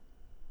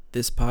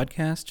This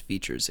podcast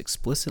features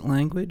explicit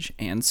language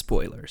and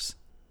spoilers.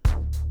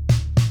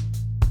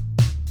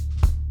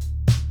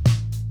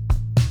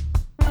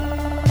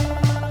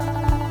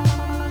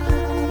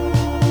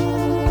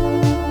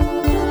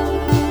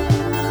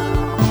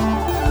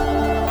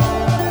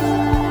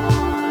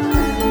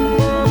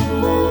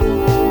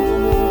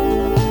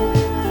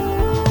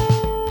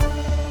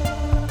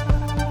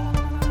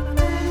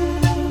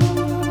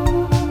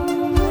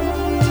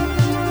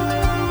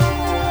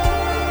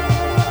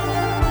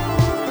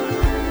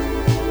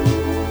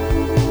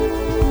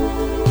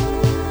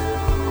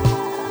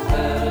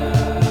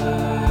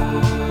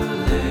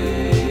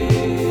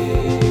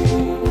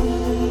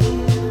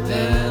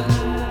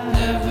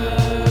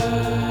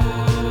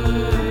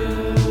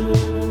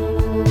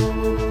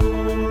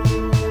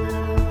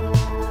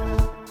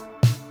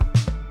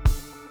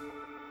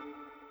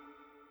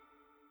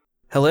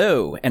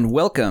 Hello, and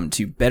welcome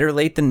to Better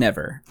Late Than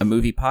Never, a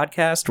movie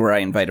podcast where I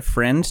invite a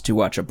friend to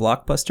watch a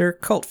blockbuster,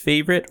 cult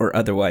favorite, or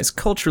otherwise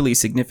culturally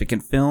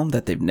significant film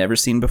that they've never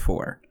seen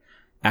before.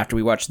 After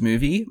we watch the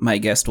movie, my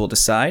guest will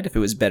decide if it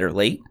was better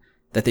late,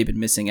 that they've been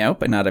missing out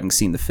by not having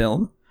seen the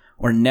film,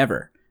 or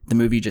never, the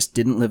movie just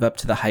didn't live up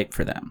to the hype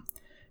for them.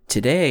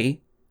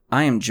 Today,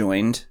 I am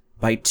joined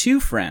by two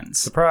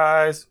friends.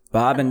 Surprise!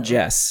 Bob and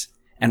Jess,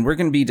 and we're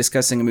going to be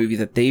discussing a movie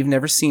that they've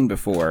never seen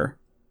before,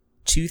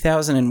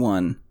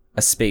 2001,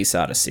 A Space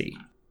Odyssey.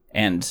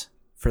 And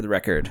for the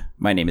record,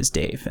 my name is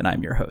Dave, and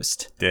I'm your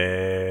host.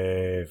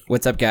 Dave.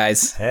 What's up,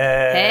 guys?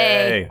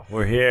 Hey!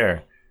 We're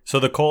here. So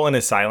the colon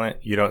is silent.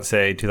 You don't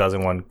say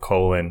 2001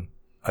 colon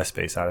A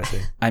Space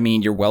Odyssey. I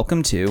mean, you're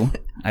welcome to,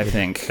 I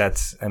think.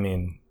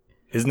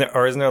 Isn't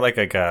there like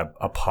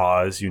a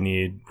pause you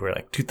need where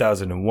like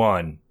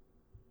 2001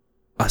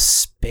 A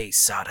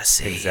Space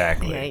Odyssey.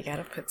 Exactly. Yeah, you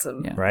gotta put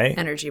some right?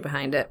 energy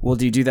behind it. Well,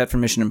 do you do that for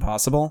Mission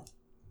Impossible?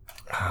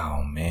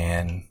 Oh,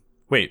 man.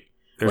 Wait,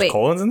 there's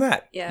colons in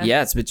that?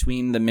 Yeah, it's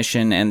between the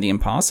Mission and the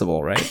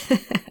Impossible, right?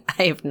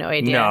 I have no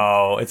idea.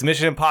 No, it's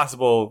Mission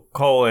Impossible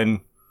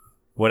colon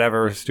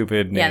whatever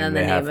stupid name then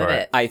they the have name for of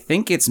it. it. I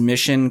think it's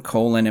Mission :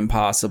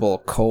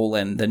 Impossible :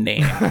 the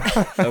name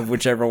of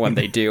whichever one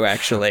they do,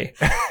 actually.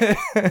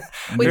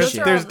 Wait,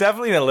 There's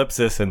definitely an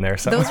ellipsis in there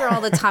somewhere. Those are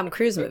all the Tom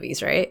Cruise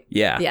movies, right?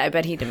 Yeah. Yeah, I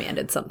bet he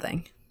demanded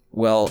something.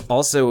 Well,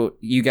 also,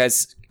 you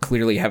guys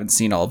clearly haven't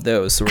seen all of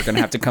those, so we're going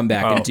to have to come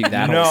back and do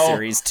that whole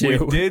series,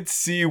 too. We did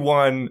see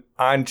one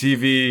on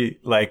TV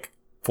like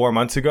 4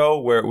 months ago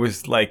where it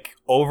was like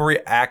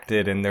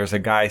overreacted and there's a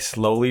guy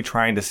slowly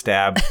trying to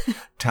stab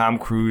Tom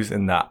Cruise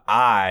in the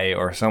eye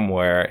or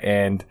somewhere.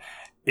 And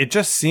it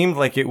just seemed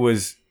like it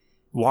was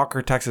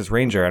Walker, Texas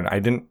Ranger.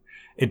 And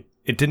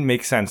it didn't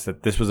make sense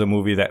that this was a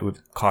movie that would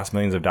cost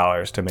millions of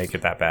dollars to make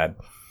it that bad.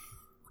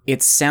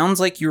 It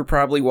sounds like you were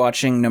probably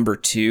watching number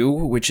 2,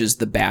 which is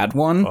the bad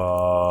one.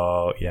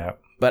 Oh, yeah.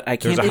 But I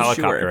can't There's a be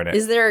helicopter sure. in it.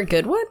 Is there a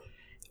good one?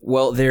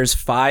 Well, there's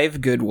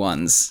 5 good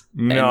ones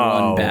and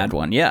 1 bad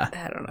one. Yeah.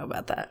 I don't know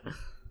about that.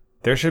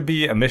 There should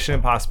be a Mission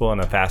Impossible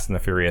and a Fast and the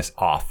Furious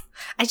off.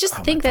 I just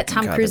think that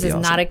Tom God, Cruise that'd is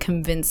be not awesome. a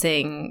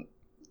convincing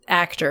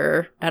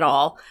actor at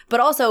all. But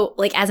also,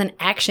 like, as an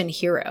action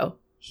hero,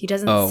 he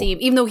doesn't seem,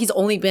 even though he's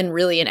only been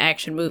really in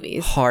action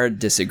movies. Hard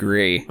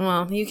disagree.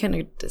 Well, you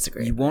can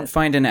disagree. You won't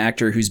find an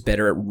actor who's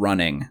better at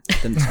running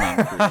than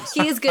Tom Cruise.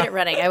 He is good at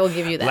running. I will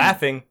give you that.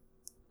 Laughing.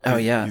 Oh,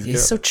 yeah. He's He's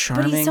good. so But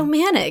charming. he's so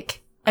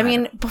manic. I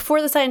mean,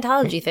 before the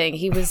Scientology thing,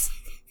 he was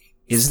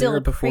Is still there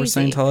a before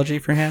crazy. Scientology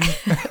for him?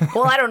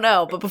 Well, I don't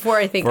know, but before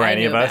I think For I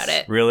any knew of us? about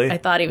it. Really? I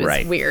thought he was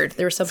Right. weird.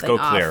 There was Let's something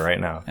go off. clear right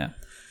now. Yeah.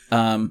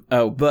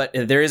 But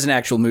there is an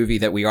actual movie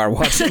that we are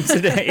watching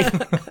today,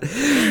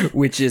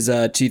 which is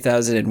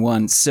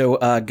 2001. So,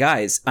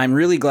 guys, I'm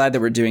really glad that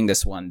we're doing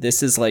this one.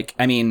 This is like,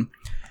 I mean,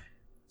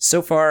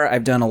 so far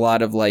I've done a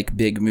lot of like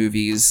big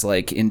movies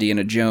like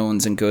Indiana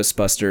Jones and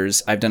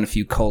Ghostbusters. I've done a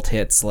few cult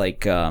hits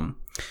like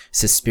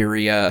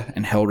Suspiria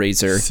and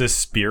Hellraiser.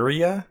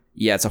 Suspiria?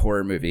 Yeah, it's a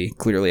horror movie.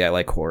 Clearly, I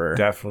like horror.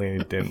 Definitely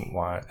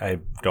I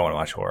don't want to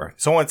watch horror.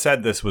 Someone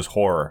said this was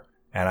horror,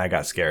 and I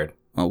got scared.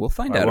 Well, we'll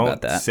find I out won't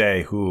about that.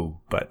 say who,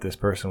 but this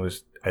person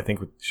was, I think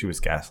she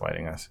was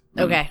gaslighting us.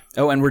 Okay.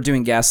 Oh, and we're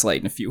doing Gaslight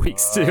in a few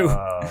weeks too.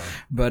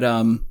 But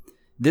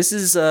this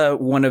is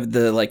one of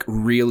the like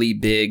really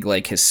big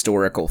like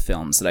historical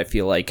films that I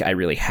feel like I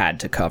really had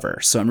to cover.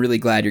 So I'm really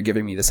glad you're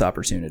giving me this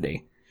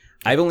opportunity.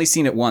 I've only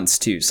seen it once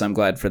too, so I'm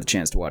glad for the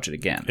chance to watch it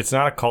again. It's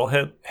not a cult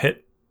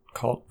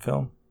cult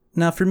film?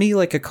 Now, for me,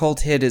 like a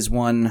cult hit is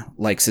one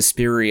like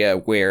Suspiria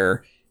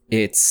where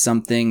it's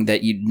something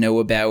that you'd know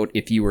about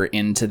if you were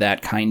into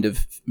that kind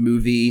of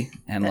movie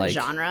and That like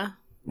genre.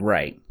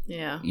 right.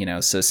 Yeah. You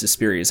know, so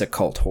Suspiria is a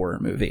cult horror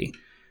movie.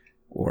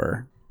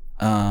 Or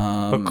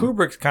But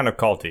Kubrick's kind of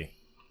culty.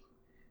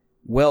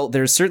 well,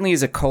 there certainly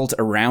is a cult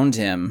around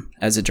him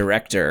as a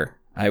director.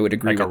 I would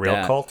agree Like with a real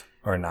that. cult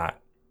or not?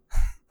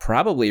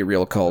 Probably a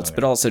real cult, Okay.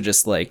 but also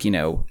just like, you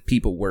know,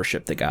 people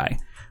worship the guy.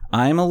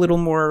 I'm a little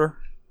more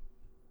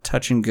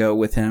touch and go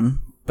with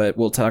him, but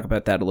we'll talk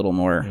about that a little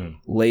more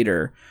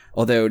later.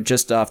 Although,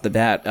 just off the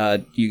bat,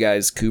 you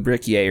guys,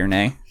 Kubrick, yay or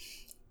nay?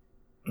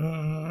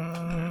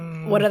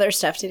 What other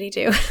stuff did he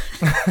do?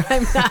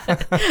 I'm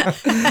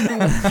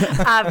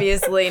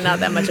obviously not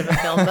that much of a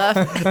film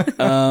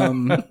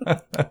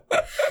buff.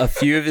 A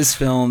few of his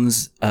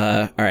films.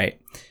 All right,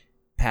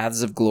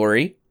 Paths of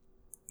Glory,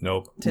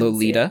 Nope.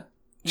 Lolita.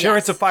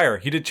 Chariots of Fire.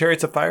 He did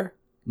Chariots of Fire?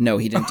 No,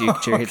 he didn't do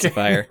Chariots of Okay,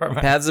 Fire. never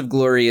mind. Paths of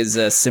Glory is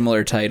a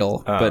similar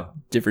title, but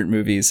different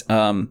movies.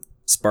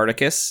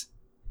 Spartacus.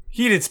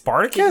 He did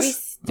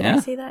Spartacus? Did Yeah. I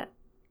see that?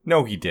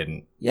 No, he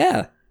didn't.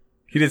 Yeah.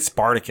 He did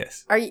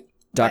Spartacus. Are you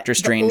Doctor the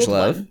old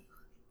Strangelove. one?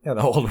 Yeah,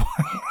 the old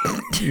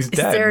one. He's Is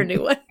dead. there a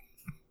new one?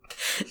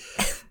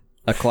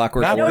 A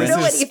Clockwork Not Orange. this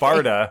know what is you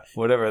Sparta,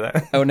 whatever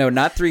that. Oh no,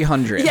 not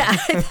 300. Yeah,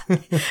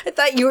 I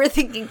thought you were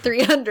thinking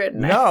 300.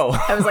 and No.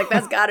 I was like,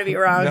 that's got to be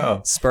wrong.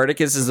 No.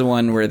 Spartacus is the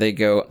one where they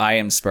go, I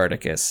am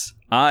Spartacus.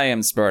 I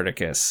am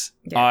Spartacus.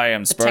 Yeah. I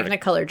am A Spartacus.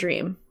 Technicolor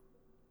dream.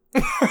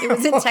 It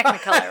was in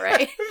Technicolor,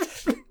 right?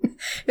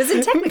 It was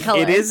in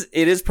Technicolor.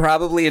 It is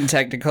probably in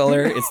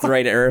Technicolor. It's the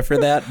right era for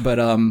that, but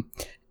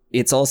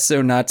it's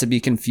also not to be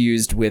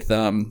confused with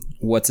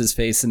what's his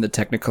face in the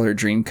Technicolor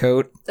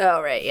Dreamcoat.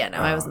 Oh, right. Yeah, no,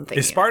 I wasn't thinking.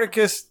 Is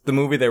Spartacus the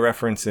movie they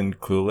reference in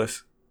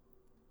Clueless?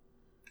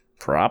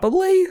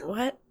 Probably.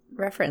 What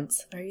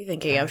reference are you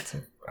thinking of?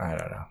 I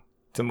don't know.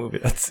 It's a movie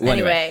that's... Well,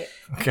 Anyway,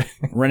 Okay.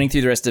 Running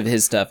through the rest of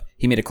his stuff,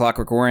 he made A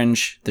Clockwork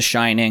Orange, The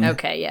Shining,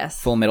 okay,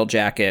 yes. Full Metal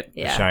Jacket,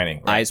 Yeah. Shining.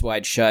 Right. Eyes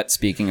Wide Shut,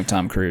 speaking of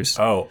Tom Cruise,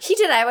 Oh. He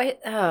did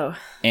Oh.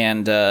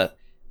 and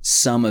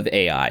some of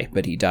AI,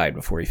 but he died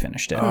before he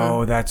finished it.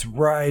 Oh, that's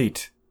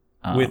right.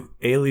 With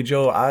Haley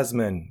Joel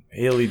Osment.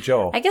 Haley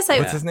Joel. I guess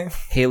What's his name?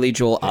 Haley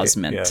Joel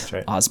Osment. Yeah, that's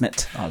right.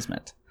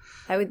 Osment.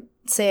 I would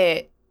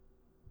say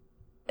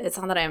it's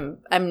not that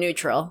I'm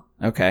neutral.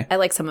 Okay. I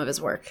like some of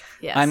his work.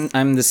 Yes.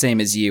 I'm the same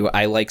as you.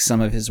 I like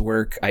some of his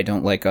work. I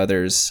don't like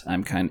others.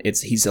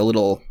 He's a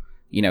little,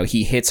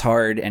 he hits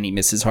hard and he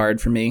misses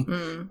hard for me.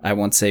 I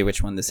won't say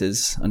which one this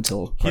is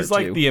until part He's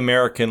like two. the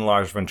American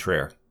Lars von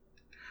Trier.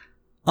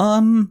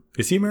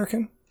 Is he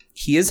American?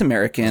 He is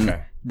American.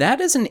 Okay.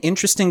 That is an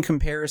interesting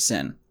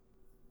comparison.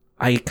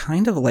 I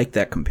kind of like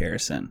that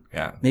comparison.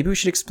 Yeah. Maybe we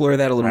should explore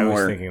that a little I more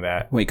was thinking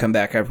that. when we come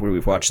back after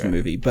we've watched the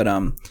movie. But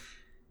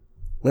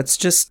let's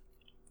just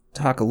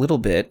talk a little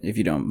bit, if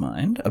you don't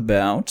mind,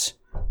 about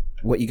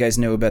what you guys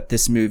know about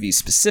this movie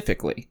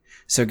specifically.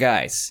 So,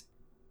 guys,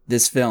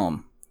 this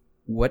film.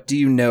 What do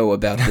you know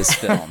about this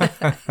film?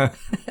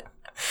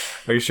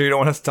 Are you sure you don't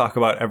want us to talk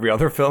about every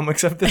other film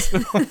except this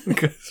film?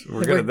 Because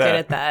we're good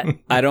at that.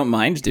 I don't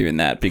mind doing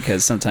that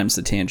because sometimes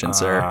the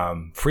tangents are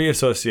Free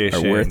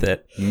association. are worth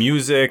it.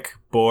 Music,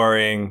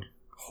 boring.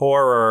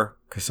 Horror,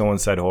 because someone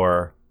said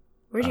horror.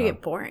 Where'd you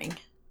get boring?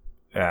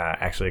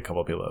 Actually, a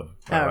couple of people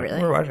have. Oh,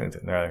 really? We're watching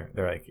it. They're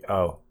like,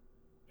 oh,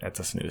 that's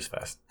a snooze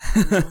fest.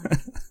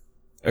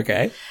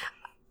 Okay.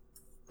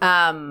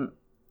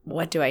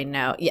 What do I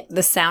know? Yeah,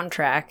 the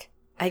soundtrack.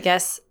 I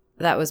guess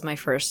that was my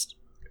first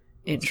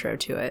intro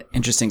to it.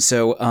 Interesting.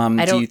 So,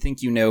 do you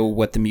think you know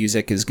what the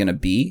music is going to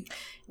be?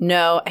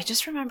 No, I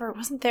just remember,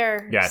 wasn't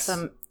there Yes.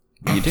 some...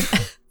 You do?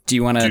 Do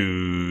you want to?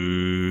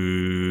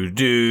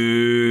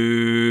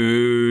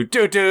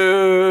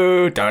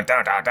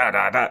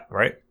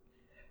 Right?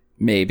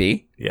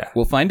 Maybe. Yeah.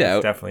 We'll find It's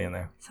out. definitely in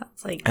there.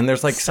 Sounds like... And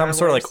there's like Star some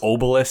sort of Wars. like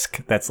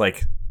obelisk that's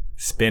like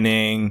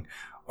spinning,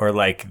 or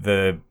like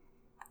the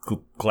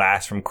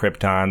glass from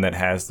Krypton that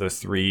has those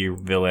three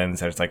villains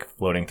that's like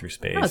floating through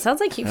space. Oh, it sounds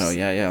like Oh,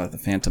 yeah. The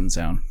Phantom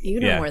Zone. you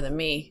know Yeah. more than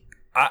me.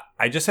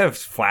 I just have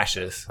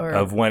flashes Or-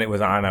 of when it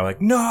was on. I'm like,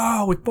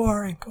 no, it's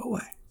boring. Go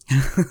away.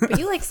 But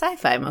you like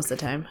sci-fi most of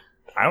the time.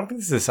 I don't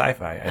think this is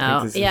sci-fi. I Oh,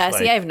 think this yeah. is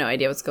See, I like, have no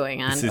idea what's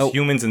going on. this is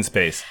humans in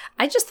space.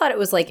 I just thought it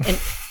was like an...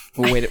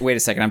 Well, wait a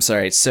second. I'm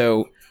sorry.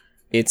 So,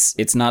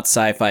 it's not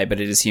sci-fi,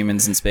 but it is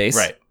humans in space.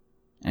 Right.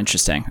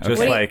 Interesting.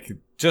 Just Okay.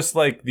 just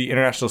like the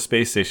International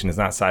Space Station is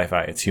not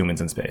sci-fi, it's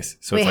humans in space.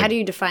 So Wait, it's like, how do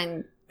you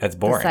define... that's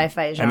boring.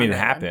 sci-fi I mean, genre it then?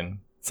 happened.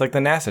 It's like the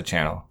NASA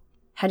channel.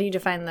 How do you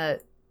define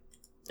the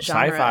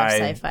genre Sci-fi.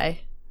 of sci-fi?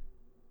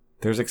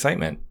 There's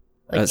excitement.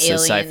 Like So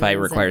sci-fi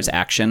aliens requires and-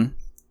 action.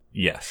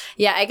 Yes.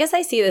 Yeah, I guess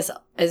I see this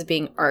as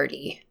being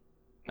arty.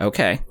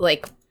 Okay.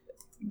 Like,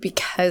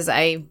 because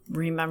I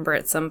remember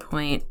at some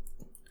point,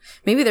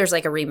 maybe there's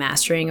like a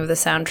remastering of the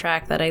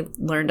soundtrack that I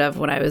learned of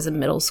when I was in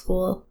middle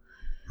school.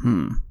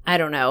 I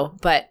don't know,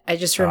 but I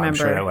just remember. I'm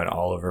sure that went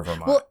all over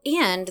Vermont. Well,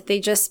 and they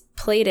just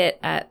played it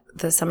at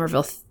the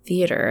Somerville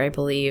Theater, I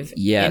believe.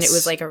 Yes. And it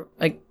was like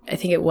I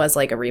think it was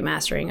like a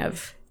remastering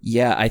of.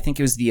 Yeah, I think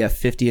it was the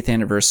 50th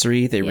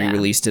anniversary. They Yeah.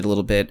 re-released it a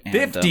little bit. And,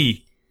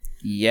 50!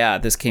 yeah,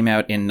 this came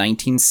out in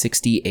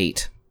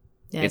 1968.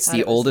 Yeah, I It's thought the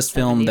it was oldest the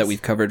film that 70s.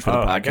 we've covered for the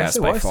I guess podcast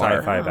it by was far.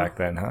 sci-fi Oh. back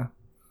then, huh?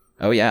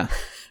 Oh, yeah.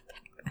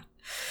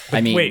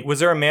 I mean, Wait, was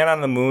there a Man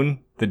on the Moon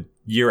the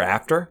year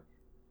after?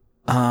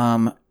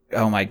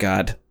 oh my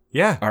God.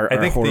 Yeah, Our I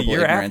think the horrible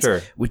year ignorance.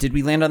 after. Did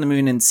we land on the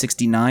moon in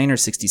 69 or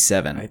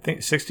 67? I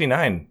think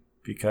 69,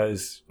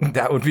 because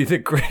that would be the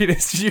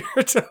greatest year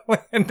to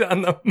land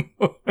on the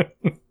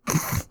moon.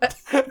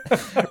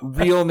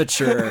 Real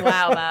mature.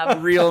 Wow,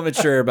 Bob. Real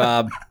mature,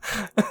 Bob.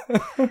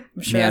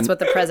 I'm sure that's what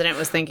the president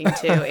was thinking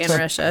too in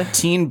Russia.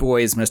 Teen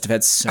boys must have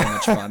had so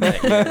much fun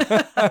that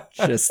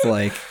year. Just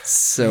like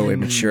so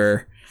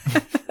immature.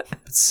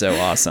 It's so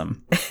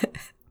awesome.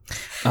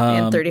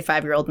 And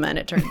 35-year-old men,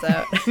 it turns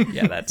out.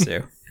 Yeah, that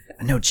too.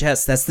 No,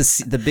 Jess, that's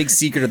the big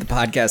secret of the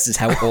podcast is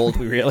how old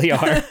we really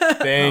are.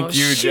 Thank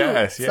you, shoot.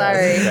 Jess. Yeah,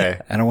 Sorry. okay.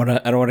 I don't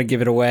want to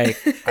give it away.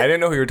 I didn't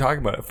know who you were talking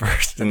about at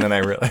first, and then I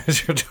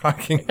realized you're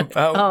talking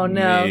about Oh,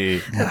 no.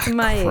 me. That's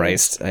my age.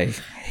 Christ, I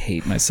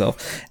hate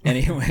myself.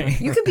 Anyway.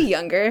 You could be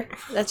younger.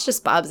 That's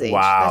just Bob's age.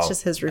 Wow. That's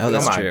just his review. Oh,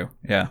 that's Come on. true.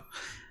 Yeah.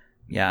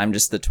 Yeah, I'm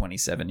just the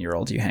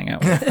 27-year-old you hang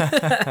out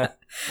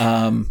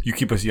with. You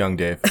keep us young,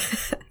 Dave.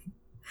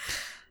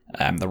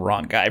 I'm the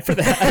wrong guy for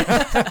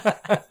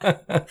that.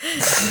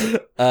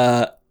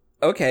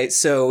 Okay,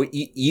 so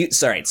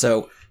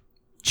so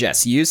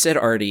Jess, you said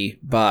arty.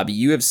 Bob,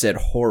 you have said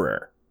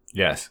horror.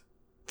 Yes.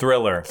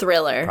 Thriller,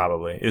 Thriller.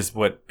 probably, is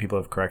what people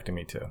have corrected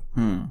me to.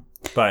 Hmm.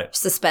 But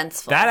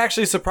Suspenseful. that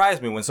actually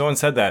surprised me. When someone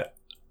said that,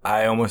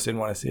 I almost didn't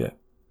want to see it.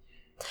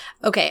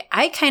 Okay,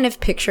 I kind of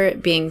picture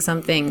it being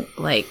something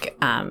like,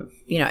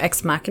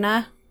 Ex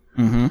Machina,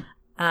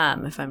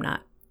 Mm-hmm. if I'm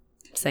not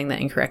saying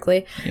that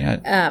incorrectly.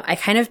 Yeah. I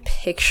kind of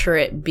picture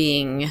it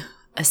being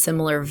a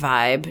similar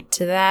vibe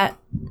to that,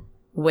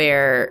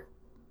 where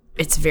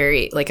it's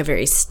very, like a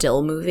very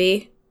still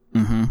movie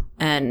Mm-hmm.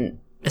 and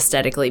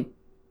aesthetically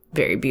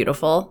very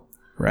beautiful.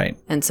 Right.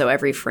 And so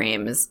every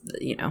frame is,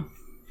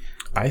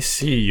 I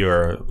see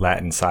your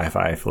Latin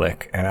sci-fi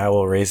flick, and I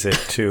will raise it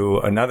to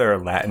another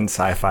Latin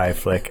sci-fi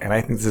flick, and I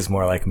think this is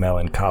more like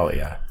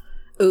Melancholia.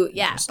 ooh,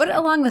 yeah, but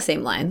along the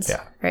same lines,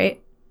 Yeah.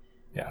 right?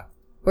 Yeah.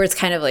 Where it's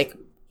kind of like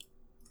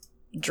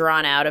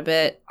drawn out a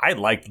bit. I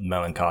liked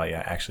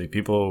Melancholia, actually.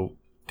 People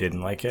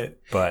didn't like it,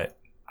 but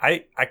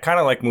I kind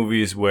of like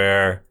movies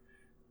where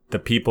the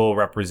people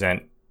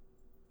represent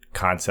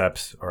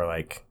concepts or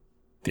like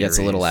Yeah, it's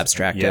a little theories.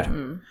 abstracted. Yeah.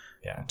 Mm.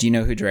 Yeah. Do you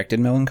know who directed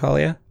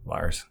Melancholia?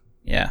 Lars.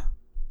 Yeah.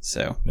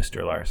 So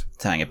Mr. Lars.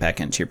 tying it back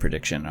into your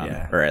prediction on,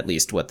 Yeah. or at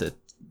least what the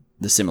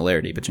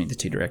similarity between the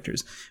two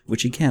directors,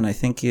 which again, I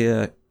think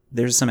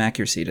there's some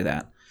accuracy to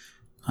that.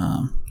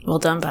 Well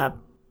done, Bob.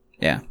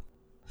 Yeah.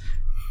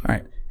 All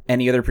right.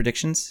 Any other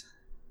predictions?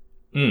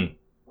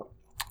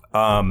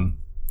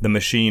 The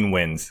machine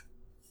wins.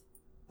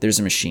 There's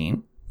a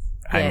machine.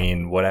 I Yeah.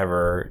 mean,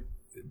 whatever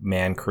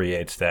man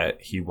creates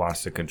that he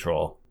wants to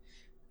control.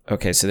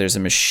 Okay, so there's a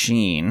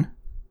machine.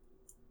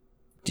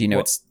 Do you know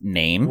Well- its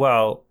name?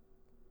 Well,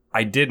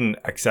 I didn't,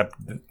 except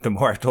the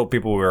more I told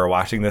people we were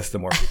watching this, the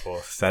more people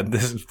said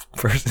this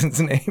person's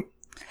name.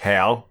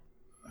 Hal.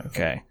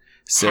 Okay.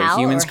 So Hal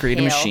humans or create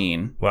a Hale?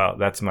 machine. Well,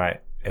 that's my,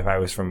 if I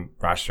was from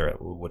Rochester,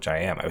 which I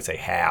am, I would say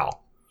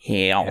Hal.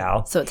 Hale.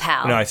 Hal. So it's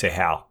Hal. No, I say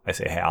Hal. I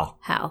say Hal.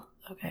 Hal.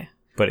 Okay.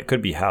 But it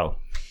could be Hal.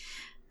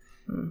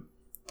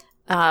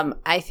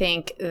 I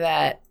think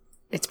that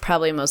it's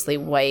probably mostly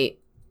white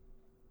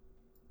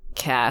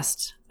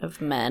cast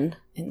of men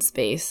in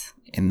space.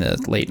 In the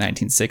late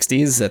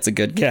 1960s. That's a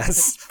good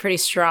guess. Pretty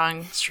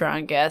strong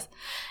guess.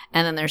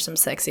 And then there's some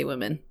sexy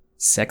women.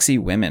 Sexy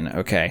women.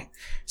 Okay.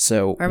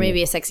 So Or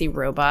maybe a sexy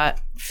robot,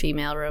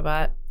 female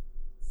robot.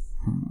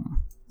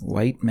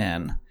 white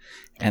men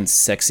and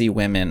sexy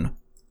women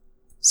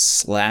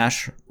 /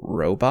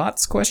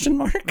 robots ?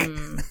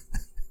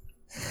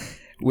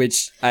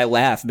 Which I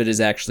laugh, but is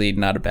actually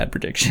not a bad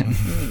prediction.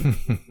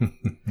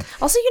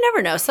 Also, you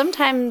never know.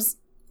 Sometimes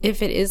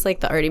if it is like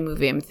the arty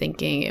movie I'm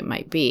thinking it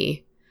might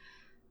be,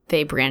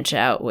 they branch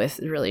out with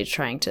really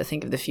trying to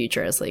think of the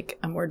future as like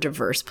a more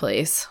diverse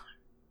place.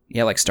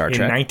 Yeah, like Star In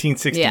Trek.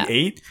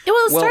 1968? Yeah,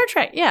 well, Well, Star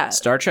Trek, yeah.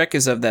 Star Trek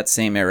is of that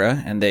same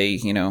era, and they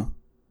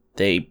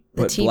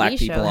put TV black show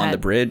people on the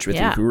had- bridge with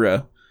yeah.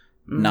 Uhura.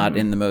 Not Mhm.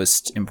 in the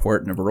most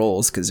important of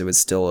roles because it was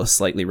still a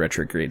slightly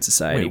retrograde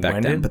society back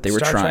when then, did but they were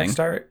Star Trek trying.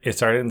 start? It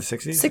started in the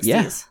 60s? 60s.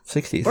 Yeah,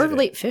 60s. Or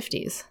late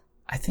 50s.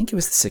 I think it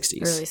was the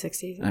 60s. Early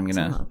 60s. I'm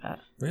gonna- something like that.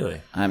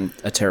 Really? I'm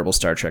a terrible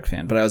Star Trek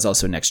fan, but I was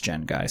also a Next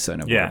Gen guy, so I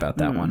know more Yeah. about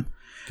that one.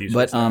 Deep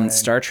But Space Nine.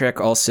 Star Trek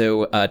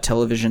also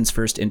television's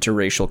first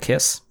interracial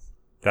kiss.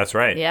 That's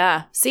right.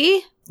 Yeah.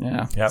 See?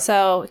 Yeah. Yep.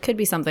 So it could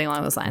be something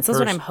along those lines. That's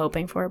what First- I'm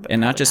hoping for. But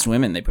And not probably just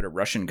women, they put a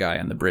Russian guy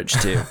on the bridge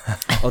too.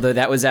 Although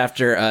that was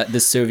after the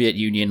Soviet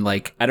Union,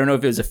 like, I don't know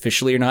if it was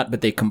officially or not, but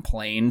they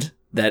complained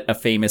that a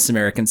famous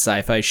American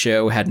sci-fi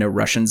show had no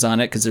Russians on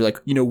it because they're like,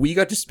 we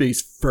got to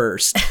space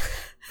first.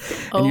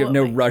 And you have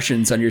no Oh,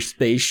 Russians on your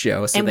space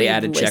show. So And they we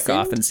added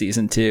Chekhov listened? in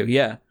season 2.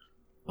 Yeah.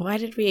 Why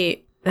did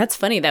we? That's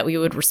funny that we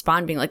would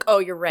respond being like, "Oh,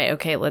 you're right.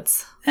 Okay,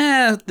 let's."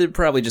 They're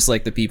probably just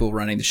like the people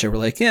running the show were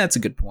like, yeah, that's a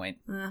good point.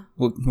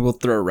 We'll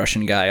throw a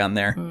Russian guy on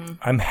there.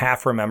 I'm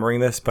half remembering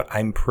this, but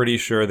I'm pretty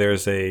sure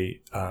there's a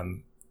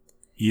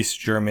East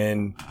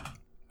German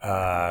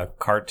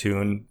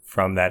cartoon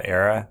from that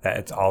era that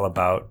it's all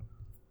about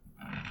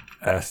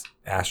a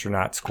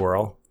astronaut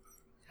squirrel,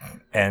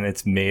 and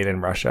it's made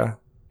in Russia,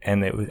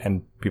 and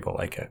and people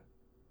like it.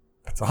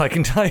 That's all I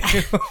can tell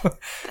you.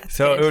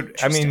 So,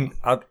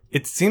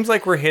 it seems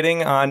like we're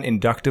hitting on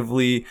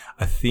inductively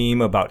a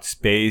theme about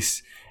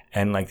space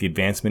and like the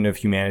advancement of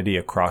humanity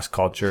across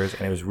cultures,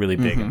 and it was really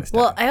big in this time.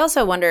 Well, I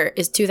also wonder,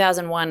 is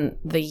 2001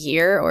 the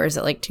year, or is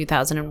it like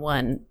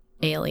 2001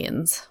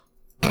 aliens?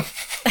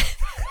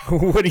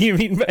 What do you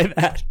mean by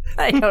that?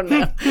 I don't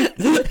know.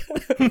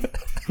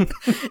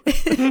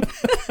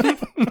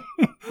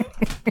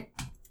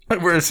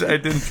 I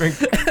didn't drink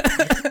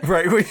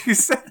right when you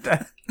said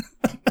that.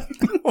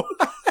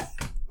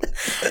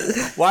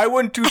 Why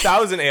wouldn't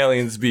 2000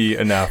 aliens be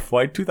enough?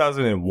 Why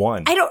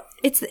 2001?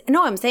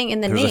 I'm saying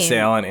in the There's name. a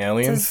sale on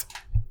aliens?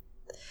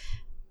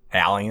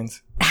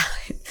 Aliens?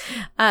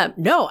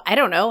 No, I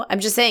don't know. I'm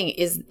just saying,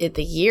 is it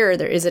the year?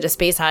 Is it a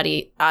space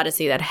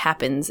odyssey that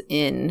happens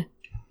in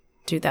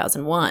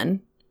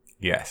 2001?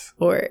 Yes.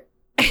 Or,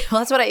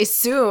 well, that's what I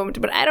assumed,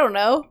 but I don't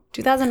know.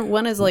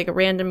 2001 is like a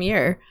random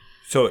year.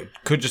 So it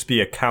could just be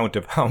a count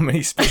of how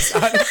many space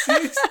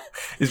odysseys?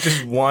 It's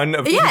just one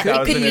of Yeah, it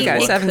 2001. could be. You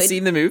guys It haven't could-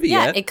 seen the movie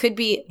Yeah, yet. it could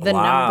be the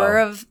Wow. number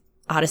of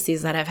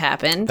odysseys that have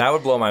happened. That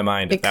would blow my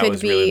mind if It that could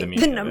was really be the the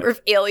meaning number of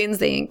of aliens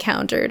they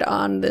encountered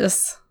on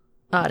this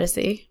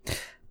odyssey.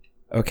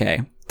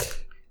 Okay.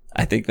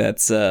 I think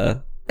that's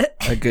a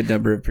good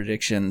number of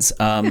predictions.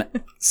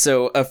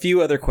 So a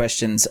few other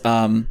questions.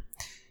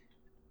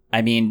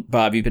 I mean,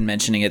 Bob, you've been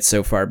mentioning it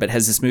so far, but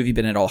has this movie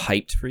been at all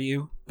hyped for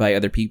you by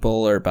other people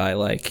or by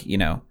like,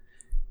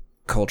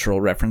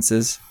 cultural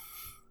references?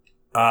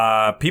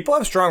 People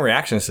have strong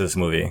reactions to this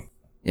movie.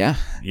 Yeah.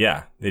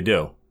 Yeah, they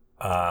do.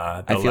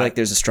 I feel like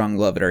there's a strong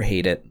love it or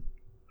hate it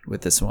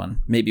with this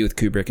one. Maybe with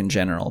Kubrick in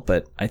general,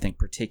 but I think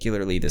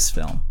particularly this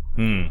film.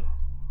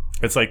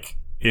 It's like,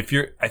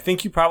 I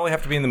think you probably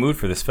have to be in the mood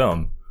for this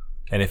film.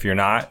 And if you're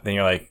not, then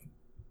you're like,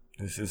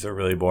 this is a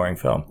really boring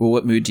film. Well,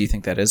 what mood do you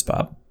think that is,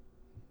 Bob?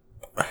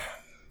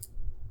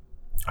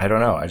 I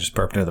don't know. I just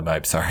burped into the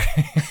mic. Sorry.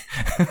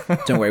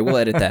 Don't worry, we'll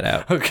edit that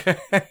out. Okay.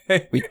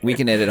 We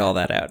can edit all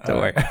that out. Don't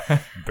worry.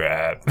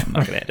 Bad. I'm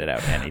not going to edit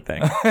out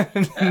anything.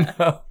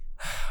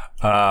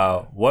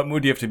 No. What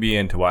mood do you have to be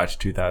in to watch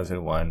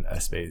 2001: A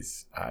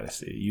Space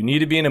Odyssey? You need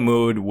to be in a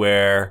mood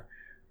where,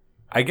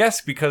 I guess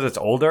because it's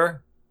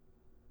older,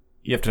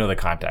 you have to know the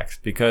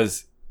context.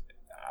 Because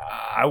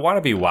I want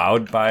to be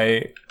wowed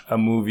by a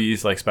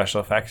movie's like special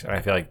effects, and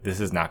I feel like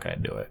this is not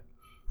going to do it.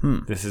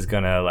 This is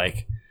going to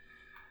like,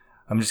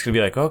 I'm just going to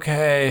be like,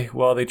 okay,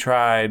 well, they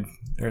tried.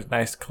 There's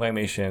nice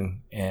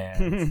claymation.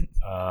 And,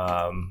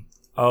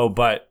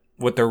 but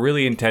what they're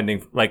really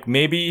intending, like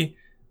maybe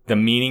the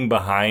meaning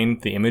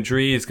behind the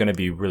imagery is going to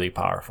be really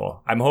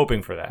powerful. I'm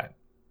hoping for that.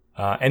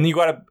 And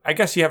I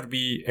guess you have to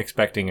be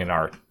expecting an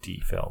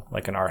arty film,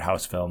 like an art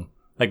house film,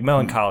 like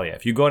Melancholia.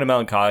 If you go into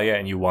Melancholia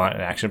and you want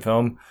an action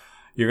film,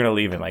 you're going to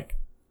leave in like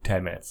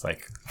 10 minutes.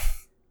 Like,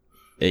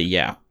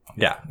 Yeah.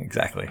 yeah,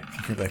 exactly.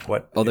 You're like,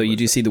 what? Although you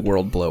do see the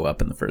world blow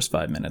up in the first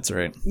 5 minutes,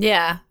 right?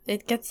 Yeah,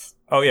 it gets...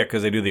 Oh, yeah,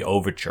 because they do the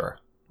overture.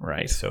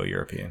 Right. So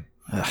European.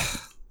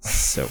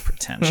 So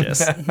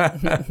pretentious.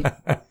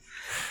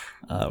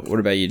 What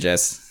about you,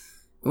 Jess?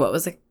 What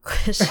was the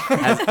question?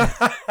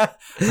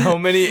 How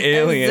many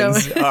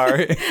aliens are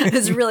I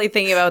was really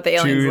thinking about what the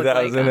aliens look like,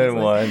 honestly.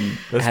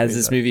 2001? Has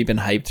this movie been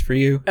hyped for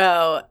you?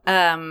 Oh,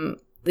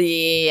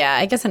 yeah,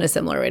 I guess in a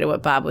similar way to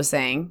what Bob was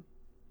saying,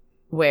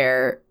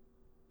 where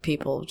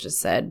people just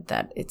said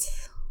that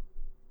it's...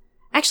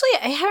 Actually,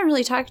 I haven't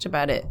really talked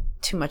about it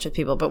too much with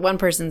people, but one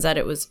person said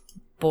it was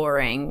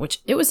boring, which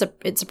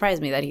it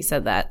surprised me that he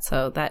said that,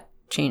 so that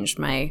changed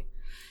my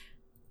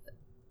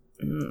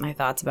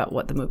thoughts about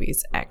what the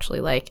movie's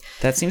actually like.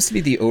 That seems to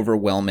be the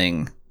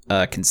overwhelming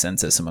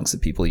consensus amongst the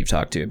people you've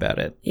talked to about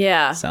it.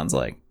 Yeah. Sounds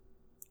like.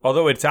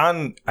 Although I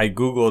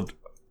Googled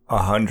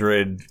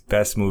 100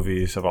 best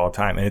movies of all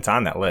time, and it's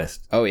on that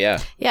list. Oh, yeah.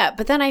 Yeah,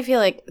 but then I feel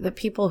like the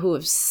people who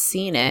have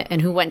seen it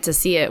and who went to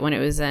see it when it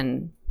was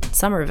in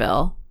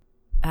Somerville,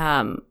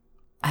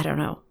 I don't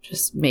know,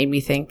 just made me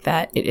think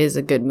that it is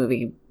a good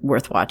movie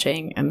worth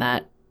watching and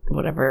that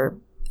whatever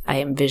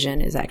I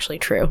envision is actually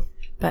true.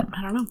 But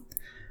I don't know.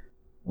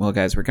 Well,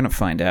 guys, we're going to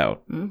find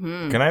out.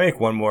 Mm-hmm. Can I make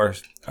one more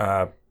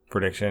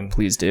prediction?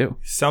 Please do.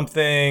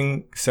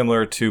 Something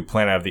similar to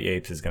Planet of the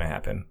Apes is going to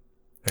happen.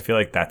 I feel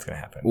like that's going to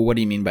happen. Well, what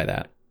do you mean by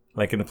that?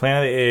 Like in the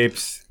Planet of the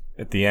Apes,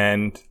 at the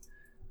end,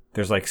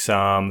 there's like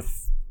some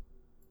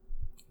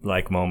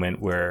like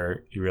moment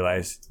where you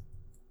realize,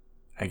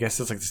 I guess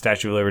it's like the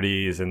Statue of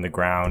Liberty is in the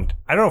ground.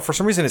 I don't know. For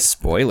some reason, it's...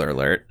 Spoiler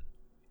alert.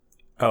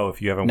 Oh,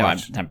 if you haven't No,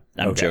 watched... I'm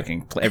Okay.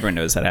 joking. Everyone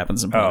knows that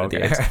happens in Planet of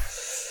the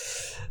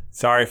Apes.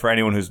 Sorry for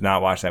anyone who's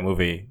not watched that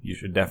movie. You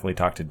should definitely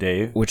talk to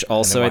Dave. Which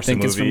also I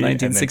think is from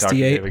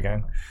 1968.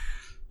 Again.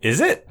 Is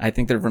it? I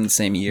think they're from the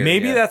same year.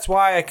 Maybe yeah. that's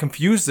why I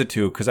confused the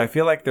two, because I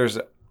feel like there's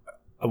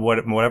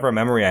whatever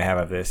memory I have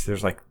of this,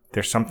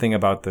 there's something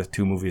about the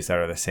two movies that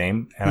are the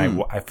same,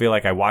 and I feel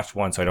like I watched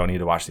one, so I don't need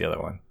to watch the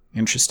other one.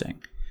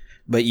 Interesting.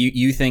 But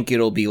you think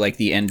it'll be like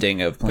the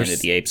ending of Planet of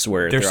the Apes,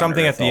 where there's they're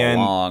something on at Earth the all end,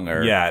 along,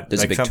 or yeah,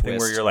 there's like a big something twist.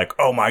 where you're like,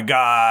 oh my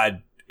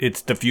god,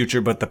 it's the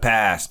future but the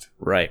past.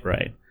 Right.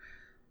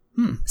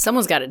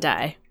 Someone's got to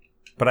die.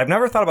 But I've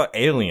never thought about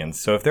aliens.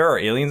 So if there are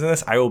aliens in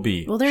this, I will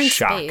be Well, they're in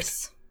shocked.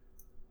 space.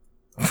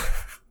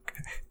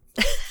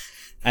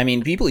 I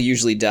mean, people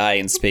usually die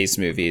in space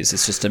movies.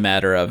 It's just a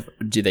matter of,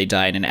 do they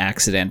die in an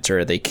accident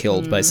or are they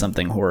killed by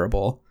something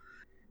horrible?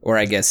 Or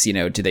I guess,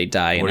 do they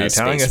die in What are a you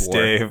telling space us,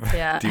 war? Dave?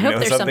 Yeah, Do I you hope know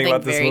there's something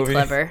about this very movie?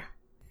 clever.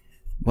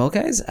 Well,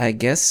 guys, I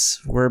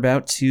guess we're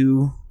about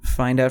to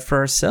find out for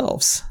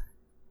ourselves.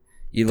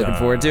 You looking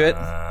forward to it?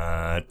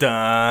 As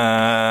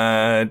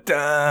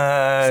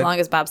long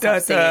as Bob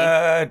stops singing.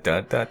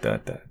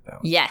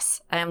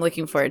 Yes, I am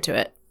looking forward to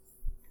it.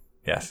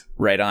 Yes.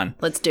 Right on.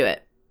 Let's do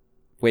it.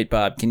 Wait,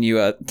 Bob, can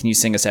you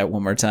sing us out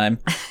one more time?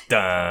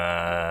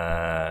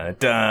 Da,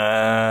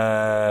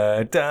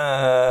 da,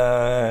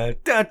 da,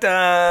 da,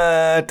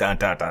 da, da,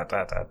 da, da,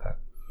 da, da.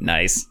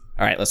 Nice.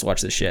 All right, let's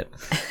watch this shit.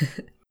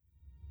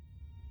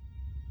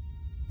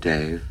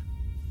 Dave,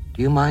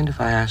 do you mind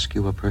if I ask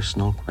you a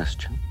personal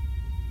question?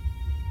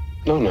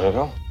 No, not at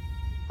all.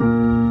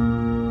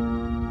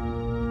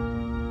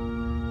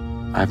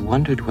 I've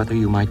wondered whether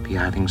you might be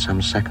having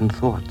some second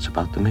thoughts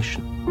about the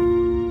mission.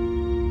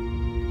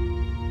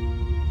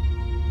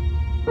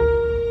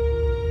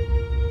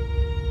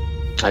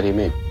 How do you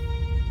mean?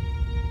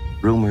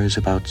 Rumors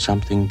about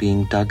something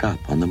being dug up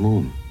on the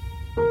moon.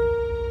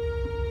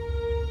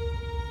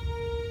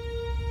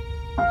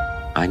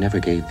 I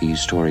never gave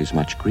these stories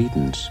much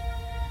credence,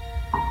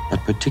 but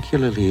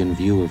particularly in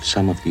view of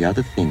some of the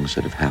other things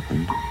that have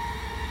happened,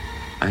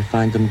 I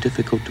find them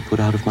difficult to put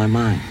out of my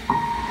mind.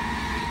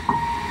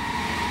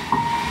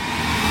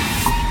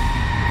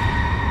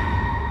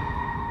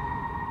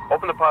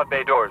 Open the pod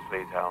bay doors,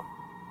 please, Hal.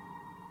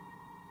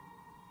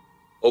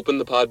 Open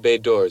the pod bay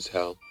doors,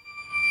 Hal.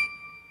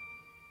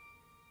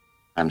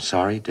 I'm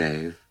sorry,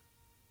 Dave.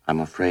 I'm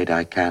afraid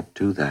I can't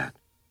do that.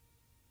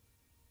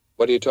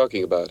 What are you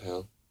talking about,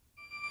 Hal?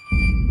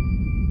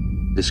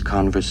 This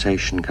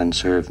conversation can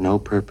serve no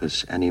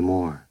purpose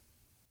anymore.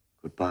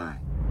 Goodbye.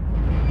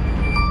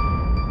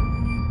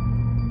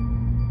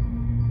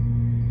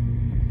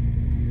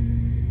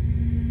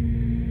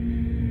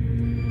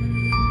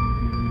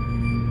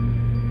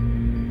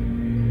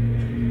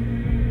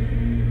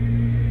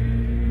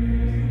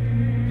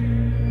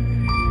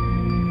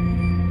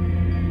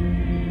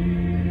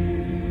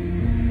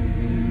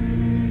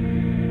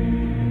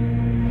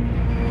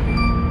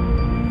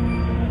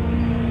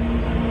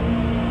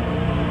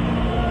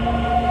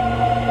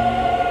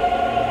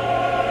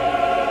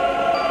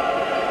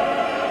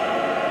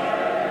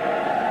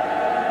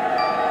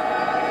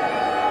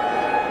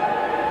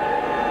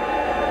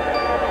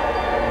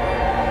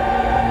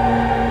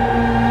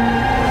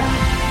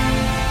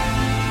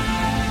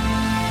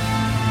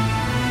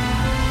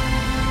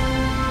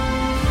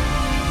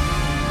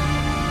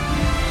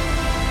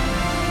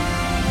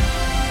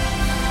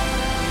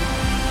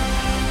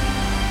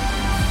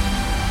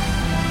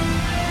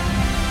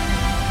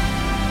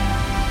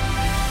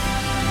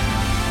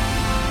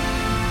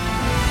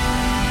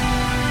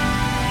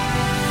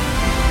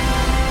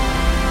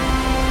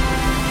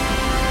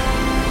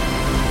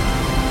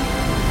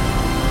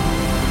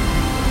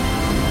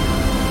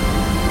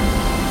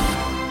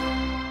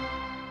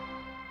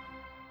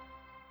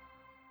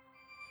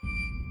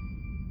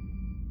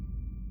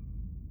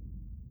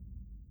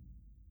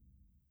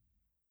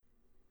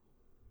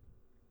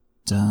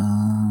 Da,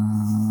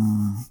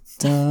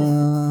 da,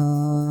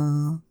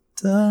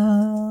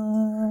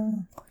 da,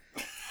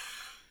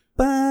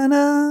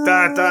 ba-na.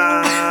 Da,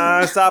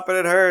 da. Stop it.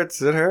 It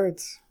hurts. It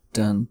hurts.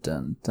 Dun,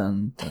 dun,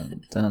 dun,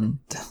 dun, dun,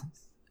 dun.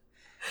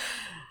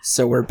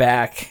 So we're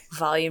back.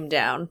 Volume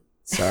down.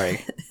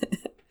 Sorry.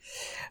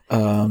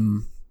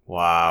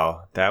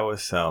 Wow. That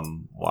was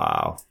some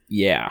wow.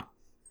 Yeah.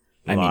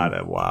 A lot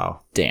of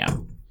wow.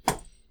 Damn.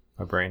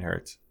 My brain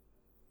hurts.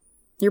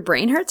 Your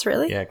brain hurts,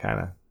 really? Yeah, kind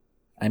of.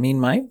 I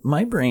mean,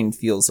 my brain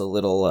feels a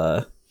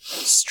little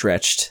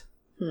stretched.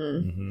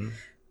 Mm-hmm.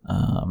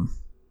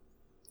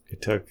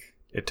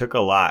 It took a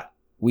lot.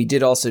 We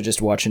did also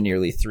just watch a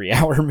nearly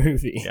 3-hour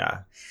movie.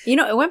 Yeah. You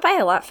know, it went by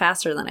a lot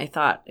faster than I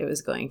thought it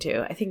was going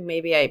to. I think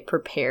maybe I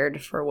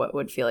prepared for what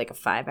would feel like a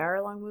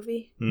 5-hour-long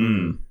movie.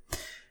 Mm.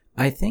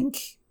 I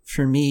think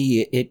for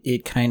me,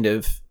 it kind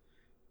of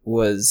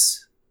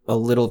was a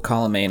little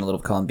column A and a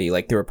little column B.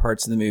 Like there were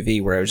parts of the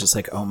movie where I was just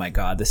like, oh my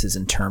God, this is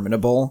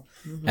interminable.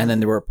 Mm-hmm. And then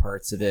there were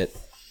parts of it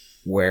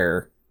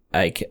where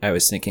I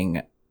was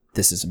thinking,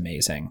 this is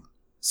amazing.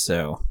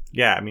 So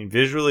yeah, I mean,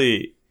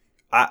 visually,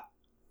 I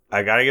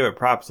gotta give it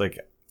props. Like,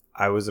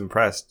 I was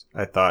impressed.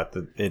 I thought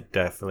that it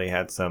definitely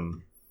had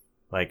some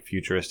like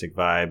futuristic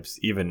vibes,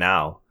 even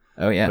now.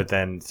 Oh yeah. But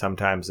then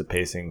sometimes the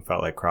pacing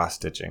felt like cross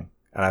stitching,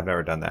 and I've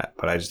never done that.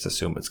 But I just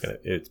assume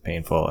it's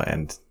painful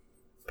and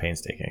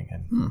painstaking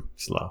and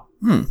slow.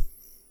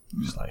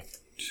 Just like.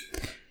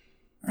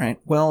 All right.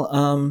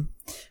 Well,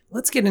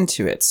 let's get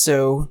into it.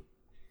 So,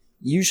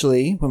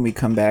 usually when we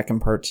come back in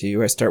part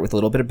 2, I start with a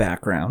little bit of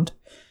background.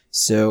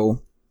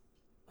 So,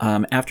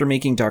 after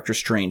making Doctor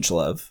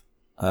Strangelove,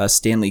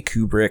 Stanley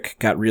Kubrick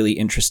got really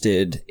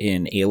interested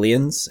in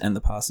aliens and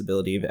the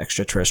possibility of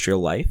extraterrestrial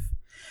life.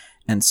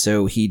 And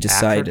so he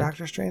decided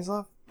After Dr.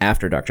 Strangelove?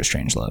 after Doctor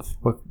Strangelove.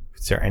 What,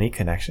 is there any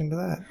connection to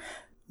that?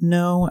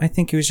 No, I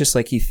think it was just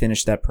like he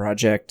finished that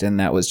project and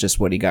that was just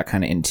what he got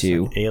kind of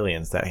into. Like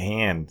Aliens, that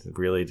hand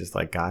really just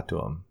like got to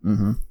him.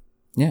 Mm-hmm.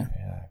 Yeah.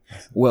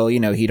 Well,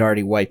 he'd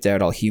already wiped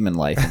out all human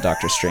life in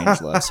Doctor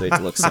Strangelove, so he had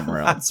to look somewhere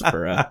else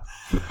for.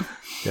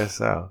 Guess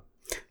so.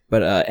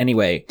 But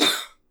anyway,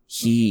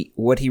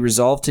 what he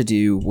resolved to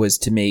do was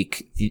to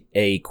make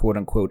a quote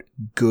unquote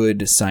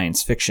good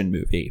science fiction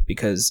movie,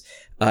 because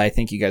I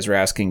think you guys were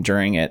asking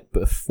during it,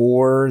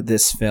 before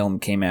this film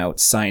came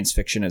out, science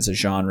fiction as a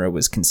genre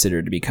was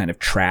considered to be kind of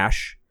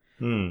trash.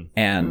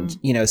 And,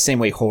 same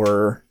way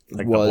horror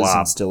like was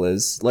and still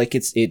is. Like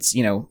it's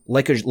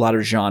like a lot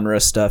of genre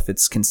stuff,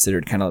 it's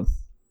considered kind of,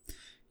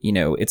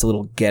 it's a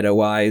little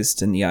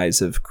ghettoized in the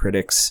eyes of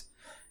critics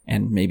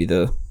and maybe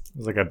the It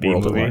was like a B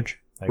world at movie. large.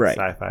 Like Right.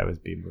 sci-fi was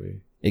B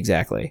movie.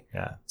 Exactly.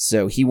 Yeah.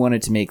 So he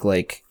wanted to make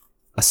like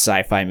a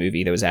sci-fi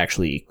movie that was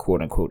actually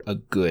quote unquote a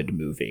good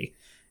movie.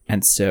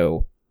 And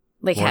so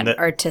Like One had that-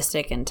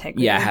 artistic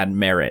integrity. had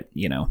merit,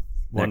 One that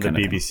the kind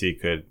of thing.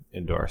 BBC could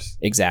endorse.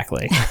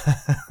 Exactly.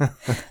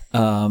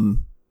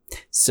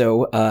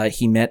 So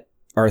he met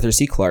Arthur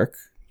C. Clarke,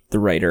 the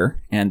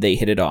writer, and they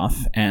hit it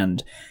off,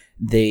 and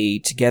they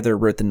together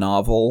wrote the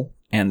novel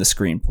and the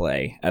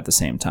screenplay at the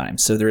same time.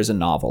 So there is a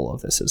novel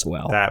of this as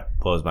well. That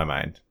blows my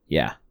mind.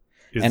 Yeah.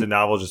 Is And- the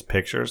novel just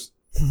pictures?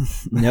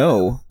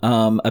 No.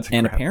 And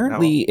graphic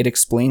apparently it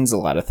explains a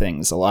lot of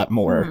things, a lot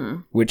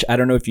more, which I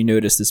don't know if you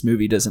noticed, this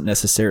movie doesn't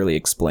necessarily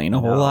explain a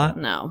whole lot.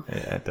 No.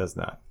 It does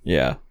not.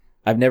 Yeah.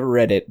 I've never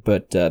read it,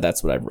 but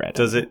that's what I've read.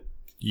 Does it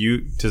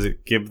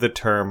give the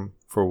term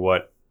for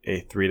what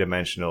a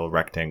three-dimensional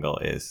rectangle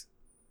is?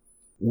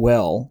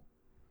 Well,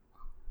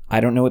 I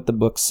don't know what the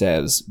book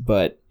says,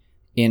 but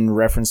in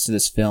reference to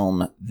this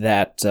film,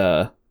 that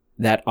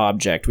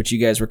object, which you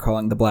guys were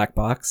calling the black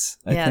box,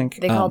 I think.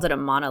 They called it a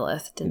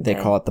monolith, didn't they?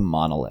 They call it the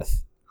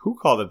monolith. Who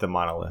called it the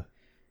monolith?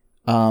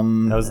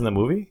 That was in the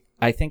movie?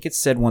 I think it's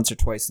said once or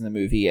twice in the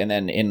movie, and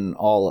then in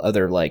all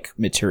other like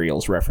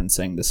materials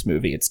referencing this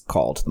movie, it's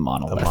called the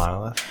monolith. The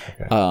monolith?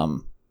 Okay.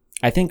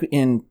 I think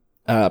in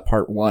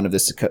part one of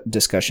this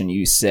discussion,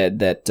 you said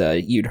that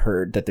you'd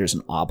heard that there's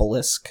an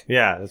obelisk.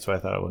 Yeah, that's what I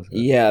thought it was.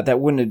 Yeah,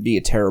 that wouldn't be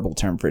a terrible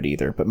term for it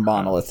either, but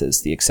monolith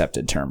is the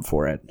accepted term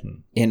for it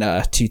in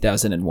a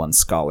 2001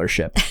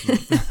 scholarship.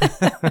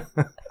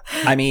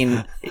 I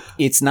mean,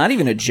 it's not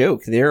even a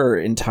joke. There are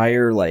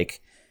entire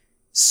like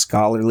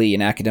scholarly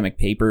and academic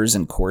papers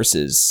and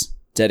courses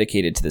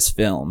dedicated to this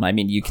film. I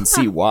mean, you can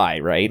see why,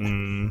 right?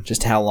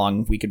 Just how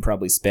long we could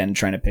probably spend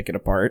trying to pick it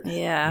apart.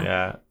 Yeah.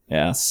 Yeah.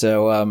 Yeah,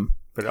 so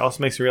But it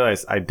also makes me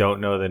realize I don't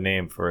know the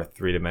name for a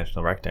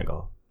three-dimensional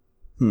rectangle.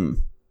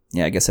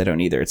 yeah, I guess I don't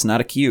either. It's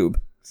not a cube.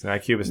 It's not a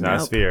cube, it's not a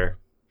Nope. sphere.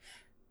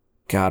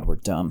 God, we're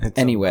dumb.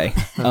 Anyway,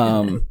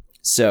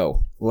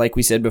 so like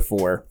we said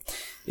before,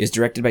 is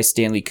directed by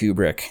Stanley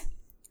Kubrick.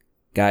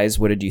 Guys,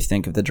 what did you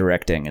think of the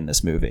directing in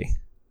this movie?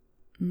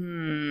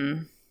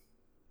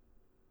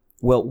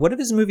 Well, what of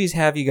his movies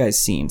have you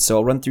guys seen? So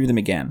I'll run through them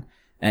again,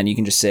 and you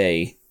can just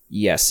say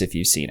yes if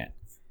you've seen it.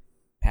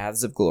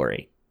 Paths of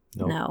Glory,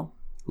 Nope. No.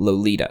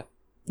 Lolita.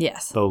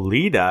 Yes.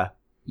 Lolita?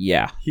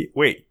 Yeah.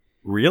 Wait,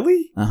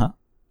 really? Uh-huh.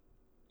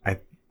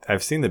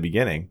 I've seen the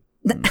beginning.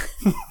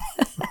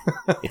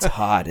 It's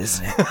hot,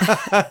 isn't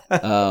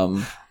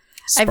it?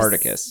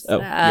 Spartacus.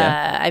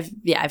 Yeah.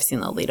 I've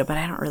seen Lolita, but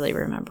I don't really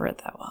remember it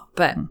that well.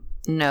 But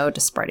no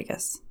to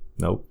Spartacus.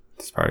 Nope.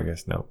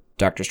 Spartacus, nope.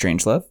 Doctor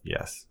Strangelove.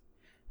 Yes.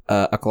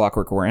 A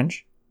Clockwork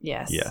Orange.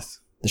 Yes. Yes.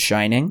 The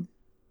Shining.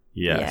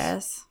 Yes.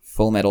 Yes.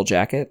 Full Metal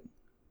Jacket.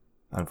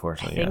 I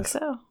Unfortunately, think yes.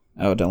 so.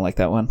 Oh, don't like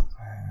that one.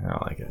 I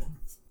don't like it.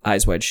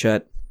 Eyes Wide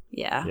Shut.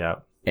 Yeah. Yeah.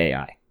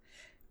 AI.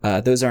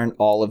 Those aren't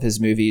all of his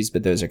movies,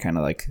 but those are kind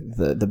of like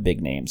the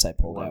big names I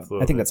pulled out.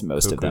 I think that's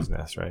most of them. Cuckoo's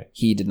Nest, right?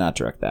 He did not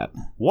direct that.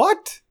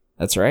 What?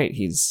 That's right.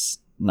 He's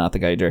not the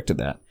guy who directed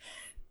that.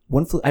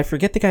 I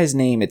forget the guy's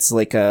name. It's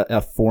like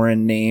a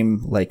foreign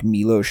name, like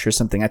Milos or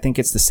something. I think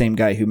it's the same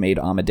guy who made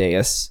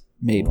Amadeus,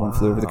 made One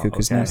Flew Over the Wow,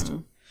 Cuckoo's okay. Nest.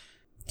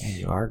 Man,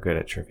 you are good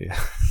at trivia.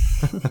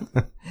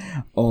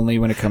 Only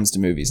when it comes to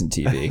movies and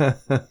TV.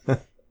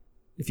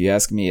 If you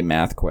ask me a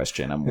math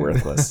question, I'm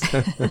worthless.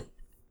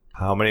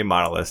 How many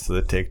monoliths does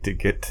it take to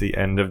get to the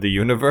end of the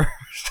universe?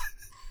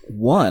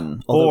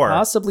 One, although Four.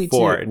 possibly two.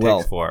 Four. It well,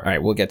 takes four. All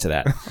right, we'll get to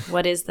that.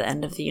 What is the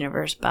end of the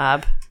universe,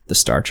 Bob? The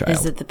Star Child.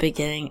 Is it the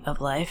beginning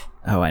of life?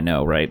 Oh, I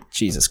know, right?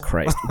 Jesus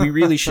Christ. We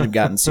really should have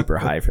gotten super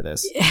high for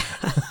this.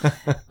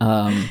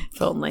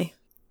 If only.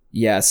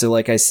 Yeah, so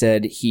like I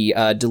said, he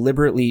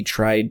deliberately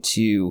tried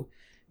to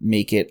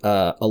make it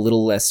a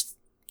little less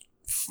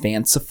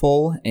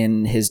fanciful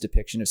in his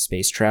depiction of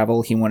space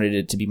travel. He wanted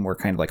it to be more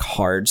kind of like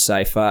hard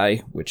sci-fi,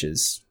 which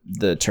is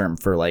the term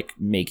for like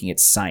making it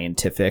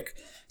scientific.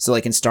 So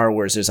like in Star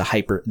Wars,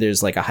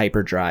 there's like a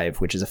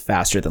hyperdrive, which is a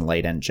faster than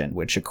light engine,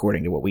 which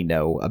according to what we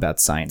know about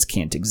science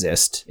can't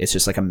exist. It's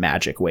just like a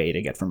magic way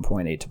to get from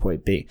point A to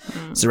point B.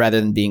 So rather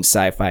than being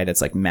sci-fi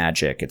that's like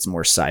magic, it's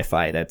more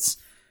sci-fi that's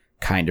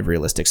kind of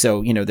realistic.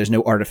 So, there's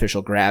no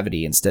artificial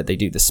gravity. Instead, they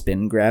do the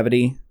spin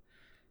gravity,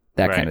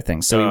 that Right. kind of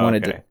thing. So he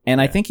wanted to,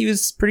 and I think he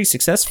was pretty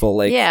successful.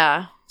 Like,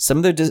 Yeah. some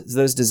of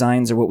those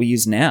designs are what we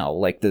use now.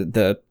 Like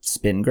the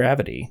spin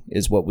gravity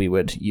is what we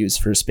would use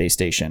for a space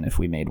station if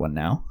we made one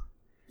now.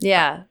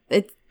 Yeah.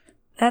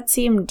 That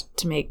seemed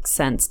to make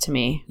sense to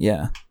me.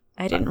 Yeah.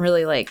 I didn't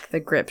really like the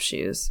grip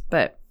shoes,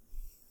 but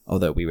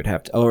Although we would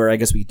have to, or I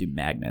guess we could do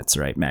magnets,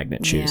 right?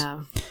 Magnet shoes.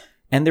 yeah.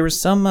 And there was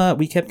some,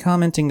 we kept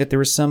commenting that there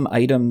were some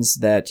items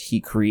that he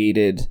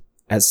created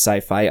as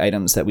sci-fi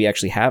items that we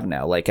actually have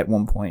now. Like at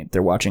one point,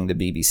 they're watching the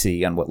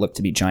BBC on what looked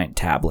to be giant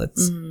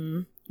tablets.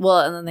 Mm-hmm. Well,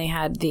 and then they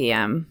had the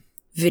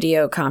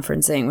video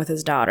conferencing with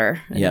his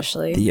daughter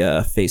initially.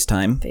 Yep. The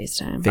FaceTime.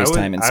 FaceTime.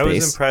 FaceTime in space. I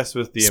was impressed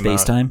with the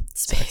Space time.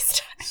 Space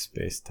time.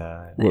 Space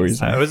time. What were you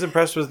saying? I was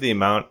impressed with the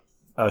amount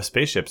of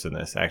spaceships in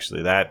this.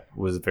 Actually, that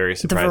was very The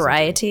surprising.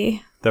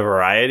 variety. The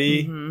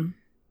variety.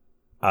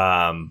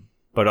 Mm-hmm.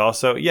 But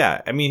also,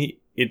 yeah. I mean,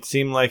 it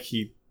seemed like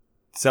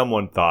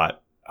someone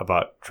thought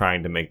about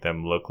trying to make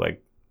them look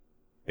like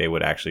they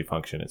would actually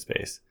function in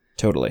space.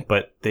 Totally.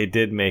 But they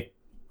did make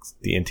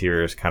the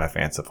interiors kind of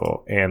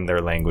fanciful, and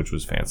their language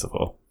was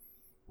fanciful.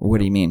 What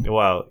do you mean?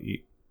 Well,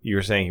 you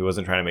were saying he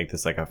wasn't trying to make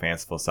this like a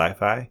fanciful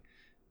sci-fi,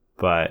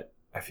 but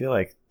I feel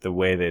like the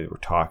way they were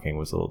talking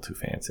was a little too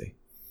fancy.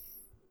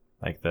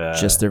 Like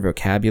Just their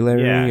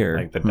vocabulary? yeah, or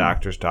like the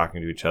doctors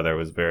talking to each other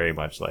was very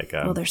much like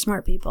Well, they're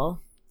smart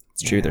people.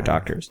 It's true, they're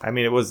doctors. I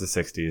mean, it was the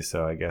 60s,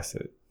 so I guess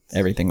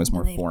Everything was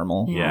more They-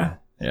 formal. Yeah.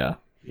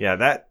 Yeah.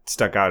 that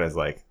stuck out as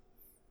like,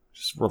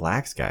 just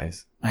relax,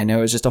 guys. I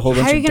know, it's just a whole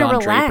How bunch are of you gonna Don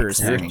relax? Drapers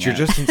You're hanging out.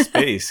 just in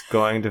space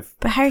going to.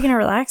 But how are you going to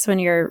relax when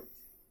you're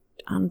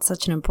on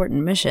such an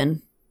important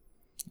mission?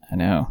 I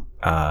know.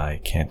 I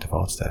can't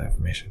divulge that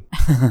information,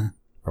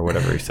 or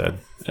whatever he said.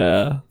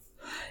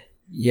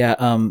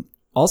 Yeah.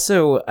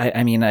 Also,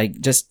 I mean, I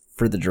just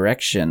for the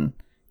direction,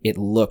 it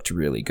looked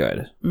really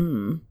good,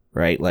 Mm.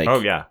 right? Like, Oh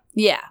yeah,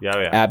 Yeah.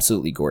 yeah.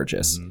 absolutely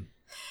gorgeous. Mhm.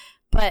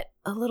 But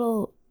a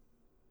little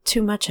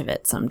too much of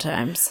it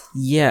sometimes.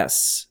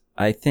 Yes,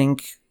 I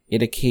think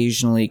it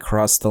occasionally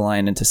crossed the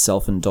line into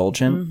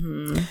self-indulgent.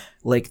 Mm-hmm.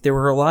 Like, there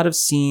were a lot of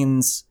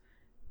scenes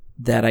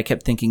that I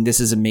kept thinking, this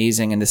is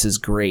amazing and this is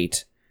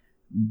great,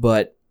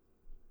 but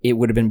it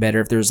would have been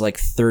better if there was like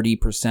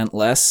 30%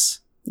 less.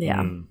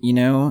 Yeah.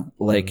 Mm.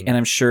 Like, Mhm. and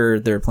I'm sure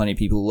there are plenty of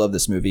people who love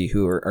this movie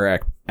who are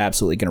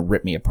absolutely going to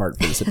rip me apart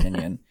for this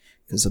opinion,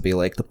 because they'll be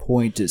like, the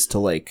point is to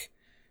like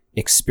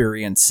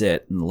experience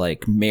it and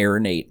like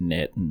marinate in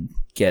it and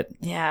get,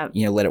 Yeah.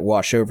 let it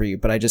wash over you.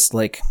 But I just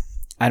like,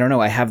 I don't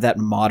know, I have that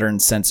modern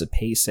sense of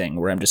pacing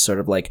where I'm just sort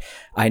of like,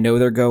 I know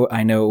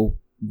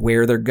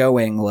where they're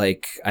going.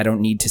 Like, I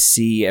don't need to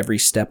see every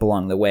step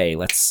along the way.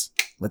 Let's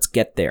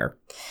get there.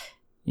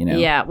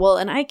 Yeah. Well,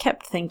 and I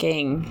kept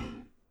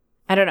thinking,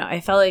 I don't know,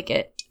 I felt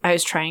like I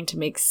was trying to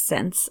make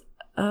sense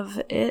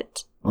of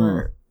it,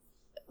 or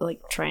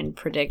like try and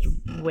predict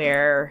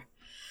where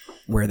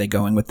Where are they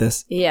going with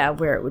this?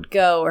 where it would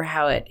go or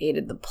how it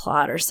aided the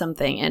plot or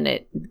something, and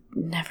it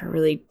never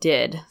really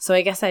did. So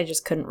I guess I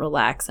just couldn't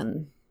relax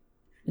and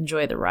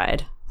enjoy the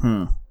ride.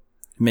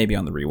 Maybe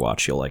on the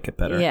rewatch you'll like it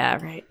better.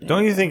 Yeah, right.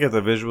 Don't you think of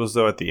the visuals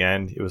though? At the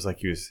end, it was like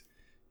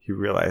he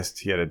realized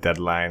he had a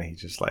deadline. He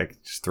just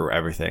threw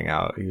everything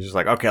out. He was just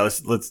like, okay, let's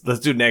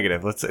do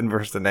negative. Let's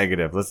inverse the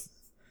negative. Let's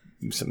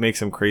make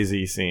some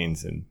crazy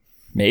scenes, and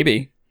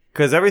Maybe.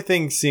 because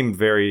everything seemed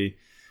very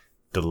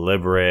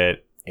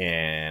deliberate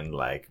and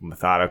like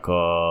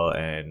methodical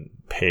and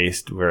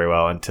paced very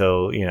well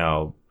until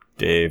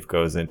Dave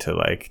goes into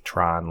like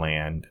Tron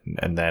land,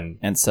 and then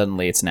And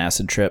suddenly it's an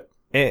acid trip.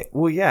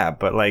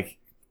 but like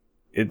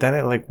then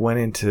it like went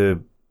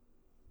into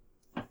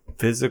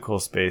physical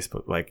space,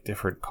 but like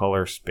different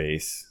color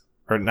space,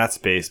 or not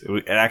space.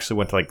 It actually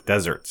went to like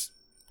deserts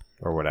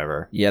or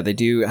whatever. Yeah, they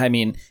do. I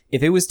mean,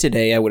 if it was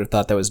today, I would have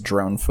thought that was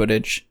drone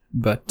footage.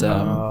 But,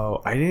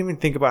 I didn't even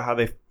think about how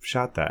they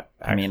shot that.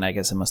 I mean, I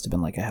guess it must have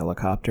been like a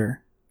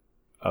helicopter.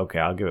 Okay,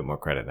 I'll give it more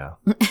credit now.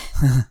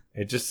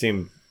 It just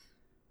seemed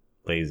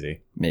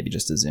lazy. Maybe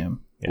just a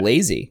zoom. Yeah.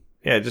 Lazy.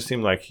 Yeah, it just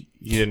seemed like he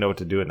didn't know what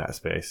to do in that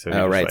space. So he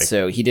Oh, just, right. like-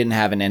 So he didn't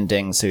have an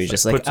ending. So he's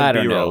Just just like, like, put some I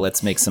don't know. B-roll.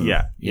 Let's make some.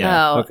 Yeah.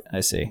 Oh. Okay, I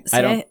see. See,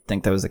 I don't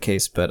think that was the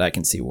case, but I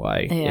can see why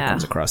it Yeah.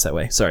 comes across that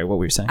way. Sorry, what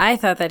were you saying? I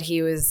thought that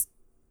he was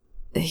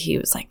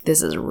like,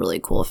 this is a really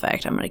cool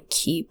effect. I'm going to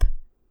keep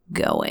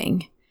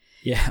going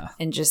Yeah.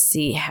 and just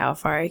see how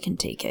far I can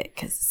take it,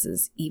 because this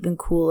is even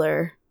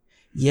cooler.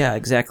 Yeah,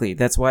 exactly.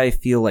 That's why I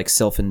feel like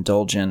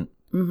self-indulgent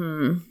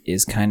Mm-hmm.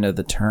 is kind of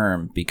the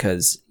term,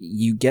 because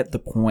you get the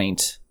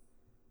point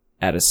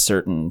at a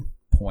certain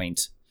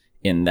point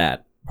in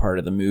that part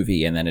of the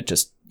movie, and then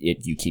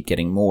you keep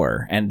getting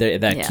more, and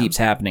that Yeah. keeps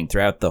happening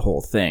throughout the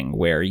whole thing,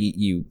 where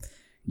you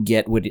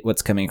get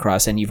what's coming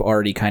across, and you've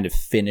already kind of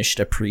finished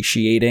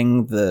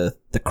appreciating the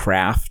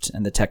craft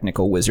and the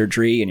technical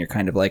wizardry, and you're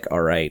kind of like,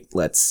 all right,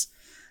 let's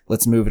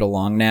move it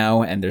along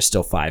now, and there's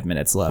still 5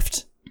 minutes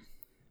left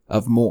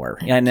of more.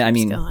 And I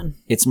mean, going.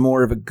 it's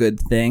more of a good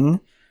thing,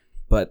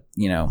 but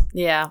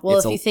Yeah. Well,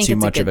 it's if you think too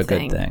it's much a of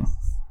good a good thing.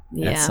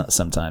 Yeah.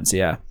 Sometimes,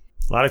 yeah.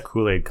 A lot of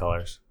Kool-Aid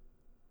colors.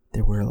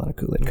 There were a lot of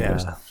Kool-Aid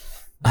colors.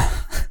 Yeah.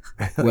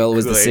 Well, it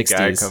was the Kool-Aid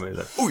guy 60s. coming,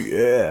 like, oh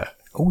yeah.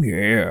 Oh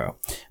yeah.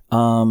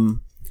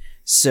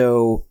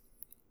 So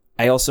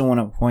I also want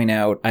to point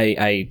out,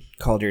 I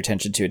called your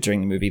attention to it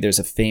during the movie. There's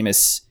a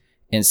famous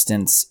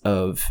instance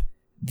of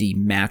the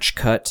match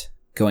cut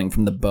going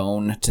from the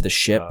bone to the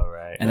ship. Oh,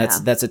 right. And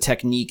that's a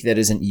technique that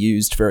isn't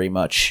used very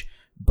much,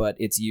 but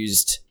it's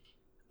used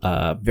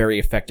very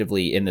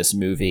effectively in this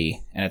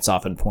movie, and it's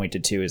often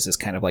pointed to as this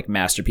kind of like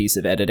masterpiece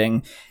of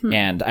editing.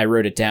 And I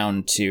wrote it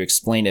down to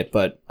explain it,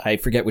 but I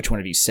forget which one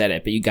of you said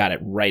it, but you got it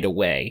right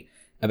away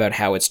about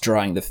how it's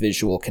drawing the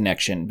visual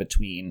connection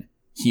between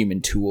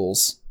human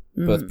tools,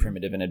 both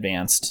primitive and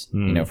advanced,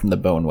 from the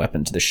bone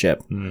weapon to the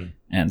ship.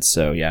 And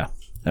so, yeah,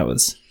 that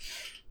was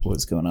what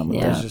was going on with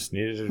Yeah. that. Just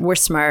needed to... We're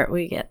smart.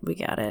 We got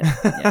it.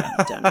 Yeah,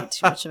 don't need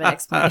too much of an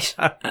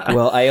explanation.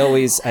 Well, I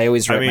always write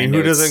I mean, my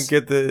who notes doesn't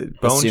get the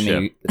bone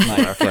assuming chip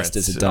my guest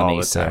is a all dummy.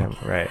 the So time?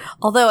 Right.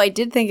 Although I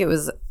did think it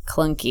was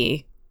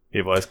clunky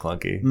It was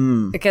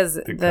clunky. because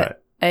The cut.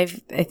 I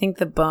think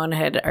the bone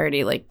had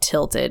already like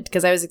tilted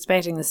because I was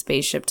expecting the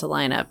spaceship to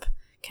line up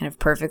kind of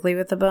perfectly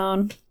with the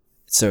bone.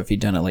 So if you'd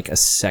done it like a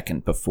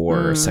second before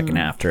or a second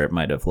after, it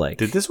might have like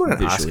Did this win an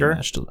visually Oscar?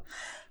 meshed.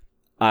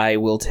 I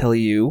will tell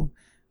you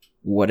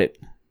what it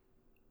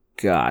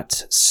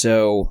got.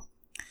 So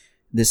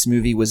this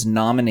movie was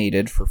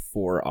nominated for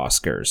 4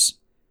 Oscars: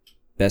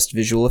 Best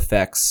Visual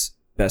Effects,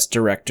 Best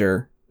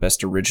Director,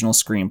 Best Original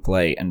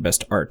Screenplay, and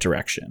Best Art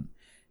Direction.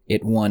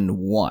 It won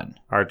 1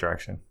 Art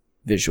direction.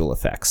 Visual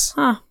Effects,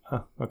 Huh.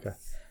 Huh. Okay.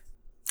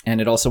 and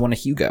it also won a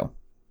Hugo,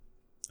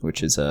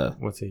 which is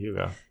What's a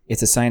Hugo?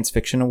 it's a science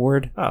fiction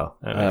award. Oh,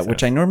 that makes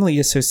Which I sense. normally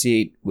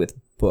associate with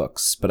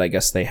books, but I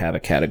guess they have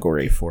a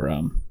category for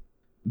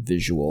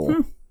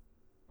visual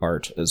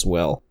art as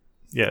well.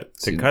 Yeah,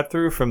 So- to cut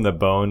through from the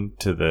bone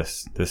to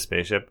this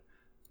spaceship,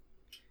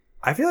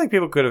 I feel like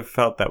people could have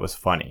felt that was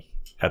funny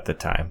at the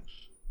time.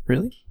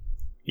 Really?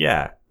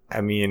 Yeah,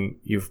 I mean,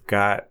 you've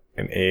got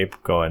an ape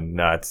going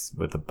nuts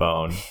with a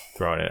bone,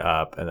 throwing it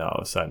up, and then all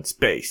of a sudden,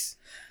 space.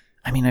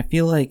 I mean, I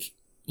feel like,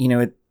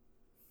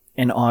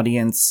 an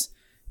audience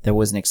that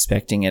wasn't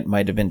expecting it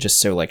might have been just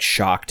so like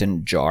shocked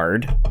and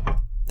jarred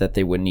that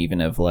they wouldn't even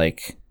have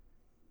like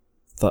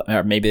thought,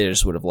 or maybe they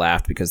just would have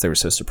laughed because they were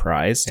so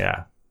surprised.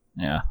 Yeah.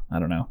 Yeah, I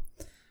don't know.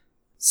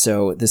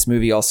 So this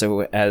movie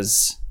also,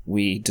 as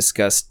we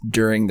discussed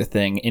during the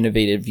thing,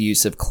 innovative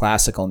use of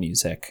classical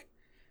music.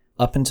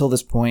 Up until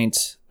this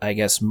point, I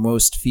guess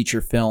most feature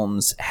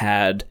films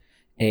had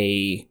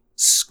a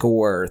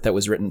score that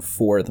was written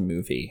for the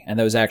movie, and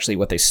that was actually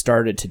what they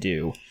started to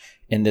do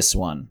in this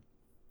one.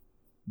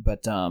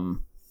 But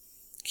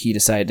he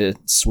decided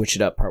to switch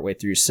it up partway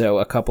through. So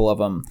a couple of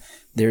them,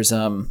 there's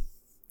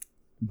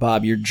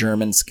Bob, your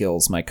German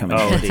skills might come in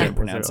handy in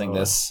pronouncing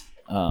this.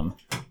 How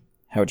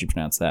would you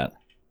pronounce that?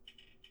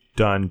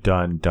 Dun,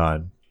 dun,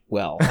 dun.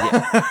 Well,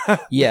 yeah.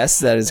 Yes,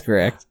 that is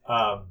correct.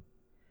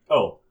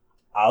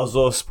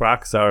 Also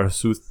sprach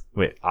Zarathustra.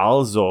 Wait,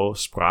 also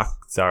sprach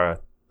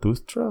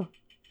Zarathustra?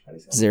 How do you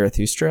say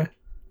Zarathustra?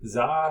 it?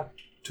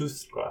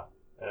 Zarathustra.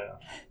 Yeah.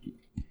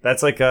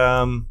 That's like,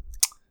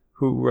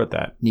 who wrote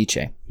that?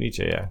 Nietzsche.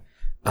 Nietzsche, yeah.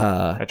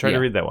 I tried yeah. to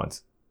read that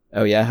once.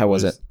 Oh, yeah? How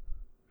was it?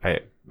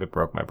 It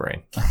broke my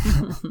brain.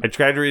 I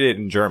tried to read it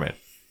in German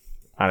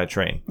on a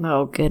train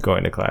Oh,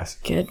 going to class.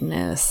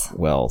 goodness.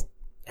 Well,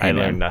 I hey,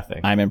 man, learned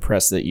nothing. I'm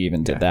impressed that you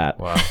even did that.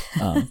 Wow.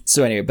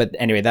 So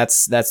anyway,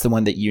 that's the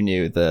one that you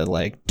knew, the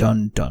like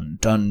dun dun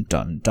dun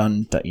dun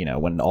dun,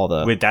 dun when all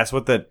the Wait, that's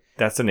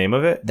the name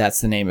of it?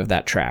 that's the name of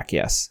that track.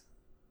 Yes.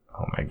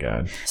 Oh my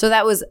god. So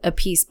that was a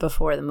piece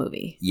before the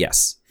movie.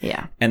 Yes.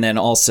 Yeah. And then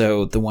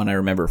also the one I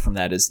remember from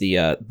that is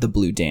the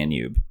Blue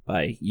Danube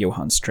by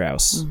Johann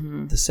Strauss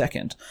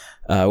II,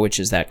 which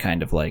is that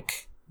kind of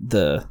like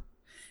the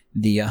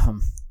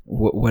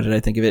what did I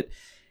think of it?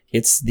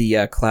 It's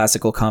the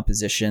classical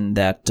composition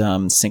that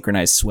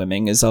synchronized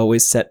swimming is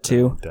always set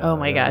to. Oh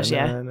my gosh,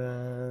 yeah.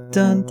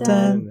 Dun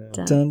dun,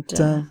 dun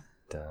dun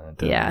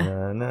Yeah.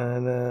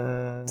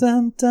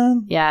 dun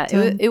dun. Yeah,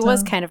 Dun, it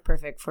was dun. kind of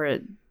perfect for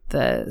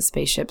the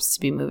spaceships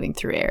to be moving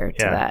through air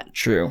to Yeah. that.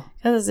 True.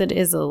 Because it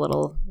is a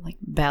little like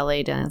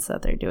ballet dance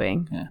that they're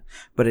doing. Yeah.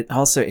 But it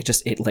also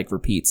it like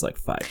repeats like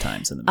 5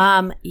 times in the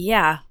movie.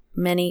 Yeah.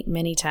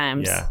 Many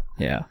times. Yeah.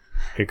 Yeah.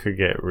 It could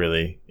get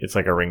really. It's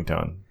like a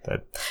ringtone.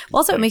 That.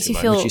 Also, it Like makes too you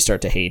much. feel Which you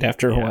start to hate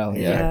after a while.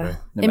 Yeah. yeah. No It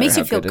matter makes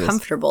you how feel good it is.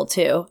 comfortable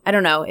too. I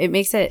don't know. It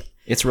makes it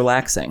It's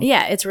relaxing.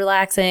 yeah, it's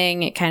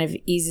relaxing. It kind of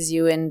eases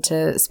you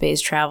into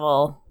space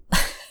travel.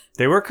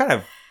 They were kind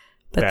of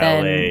But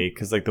ballet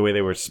because like the way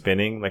they were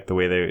spinning, like the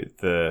way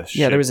the ship,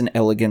 Yeah, there was an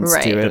elegance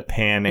Right. to the it.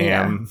 Pan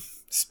Am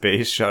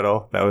space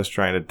shuttle that was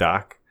trying to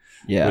dock.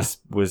 Yeah.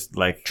 Was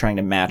like Trying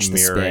to match the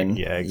mirroring. spin.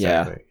 Yeah,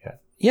 exactly.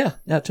 Yeah.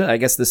 Yeah. I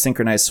guess the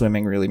synchronized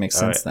swimming really makes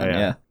sense then. yeah.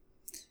 Yeah.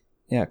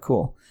 Yeah,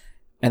 cool.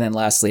 And then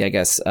lastly, I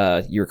guess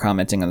you were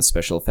commenting on the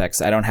special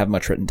effects. I don't have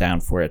much written down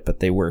for it, but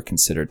they were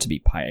considered to be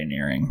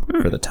pioneering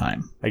for the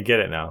time. I get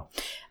it now.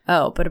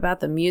 oh, but about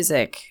the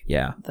music,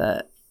 Yeah.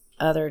 the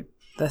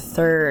the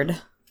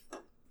third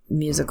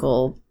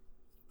musical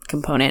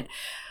component,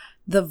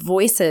 the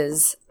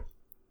voices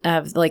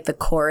of like the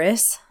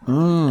chorus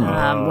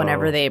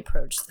whenever they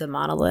approach the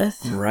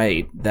monolith.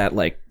 Right. That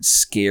like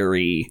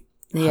scary,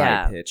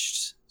 Yeah.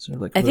 high-pitched sort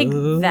of like. I think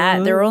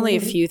that there were only a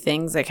few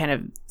things that kind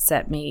of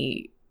set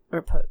me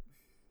or put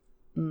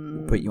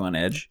you on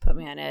edge. put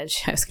me on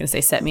edge. I was going to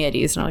say set me at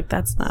ease, and I'm like,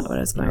 that's not what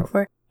I was going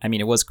for. I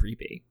mean, it was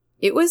creepy.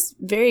 It was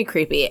very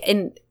creepy,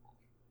 and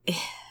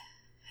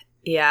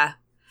yeah,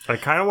 I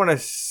kind of want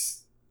to.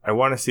 I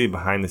want to see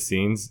behind the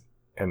scenes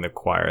and the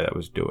choir that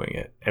was doing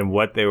it, and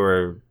what they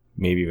were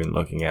maybe even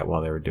looking at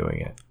while they were doing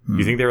it. Do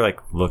you think they were like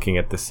looking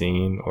at the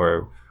scene,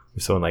 or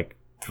was someone like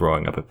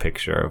throwing up a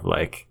picture of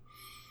like,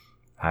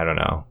 I don't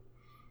know,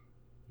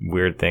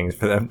 weird things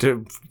for them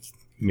to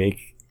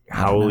make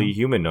howly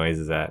human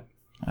noises at?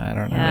 I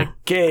don't know. Yeah.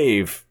 Like,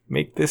 Cave,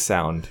 make this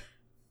sound.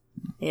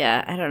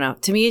 yeah. I don't know.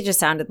 To me, it just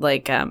sounded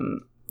like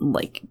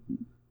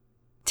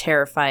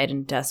terrified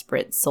and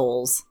desperate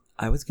souls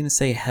I was gonna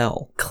say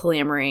hell.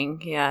 clamoring,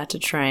 to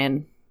try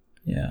and.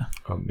 Yeah.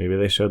 Oh, maybe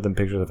they showed them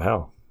pictures of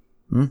hell.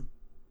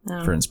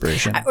 For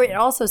inspiration. It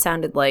also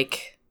sounded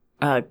like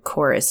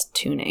chorus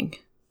tuning.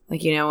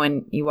 Like, you know,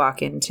 when you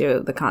walk into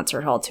the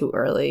concert hall too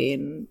early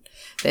and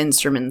the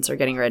instruments are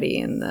getting ready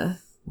and the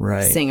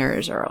Right.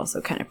 singers are also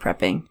kind of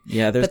prepping.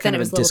 Yeah, there's But then kind it of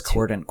was a a little too-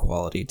 discordant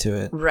quality to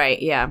it.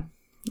 Right, yeah.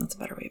 That's a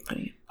better way of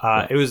putting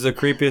it. It was the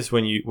creepiest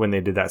when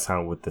they did that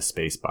sound with the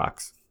space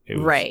box. It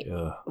was, Right.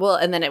 ugh, Well,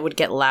 and then it would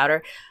get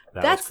louder.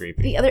 that That's was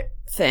creepy. the other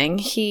thing.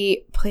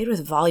 He played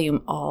with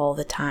volume all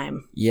the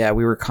time. Yeah,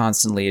 we were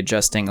constantly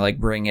adjusting, like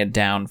bring it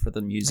down for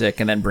the music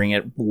and then bring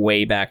it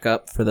way back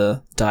up for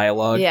the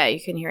dialogue. Yeah, you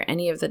can hear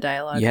any of the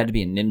dialogue. You had to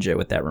be a ninja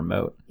with that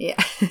remote.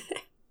 Yeah.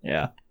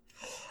 Yeah.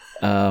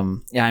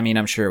 Yeah, I mean,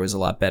 I'm sure it was a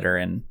lot better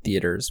in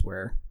theaters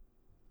where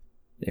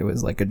it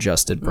was like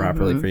adjusted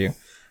properly for you.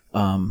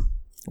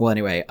 Well,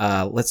 anyway,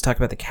 let's talk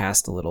about the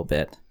cast a little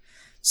bit.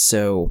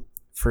 So,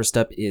 first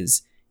up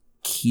is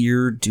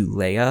Keir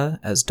Dullea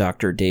as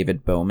Dr.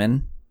 David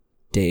Bowman.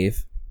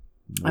 Dave.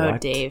 Oh,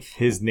 What? Dave.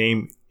 His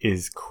name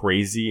is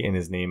crazy, and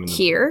his name in the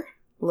Keir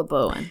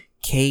LeBowen.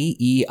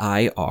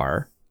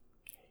 Keir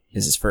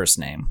is his first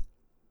name.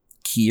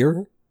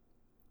 Keir.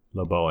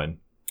 LeBowen.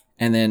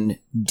 And then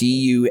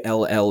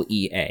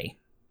Dullea.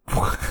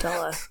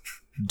 Della.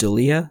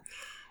 Dullea?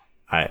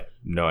 I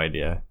no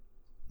idea.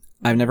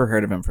 I've never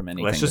heard of him from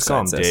anything. Let's just call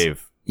him besides this.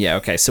 Dave. Yeah,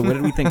 okay. So what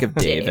did we think of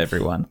Dave, Dave.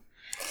 everyone?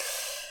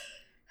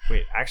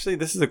 Wait, actually,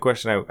 this is a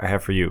question I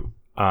have for you.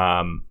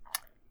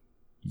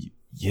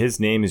 His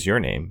name is your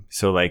name,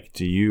 so like,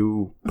 do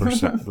you Do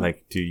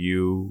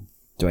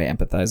I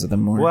empathize with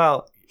him more?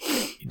 Well,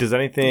 does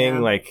anything Yeah.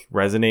 like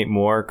resonate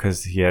more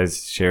because he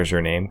shares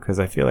your name? Because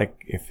I feel like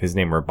if his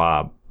name were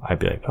Bob, I'd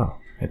be like, oh,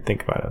 I'd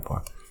think about it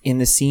more. In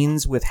the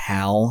scenes with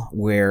Hal,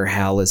 where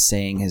Hal is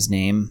saying his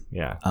name,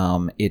 Yeah.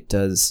 it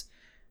does.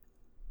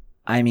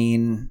 I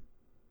mean,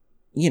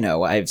 you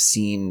know, I've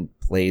seen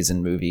plays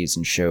and movies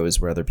and shows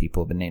where other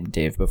people have been named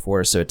Dave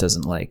before, so it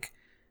doesn't like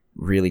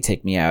really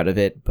take me out of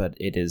it, but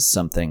it is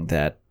something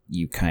that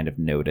you kind of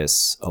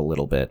notice a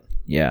little bit.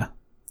 Yeah.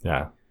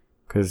 Yeah.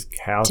 Because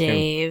Hal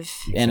Dave.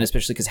 And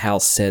especially because Hal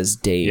says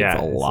Dave can,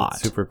 a lot.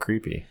 It's super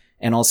creepy.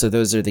 And also,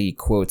 those are the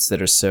quotes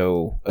that are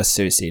so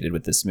associated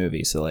with this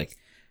movie. So, like,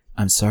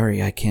 I'm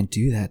sorry, I can't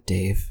do that,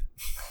 Dave.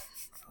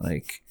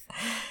 Like,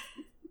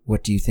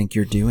 what do you think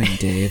you're doing,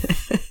 Dave?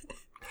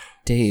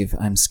 Dave,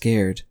 I'm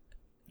scared.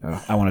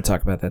 Oh, I want to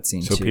talk about that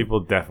scene, So too. people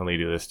definitely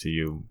do this to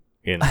you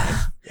in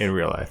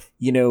real life.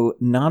 You know,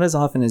 not as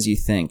often as you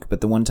think,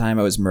 but the one time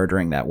I was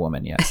murdering that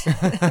woman, yes.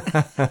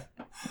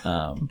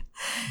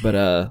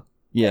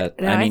 Yeah,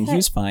 No, I I mean, thought- he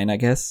was fine, I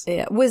guess.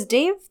 Yeah. Was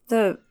Dave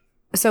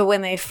so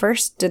when they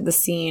first did the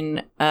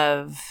scene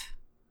of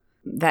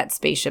that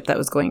spaceship that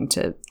was going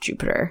to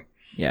Jupiter,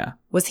 Yeah.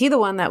 was he the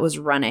one that was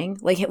running?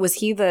 Like, was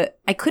he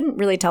I couldn't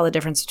really tell the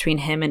difference between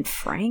him and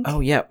Frank. Oh,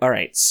 yeah. All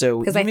right.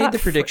 So 'Cause you I made thought the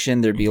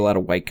prediction there'd be a lot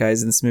of white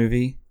guys in this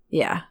movie.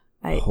 Yeah.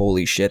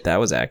 Holy shit, that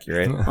was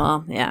accurate.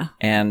 Well, yeah.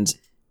 And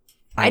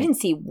I didn't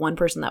see one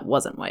person that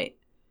wasn't white.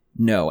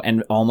 no,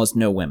 and almost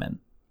no women.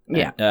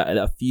 Yeah.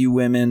 A few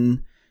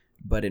women,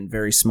 but in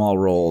very small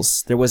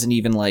roles. There wasn't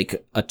even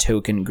like a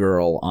token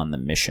girl on the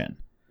mission.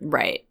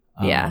 Right.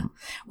 Yeah.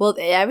 Well,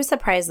 I was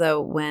surprised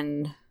though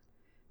when,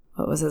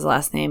 what was his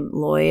last name?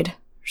 Lloyd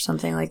or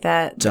something like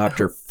that?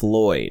 Dr.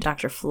 Floyd.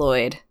 Dr.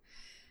 Floyd.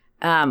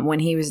 When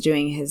he was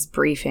doing his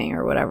briefing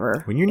or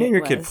whatever. When you name it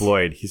your kid was.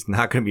 Floyd, he's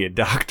not going to be a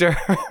doctor.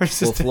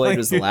 Well, Floyd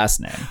was the last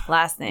name.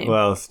 Last name.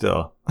 Well,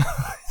 still.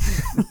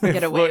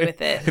 Get away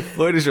with it. If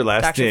Floyd is your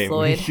last Dr. name,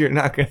 Floyd. you're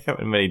not going to have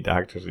many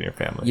doctors in your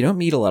family. You don't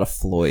meet a lot of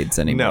Floyds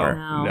no, anymore.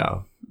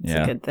 no. It's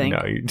Yeah. a good thing.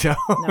 No, you don't.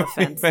 No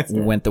offense.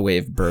 Went the way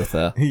of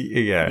Bertha.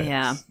 yeah.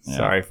 Yeah.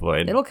 Sorry,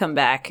 Floyd. It'll come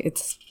back.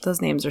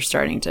 Those names are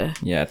starting to.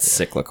 Yeah, it's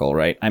cyclical,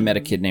 right? I met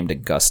a kid named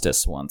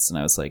Augustus once, and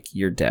I was like,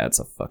 your dad's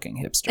a fucking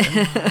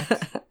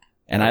hipster.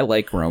 And I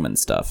like Roman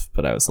stuff,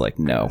 but I was like,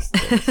 no.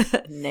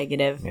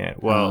 Negative. Yeah.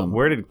 Well,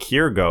 where did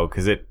Keir go?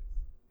 Because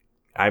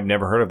I've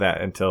never heard of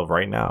that until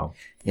right now.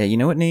 Yeah, you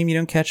know what name you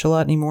don't catch a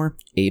lot anymore?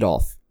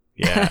 Adolf.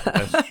 Yeah,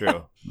 that's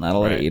true. Not a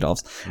lot of Right.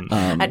 Adolfs.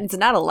 And it's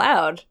not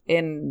allowed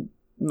in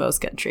most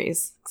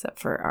countries, except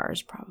for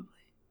ours, probably.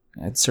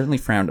 It's certainly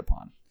frowned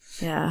upon.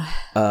 Yeah.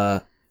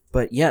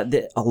 But yeah,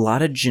 a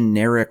lot of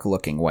generic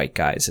looking white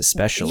guys,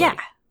 especially. Yeah.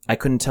 I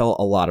couldn't tell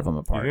a lot of them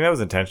You apart. think that was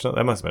intentional?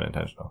 That must have been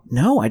intentional.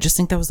 No, I just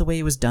think that was the way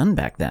it was done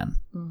back then.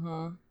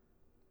 Mm-hmm.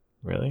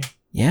 Really?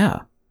 Yeah.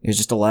 It was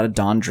just a lot of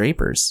Don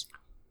Drapers.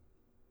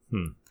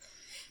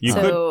 You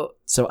could. So,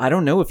 So I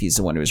don't know if he's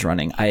the one who was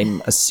running.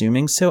 I'm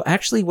assuming so.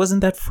 Actually,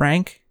 wasn't that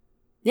Frank?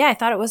 yeah, I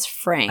thought it was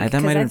Frank.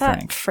 That might have been thought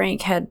Frank.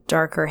 Frank had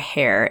darker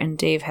hair and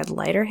Dave had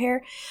lighter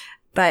hair.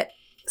 But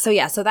so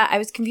yeah, so that I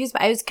was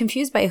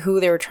confused by who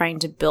they were trying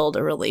to build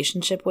a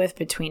relationship with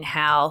between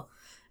Hal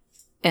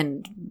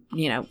and,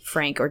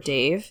 Frank or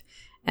Dave.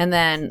 And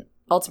then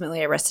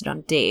ultimately I rested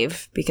on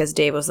Dave because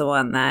Dave was the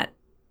one that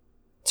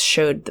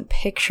showed the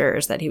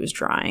pictures that he was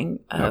drawing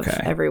of Okay.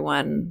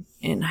 everyone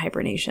in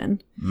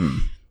hibernation.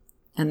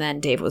 And then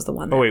Dave was the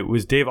one that Oh wait,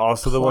 was Dave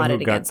also the one who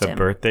plotted got against the him.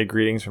 birthday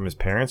greetings from his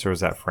parents, or was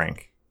that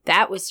Frank?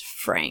 That was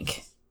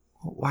Frank.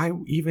 Why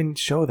even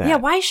show that? Yeah,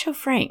 why show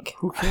Frank?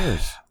 Who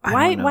cares?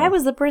 Why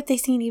was the birthday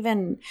scene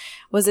even?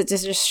 Was it to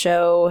just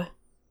show?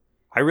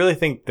 I really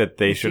think that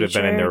they The should have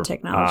been in future their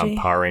technology?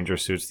 Power Ranger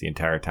suits the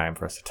entire time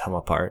for us to tell them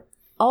apart.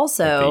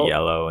 Also, the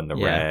yellow and the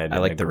Yeah, red. I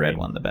and like the red green.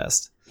 one the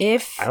best.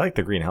 if I like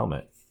the green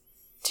helmet.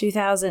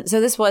 2000, so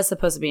this was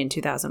supposed to be in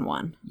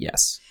 2001.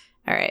 Yes,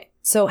 All right,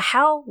 so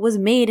Hal was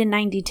made in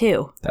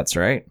 92. that's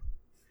right.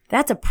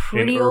 That's a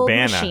pretty in old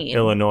Urbana, machine.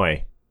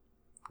 Illinois.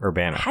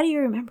 Urbana. How do you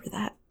remember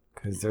that?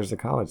 Because there's a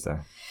college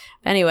there.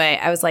 Anyway,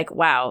 I was like,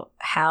 wow,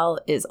 Hal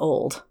is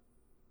old.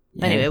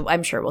 Yeah. Anyway,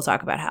 I'm sure we'll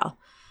talk about Hal.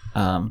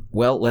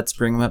 Well, let's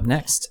bring him up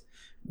next.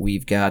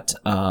 We've got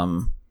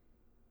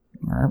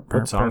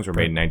What songs were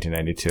made in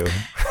 1992?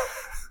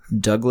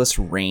 Douglas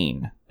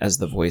Rain as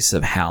the voice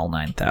of Hal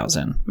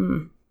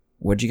 9000.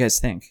 What'd you guys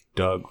think?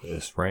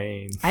 Douglas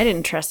Rain. I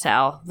didn't trust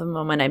Hal the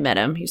moment I met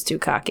him. He was too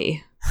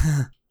cocky.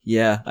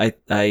 Yeah, I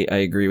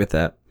agree with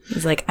that.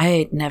 He's like,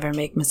 I never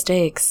make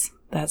mistakes.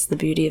 That's the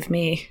beauty of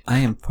me. I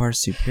am far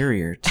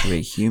superior to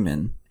a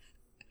human,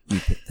 you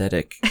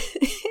pathetic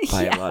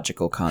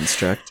biological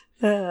construct.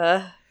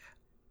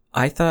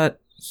 I thought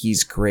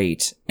he's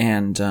great,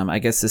 and I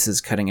guess this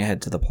is cutting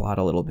ahead to the plot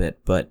a little bit,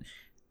 but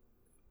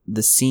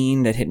the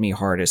scene that hit me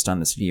hardest on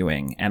this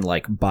viewing, and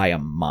like by a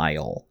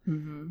mile,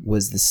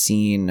 was the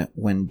scene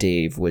when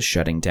Dave was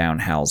shutting down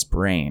Hal's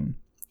brain,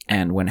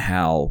 and when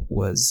Hal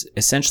was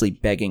essentially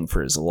begging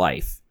for his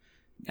life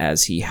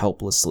as he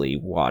helplessly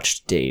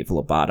watched Dave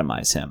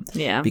lobotomize him.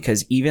 Yeah.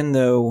 Because even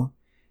though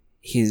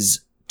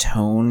his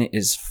tone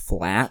is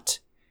flat,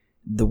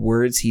 the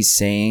words he's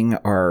saying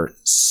are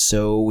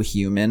so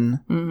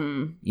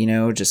human,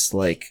 just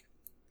like,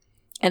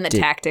 And the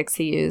tactics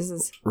he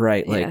uses.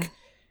 right, Yeah. like,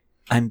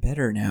 I'm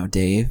better now,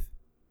 Dave.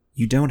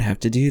 You don't have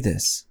to do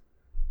this.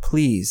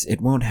 Please, it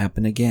won't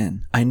happen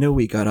again. I know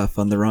we got off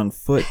on the wrong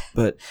foot,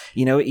 but,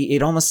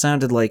 it almost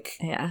sounded like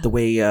Yeah. the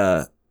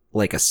way,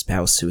 like a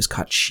spouse who was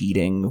caught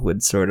cheating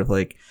would sort of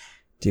like,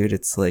 dude,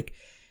 it's like,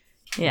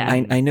 Yeah.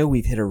 I know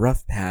we've hit a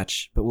rough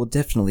patch, but we'll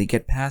definitely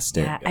get past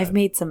it. Yeah, I've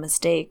made some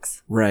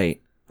mistakes.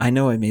 Right. I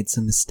know I made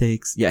some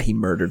mistakes. Yeah, he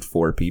murdered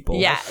 4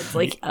 people. Yeah, it's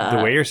like the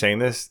way you're saying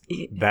this,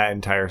 that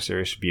entire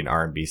series should be an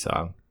R&B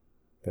song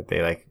that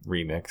they like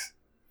remix.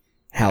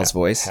 Hal's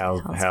voice.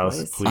 Hal's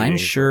voice. pleading. I'm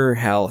sure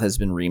Hal has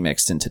been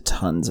remixed into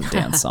tons of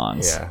dance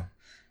songs. Yeah.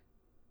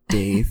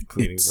 Dave,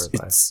 Pleading it's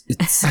for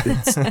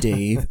his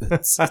Dave.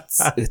 It's.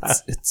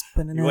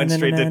 You went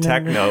straight to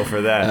techno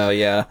for that. Oh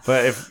yeah.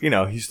 But if,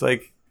 he's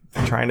like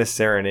trying to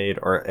serenade,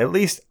 or at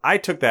least I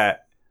took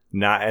that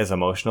not as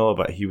emotional,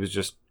 but he was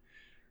just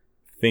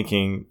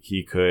thinking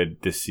he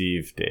could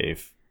deceive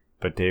Dave.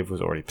 But Dave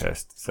was already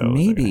pissed. So it was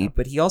Maybe, like,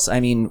 but he also,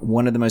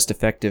 one of the most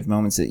effective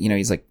moments that,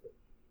 he's like,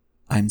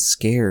 I'm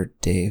scared,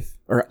 Dave.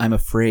 Or I'm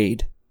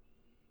afraid.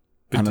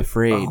 I'm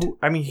afraid.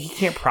 he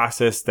can't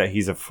process that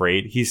he's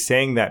afraid. He's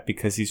saying that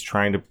because he's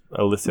trying to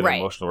elicit Right. an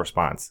emotional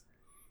response.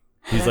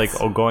 He's like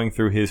going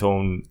through his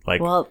own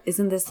like. well,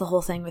 isn't this the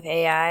whole thing with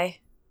AI?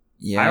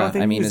 Yeah, I don't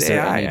think he was is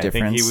there AI. any I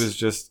difference? think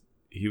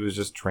he was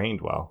just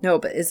trained well. No,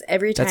 but is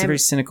every time That's a very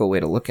cynical way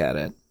to look at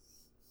it.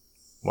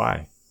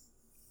 Why?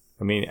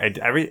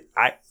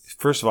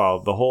 First of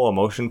all, the whole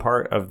emotion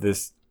part of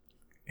this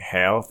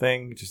Hal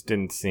thing just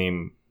didn't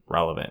seem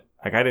relevant.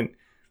 Like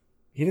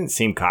he didn't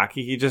seem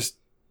cocky.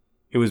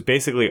 It was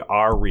basically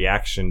our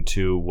reaction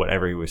to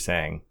whatever he was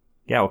saying.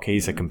 Yeah, okay,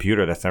 he's a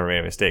computer that's never made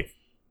a mistake.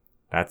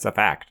 That's a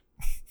fact.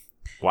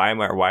 Why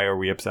are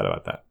we upset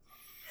about that?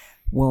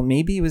 Well,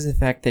 maybe it was the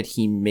fact that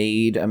he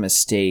made a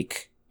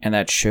mistake, and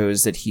that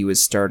shows that he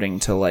was starting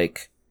to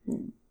like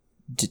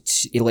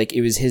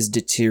it was his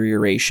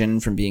deterioration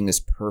from being this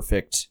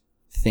perfect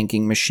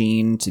thinking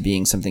machine to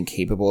being something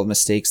capable of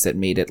mistakes that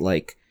made it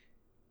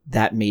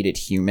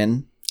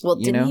human. Well,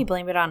 you didn't know? he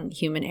blame it on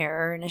human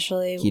error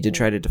initially? He did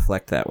try to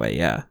deflect that way,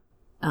 yeah.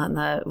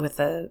 With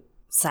the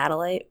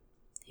satellite.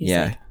 He's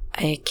Yeah. like,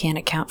 I can't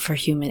account for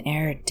human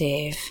error,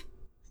 Dave.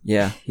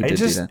 Yeah, he did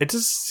do that. It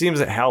just seems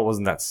that Hal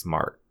wasn't that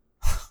smart.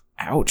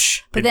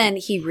 Ouch. But then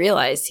he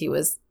realized he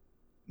was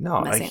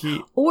No, messing. like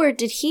he. Or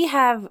did he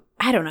have,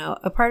 I don't know,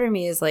 a part of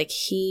me is like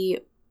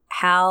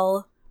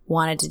Hal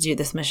wanted to do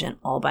this mission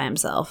all by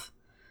himself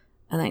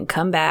and then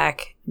come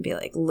back and be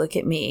like, look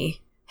at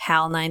me,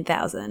 Hal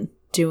 9000,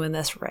 doing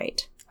this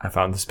right. I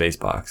found the space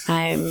box.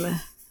 I'm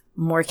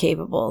more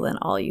capable than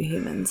all you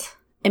humans.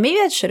 And maybe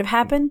that should have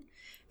happened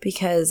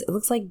because it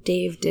looks like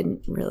Dave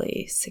didn't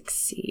really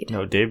succeed.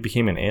 No, Dave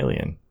became an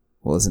alien.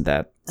 Well, isn't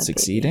that A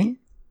succeeding?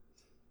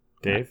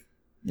 Dave?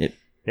 It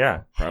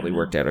Yeah. probably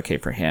worked out okay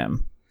for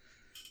him.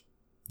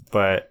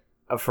 But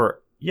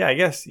I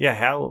guess,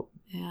 Hal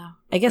Yeah.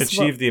 I guess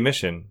achieved the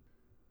mission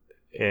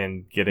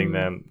in getting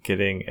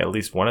at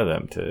least one of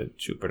them to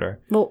Jupiter.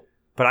 well,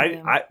 But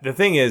yeah. the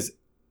thing is,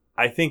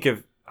 I think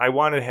if I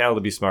wanted Hal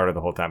to be smarter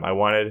the whole time, I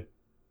wanted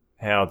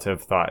Hal to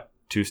have thought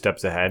 2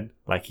 steps ahead,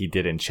 like he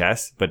did in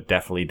chess, but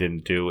definitely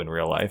didn't do in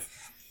real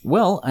life.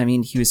 Well, I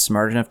mean, he was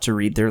smart enough to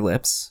read their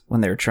lips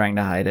when they were trying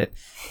to hide it.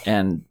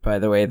 And by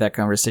the way, that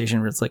conversation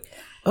where it's like,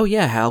 oh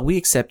yeah, Hal, we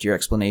accept your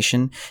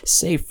explanation.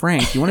 Say,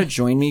 Frank, you want to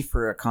join me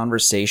for a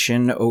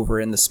conversation over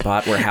in the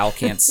spot where Hal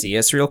can't see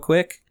us real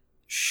quick?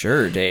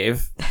 Sure,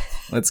 Dave.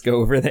 Let's go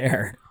over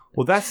there.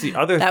 Well, that's the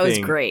other That thing.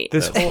 was great.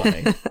 This That's whole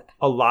funny.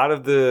 a lot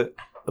of the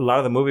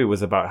movie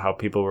was about how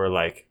people were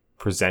like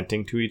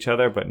presenting to each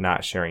other but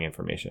not sharing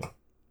information.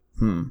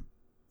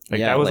 Like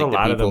that was a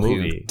lot of the people who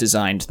movie.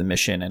 designed the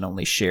mission and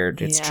only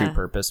shared its true Yeah.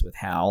 purpose with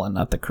Hal and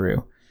not the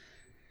crew.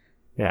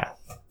 Yeah,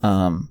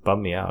 Um,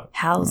 bummed me out.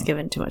 Hal's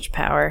given too much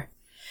power.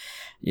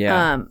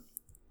 yeah.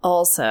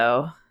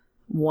 Also,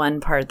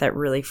 one part that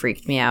really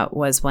freaked me out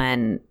was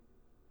when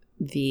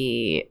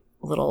the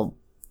little,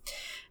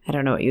 I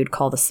don't know what you would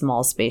call the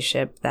small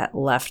spaceship that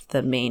left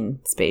the main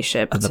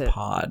spaceship, The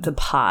pod. the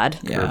pod,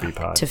 Yeah. Kirby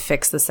pod. to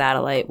fix the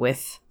satellite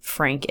with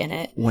Frank in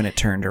it. When it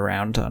turned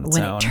around on its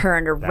When own. it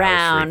turned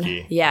around,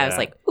 freaky. yeah, I was Yeah.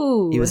 like,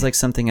 ooh. It was like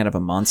something out of a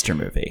monster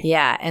movie.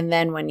 Yeah, and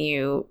then when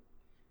you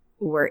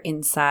were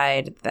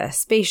inside the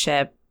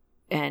spaceship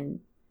and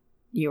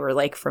you were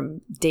like from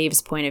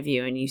Dave's point of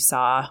view and you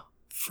saw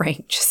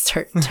Frank just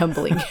start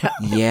tumbling out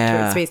Yeah.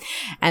 towards space,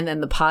 and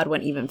then the pod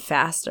went even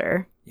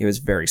faster. It was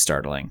very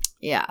startling.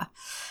 Yeah,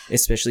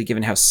 Especially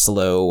given how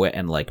slow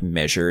and like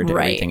measured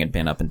Right. everything had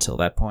been up until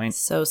that point.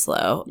 so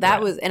slow.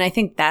 That was, and I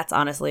think that's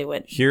honestly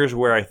what. Here's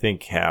where I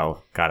think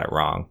Hal got it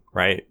wrong,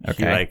 right? He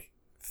Okay. like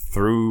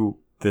threw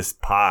this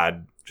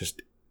pod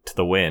just to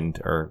the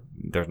wind, or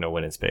there's no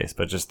wind in space,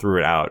 but just threw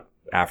it out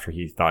after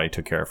he thought he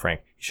took care of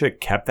Frank. He should have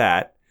kept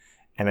that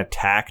and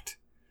attacked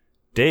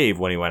Dave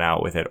when he went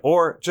out with it,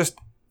 or just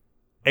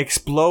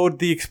explode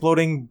the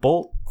exploding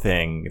bolt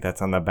thing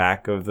that's on the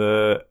back of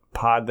the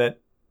pod that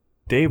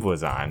Dave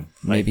was on.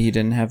 Like, Maybe he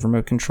didn't have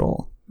remote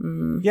control.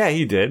 yeah,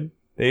 he did.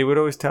 They would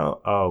always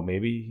tell, oh,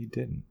 maybe he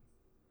didn't.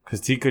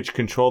 Because he could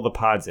control the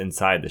pods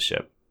inside the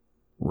ship.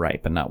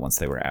 Right, but not once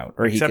they were out.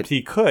 Or Except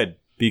he could,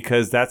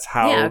 because that's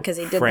how Yeah, because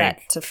he did Frank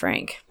that to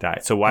Frank.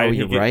 died. So why Oh, did he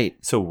you're right.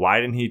 So why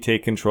didn't he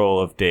take control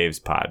of Dave's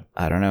pod?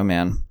 I don't know,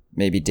 man.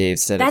 Maybe Dave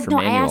said That- it for no,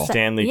 I manual. asked that-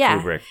 Stanley yeah.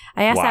 Kubrick.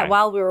 I asked Why? that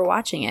while we were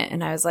watching it,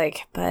 and I was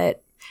like,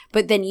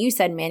 but then you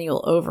said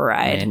manual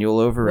override, Manual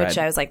override. which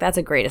I was like, that's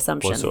a great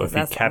assumption. Well, so if he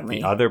that's kept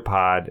only- the other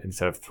pod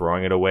instead of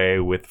throwing it away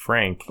with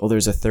Frank. Well,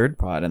 there's a third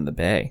pod in the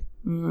bay.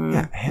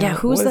 yeah,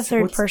 who's the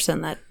third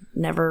person that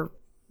never?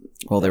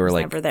 Well, there were was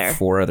like never there.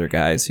 4 other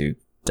guys who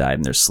died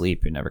in their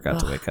sleep who never got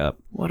to wake up.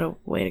 What a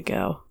way to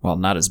go! Well,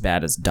 not as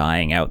bad as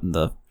dying out in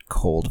the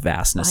cold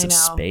vastness I of know.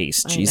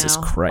 space. I Jesus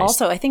know. Christ.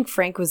 Also, I think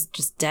Frank was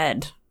just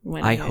dead.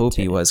 When I went hope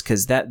to- he was,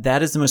 because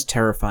that is the most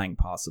terrifying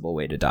possible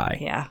way to die.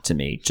 Yeah. To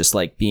me, just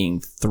like being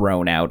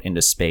thrown out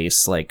into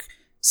space, like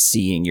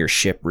seeing your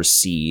ship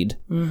recede,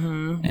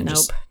 and Nope.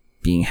 just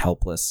being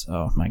helpless.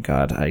 Oh my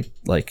god, I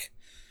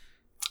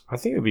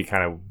think it would be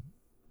kind of,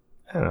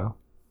 I don't know.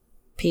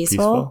 Peaceful?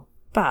 Peaceful?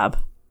 Bob.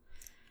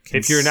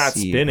 If you're not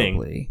spinning.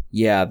 conceivably-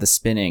 Yeah, the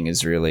spinning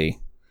is really.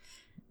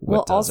 what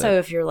Well, does also it.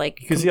 if you're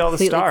like You can see all the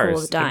completely stars.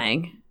 cool with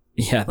dying,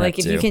 Yeah, that like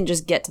if too. you can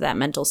just get to that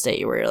mental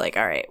state where you're like,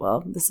 all right,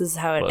 well, this is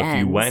how it Well, if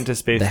ends. you went into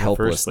space the in the first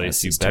helplessness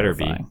place, you is better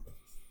terrifying.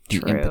 The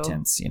True.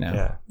 impotence, you know.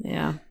 be.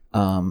 yeah.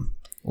 Yeah.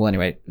 Well,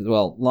 anyway,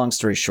 long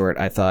story short,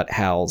 I thought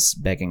Hal's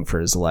begging for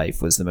his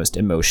life was the most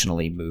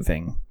emotionally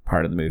moving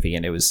part of the movie,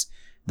 and it was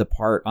the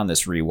part on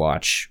this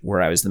rewatch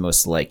where I was the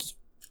most like,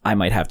 I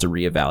might have to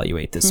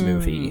reevaluate this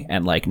movie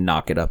and like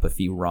knock it up a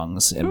few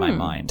rungs in my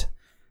mind.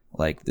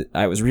 Like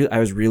I was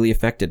really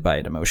affected by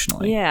it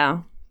emotionally.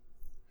 Yeah.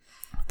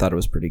 I thought it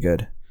was pretty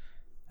good.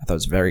 I thought it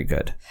was very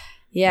good.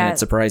 Yeah. And it's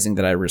surprising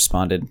that I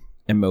responded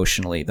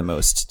emotionally the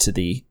most to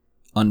the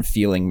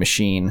unfeeling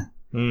machine.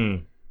 Hmm.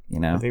 You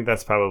know? I think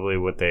that's probably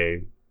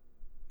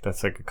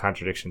that's like a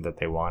contradiction that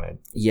they wanted.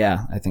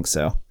 Yeah, I think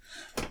so.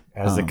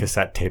 As the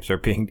cassette tapes are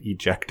being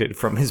ejected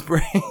from his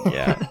brain.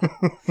 Yeah.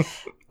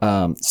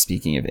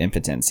 Speaking of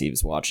impotence, he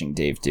was watching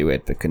Dave do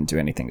it, but couldn't do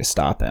anything to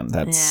stop him.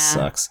 That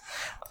sucks.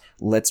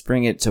 Let's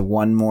bring it to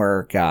one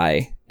more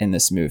guy in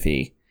this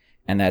movie,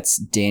 and that's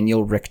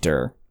Daniel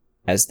Richter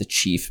as the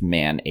chief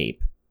man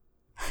ape.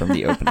 from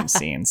the opening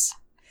scenes.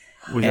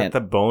 Was that the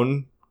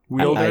bone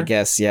wielder? I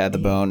guess, yeah, the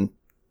bone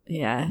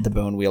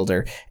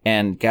wielder.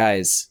 And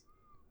guys,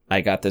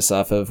 I got this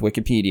off of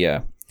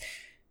Wikipedia.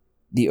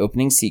 The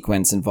opening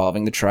sequence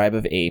involving the tribe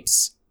of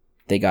apes,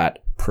 they got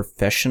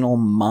professional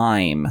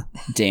mime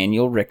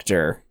Daniel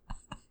Richter,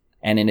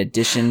 and in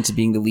addition to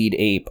being the lead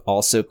ape,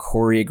 also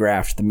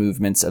choreographed the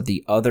movements of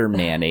the other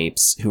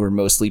man-apes who were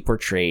mostly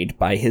portrayed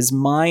by his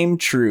mime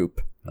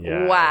troupe.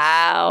 Yes.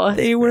 Wow.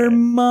 They were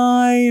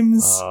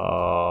mimes.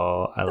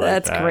 Oh, I like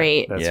That's that.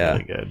 great. That's Yeah.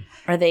 really good.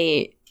 Are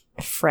they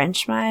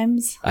French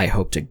mimes? I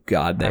hope to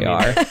God they I mean,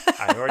 are.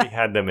 I already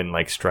had them in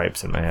like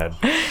stripes in my head.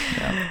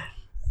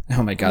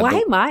 Oh my God.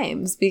 Why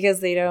mimes? Because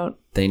they don't.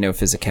 They know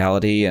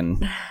physicality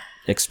and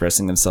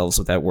expressing themselves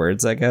without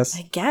words, I guess.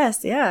 I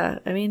guess, yeah.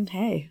 I mean,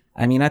 hey.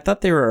 I mean, I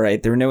thought they were all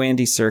right. There were no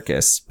Andy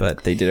Serkis,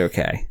 but they did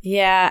okay.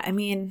 Yeah, I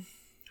mean,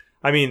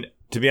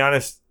 To be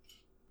honest,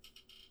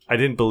 I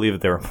didn't believe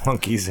that there were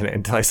monkeys in it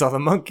until I saw the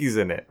monkeys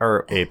in it.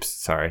 Or apes,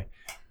 sorry.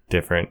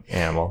 Different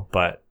animal.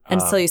 But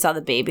until you saw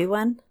the baby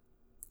one?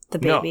 The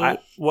baby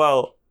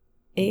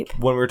ape?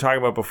 when we were talking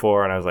about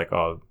before, and I was like,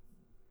 oh,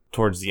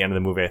 towards the end of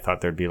the movie, I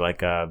thought there'd be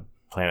like a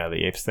Planet of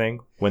the Apes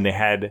thing. When they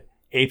had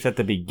apes at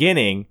the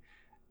beginning,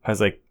 I was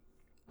like,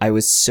 I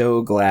was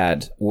so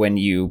glad when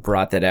you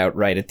brought that out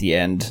right at the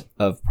end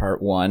of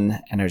part 1,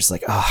 and I was just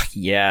like, oh,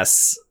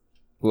 yes.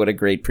 What a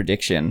great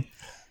prediction.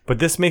 but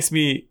this makes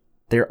me...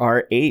 There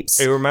are apes.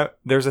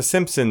 There's a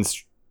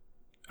Simpsons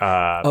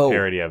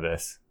parody of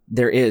this.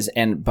 There is.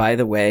 And by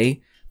the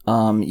way,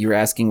 you were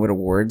asking what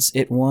awards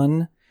it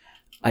won.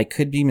 I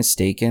could be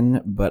mistaken,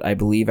 but I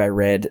believe I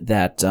read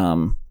that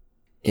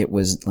it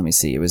was, let me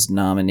see, it was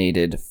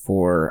nominated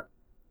for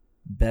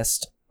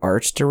Best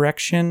Art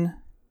Direction,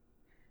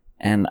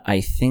 and I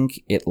think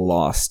it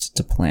lost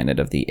to Planet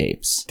of the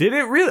Apes. Did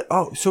it really?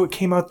 Oh, so it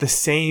came out the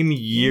same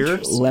year?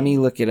 Let me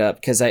look it up,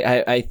 because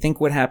I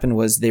think what happened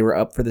was they were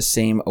up for the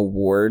same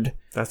award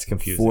That's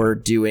confusing. for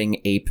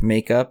doing ape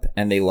makeup,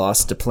 and they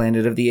lost to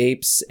Planet of the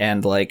Apes,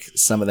 and like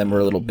some of them were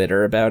a little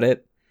bitter about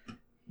it.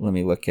 Let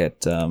me look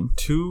at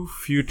 2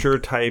 future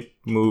type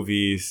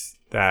movies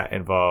that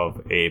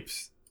involve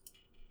apes.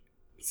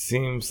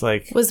 Seems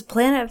like Was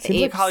Planet of the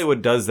seems Apes like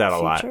Hollywood does that a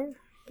lot. future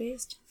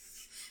based?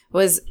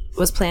 Was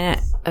Planet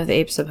of the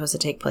Apes supposed to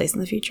take place in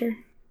the future?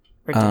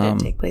 Or did it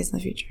take place in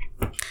the future?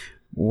 Have you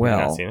well,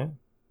 not seen it?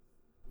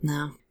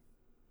 No.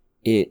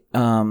 it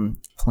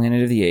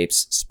Planet of the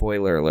Apes,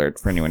 spoiler alert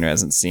for anyone who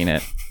hasn't seen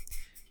it.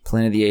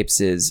 Planet of the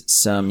Apes is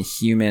some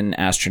human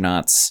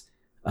astronauts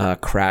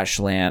crash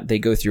land. They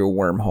go through a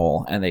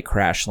wormhole and they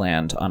crash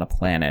land on a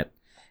planet,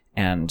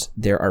 and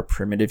there are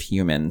primitive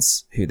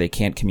humans who they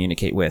can't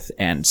communicate with,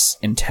 and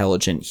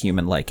intelligent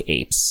human-like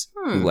apes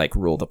who like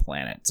rule the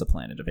planet. It's a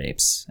planet of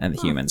apes, and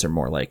the humans are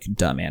more like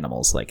dumb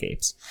animals like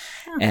apes.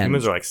 And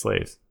Humans are like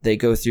slaves. they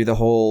go through the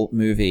whole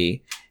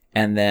movie,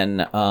 and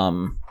then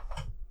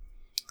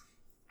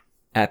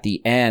at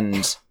the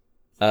end,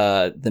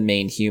 the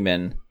main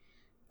human,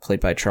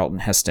 played by Charlton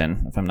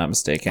Heston, if I'm not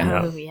mistaken,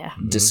 Oh, yeah.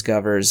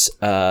 discovers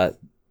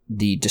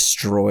the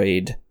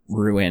destroyed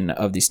ruin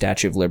of the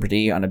Statue of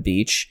Liberty on a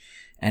beach,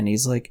 and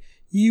he's like,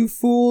 "You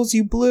fools,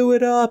 you blew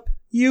it up!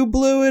 You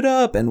blew it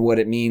up!" And what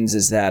it means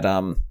is that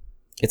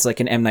it's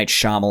like an M. Night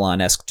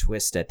Shyamalan-esque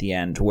twist at the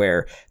end,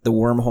 where the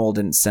wormhole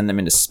didn't send them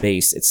into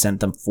space, it sent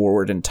them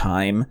forward in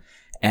time,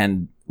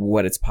 and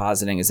what it's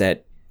positing is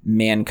that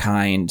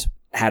mankind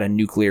had a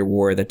nuclear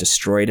war that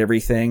destroyed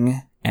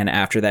everything, and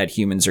after that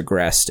humans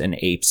regressed and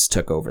apes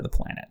took over the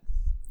planet.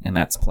 And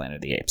that's Planet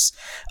of the Apes.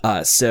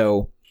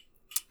 So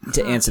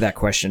to answer that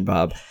question,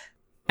 Bob,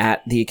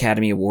 at the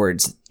Academy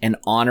Awards, an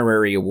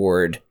honorary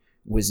award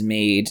was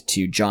made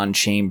to John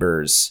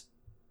Chambers,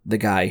 the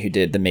guy who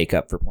did the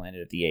makeup for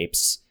Planet of the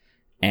Apes,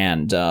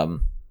 and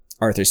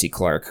Arthur C.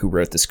 Clarke, who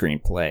wrote the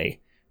screenplay,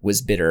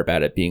 was bitter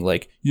about it, being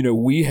like,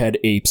 we had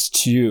apes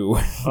too.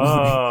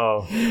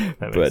 Oh,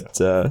 that makes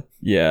sense.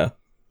 Yeah,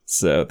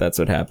 so that's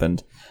what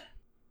happened.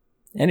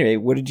 Anyway,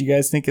 what did you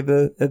guys think of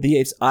the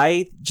apes?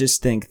 I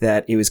just think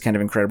that it was kind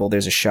of incredible.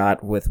 There's a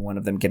shot with one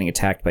of them getting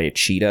attacked by a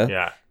cheetah.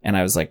 Yeah. And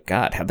I was like,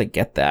 God, how'd they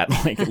get that?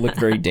 Like, it looked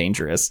very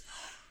dangerous,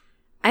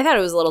 I thought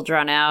it was a little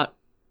drawn out.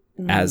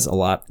 as a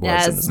lot was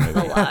in As this movie.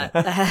 a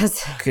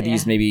lot. Could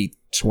use maybe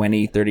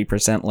 20,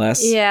 30%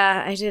 less.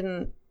 Yeah, I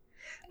didn't.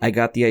 I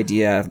got the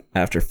idea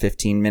after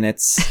 15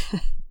 minutes,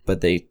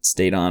 but they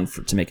stayed on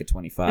to make it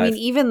 25. I mean,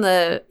 even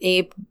the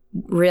ape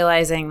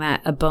realizing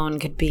that a bone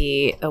could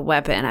be a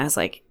weapon, I was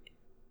like,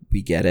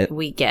 we get it.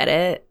 we get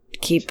it.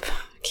 Keep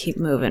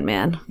moving,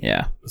 man.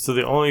 Yeah. So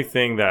the only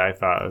thing that I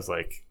thought was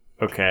like,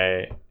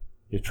 okay,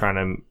 you're trying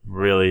to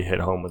really hit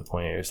home with the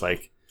point. It's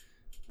like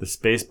the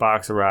space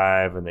box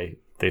arrive and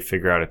they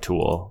figure out a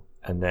tool,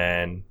 and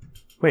then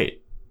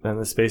then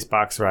the space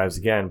box arrives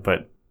again.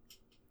 But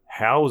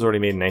HAL was already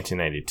made in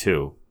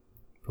 1992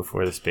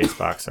 before the space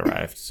box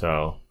arrived.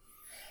 So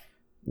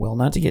Well,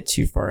 not to get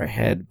too far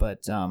ahead,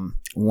 but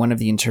one of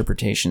the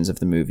interpretations of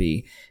the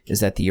movie is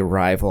that the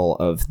arrival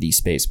of the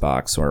space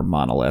box or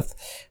monolith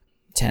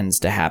tends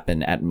to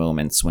happen at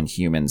moments when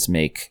humans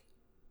make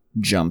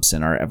jumps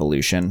in our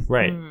evolution.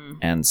 Right.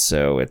 And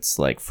so it's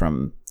like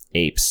from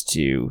apes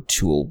to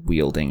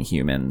tool-wielding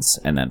humans,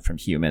 and then from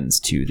humans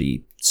to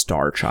the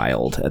Star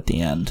Child at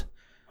the end.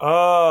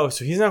 Oh,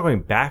 so he's not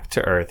going back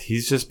to Earth.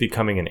 He's just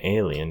becoming an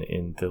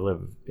alien to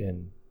live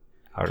in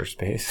outer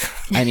space.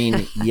 I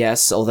mean,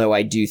 yes, although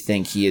I do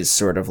think he is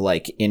sort of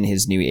like in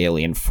his new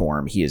alien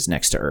form. He is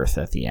next to Earth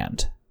at the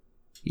end.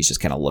 He's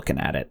just kind of looking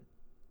at it.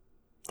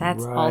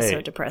 That's Right.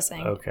 also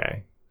depressing.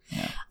 Okay.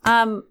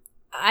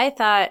 I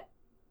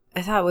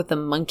thought with the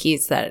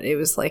monkeys that it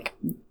was like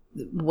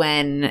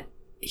when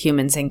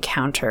humans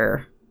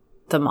encounter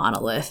the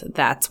monolith,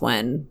 that's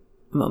when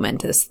a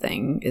momentous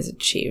thing is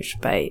achieved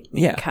by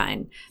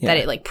mankind. That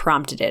it like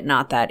prompted it,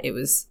 not that it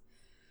was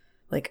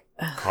like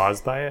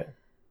Caused by it?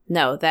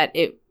 no, that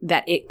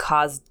it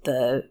caused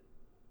the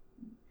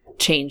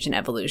change in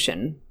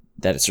evolution.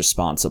 That it's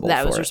responsible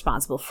That for was it.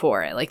 responsible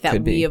for it. Like that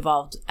Could be. we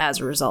evolved as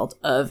a result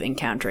of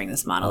encountering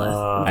this monolith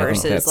I think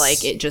versus that's-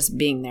 like it just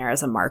being there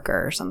as a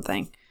marker or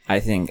something. I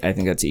think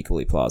that's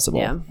equally plausible.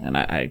 Yeah. And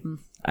I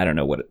don't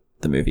know what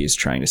the movie is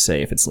trying to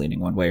say, if it's leaning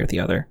one way or the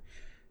other.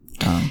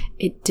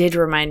 It did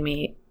remind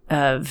me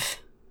of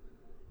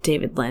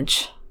David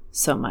Lynch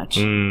so much.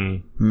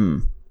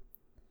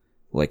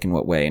 Like in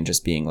what way? And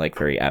just being like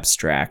very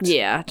abstract.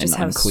 Yeah, just and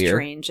how unclear.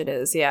 strange it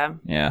is. Yeah.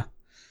 Yeah.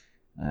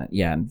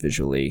 And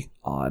visually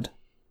odd.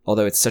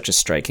 Although it's such a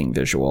striking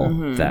visual,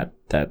 that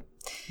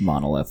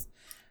monolith.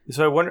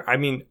 So I wonder, I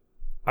mean,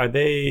 are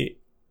they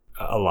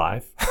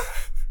alive?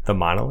 The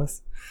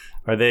monoliths?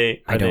 Are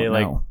they I don't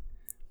like, know.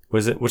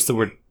 what's the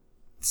word?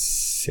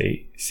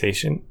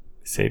 Sentient?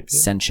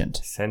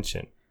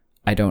 Sentient.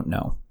 I don't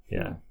know.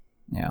 Yeah.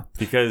 Yeah.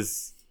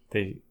 Because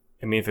if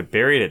it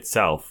buried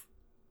itself.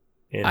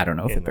 I don't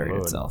know if in it the buried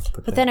moon, itself.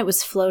 But then it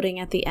was floating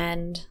at the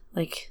end.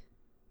 Like,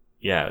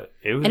 Yeah.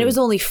 and it was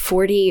only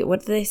 40,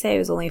 what did they say? It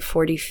was only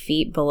 40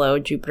 feet below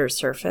Jupiter's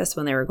surface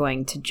when they were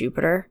going to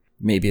Jupiter.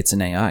 Maybe it's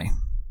an AI.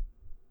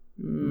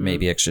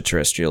 Maybe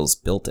extraterrestrials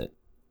built it.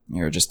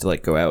 Or just to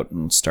like go out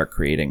and start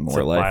creating It's more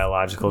a life.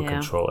 biological Yeah.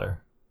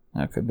 controller.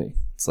 That could be.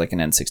 It's like an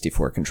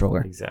N64 controller.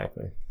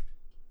 Exactly.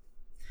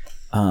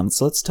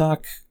 So let's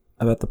talk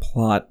about the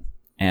plot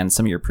and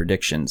some of your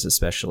predictions,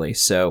 especially.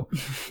 So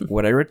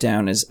what I wrote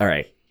down is, all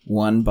right,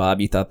 1,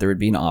 Bob, you thought there would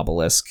be an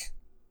obelisk.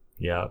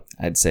 Yeah.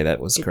 I'd say that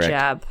was Good correct.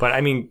 job. But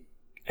I mean,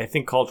 I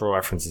think cultural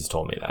references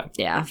told me that.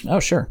 Yeah. Oh,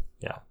 sure.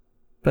 Yeah.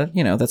 But,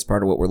 that's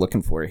part of what we're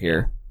looking for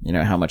here.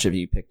 How much have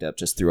you picked up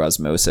just through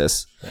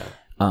osmosis?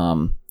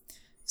 Yeah.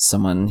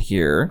 Someone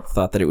here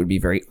thought that it would be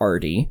very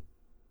arty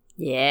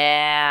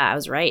Yeah, I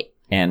was right.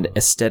 and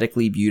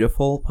aesthetically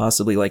beautiful,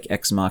 possibly like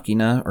Ex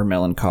Machina or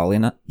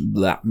Melancholia.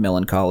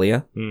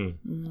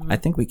 I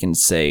think we can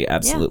say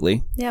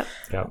absolutely. Yep.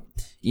 Yeah.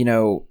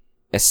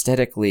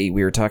 Aesthetically,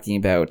 we were talking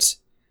about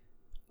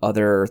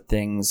other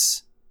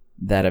things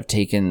that have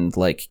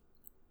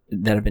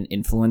been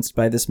influenced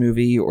by this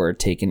movie or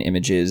taken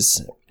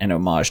images and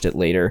homaged it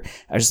later.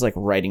 I was just like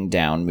writing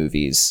down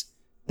movies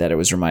that it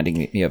was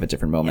reminding me of at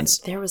different moments.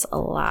 There was a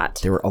lot.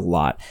 There were a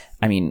lot.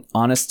 I mean,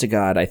 honest to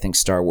God, I think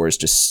Star Wars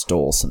just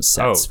stole some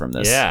sets from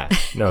this. Yeah.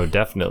 No,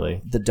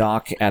 definitely. The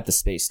dock at the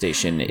space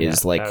station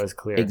is like that was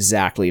clear.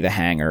 exactly the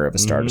hangar of a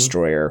Star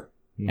Destroyer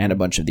and a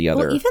bunch of the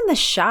other Well, even the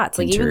shots,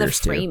 like even the interiors,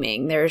 too.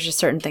 framing, there's just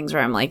certain things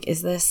where I'm like,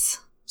 is this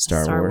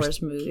Star a Star Wars.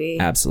 Wars movie?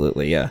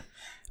 Absolutely, yeah.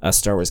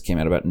 Star Wars came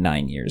out about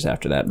 9 years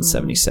after that in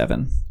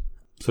 77.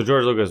 So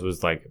George Lucas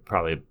was like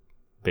probably a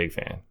big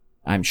fan.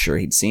 I'm sure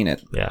he'd seen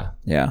it. Yeah.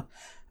 Yeah.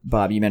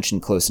 Bob, you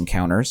mentioned Close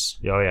Encounters.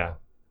 Oh, yeah.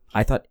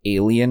 I thought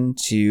Alien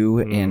too,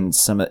 and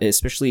some,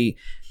 especially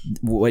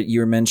what you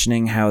were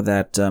mentioning, how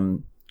that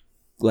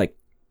like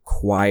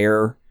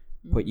choir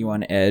put you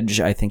on edge.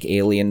 I think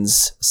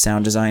Alien's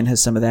sound design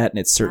has some of that, and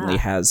it certainly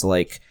has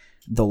like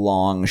the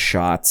long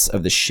shots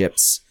of the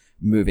ships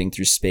moving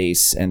through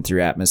space and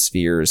through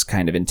atmospheres,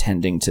 kind of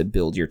intending to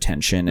build your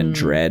tension and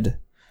dread.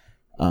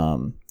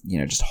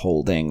 Just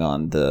holding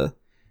on the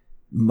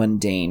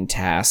mundane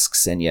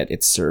tasks, and yet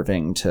it's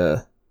serving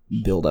to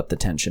build up the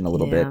tension a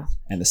little bit,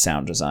 and the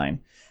sound design.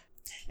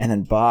 And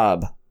then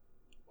Bob,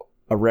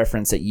 a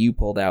reference that you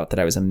pulled out that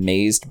I was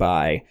amazed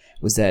by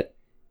was that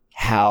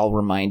Hal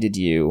reminded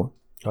you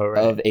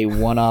of a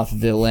one-off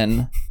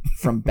villain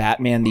from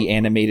Batman the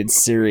Animated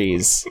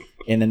Series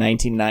in the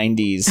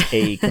 1990s,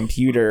 a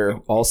computer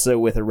also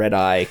with a red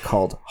eye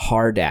called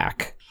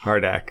Hardak.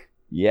 Hardak.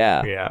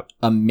 Yeah. Yeah.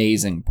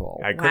 Amazing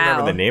pull. I couldn't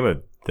remember the name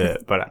of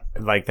but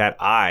like that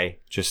eye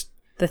just...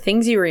 The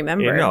things you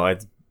remember.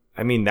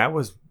 That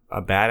was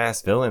a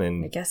badass villain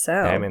in I guess so.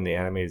 Batman the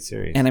Animated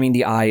Series. And I mean,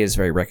 the eye is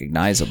very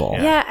recognizable.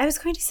 Yeah, I was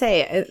going to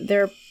say,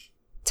 there are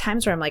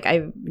times where I'm like,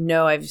 I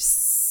know I've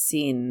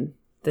seen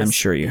this I'm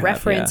sure you have,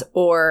 reference, yeah.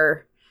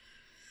 or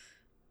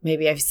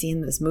maybe I've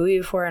seen this movie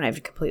before and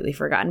I've completely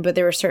forgotten. But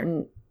there were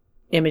certain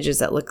images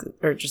that look,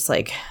 or just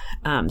like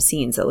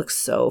scenes that look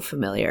so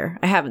familiar.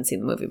 I haven't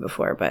seen the movie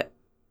before, but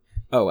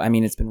Oh, I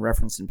mean, it's been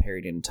referenced and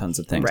parodied in tons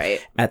of things.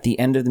 Right. At the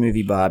end of the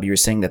movie, Bob, you were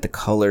saying that the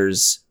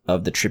colors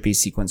of the Trippy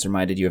sequence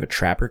reminded you of a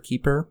Trapper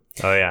Keeper.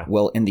 Oh, yeah.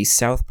 Well, in the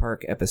South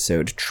Park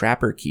episode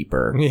Trapper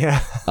Keeper,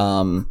 Yeah.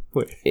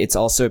 it's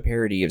also a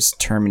parody of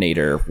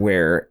Terminator,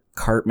 where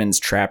Cartman's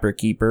Trapper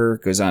Keeper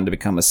goes on to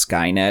become a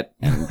Skynet,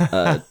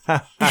 and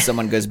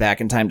someone goes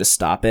back in time to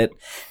stop it.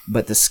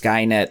 But the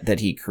Skynet that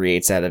he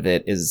creates out of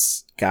it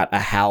is got a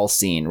HAL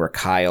scene where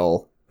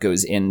Kyle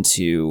goes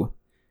into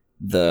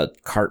the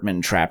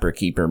Cartman Trapper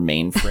Keeper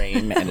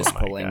mainframe and is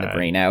pulling the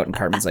brain out, and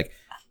Cartman's like,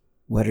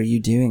 "What are you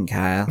doing,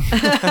 Kyle?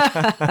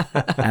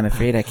 I'm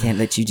afraid I can't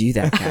let you do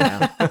that,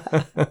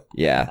 Kyle."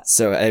 Yeah,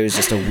 so it was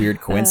just a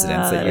weird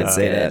coincidence that you'd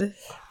say that.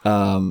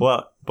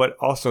 Well, but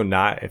also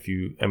not if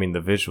you, I mean, the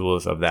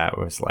visuals of that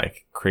was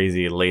like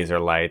crazy laser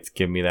lights.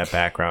 Give me that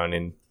background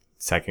in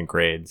second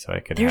grade so I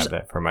could have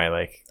that for my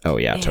like. Oh,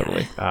 yeah,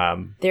 totally.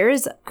 There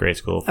is grade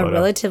school photo. a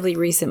relatively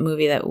recent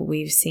movie that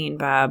we've seen,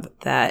 Bob,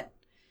 that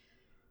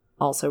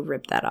also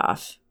ripped that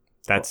off.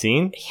 That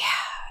scene?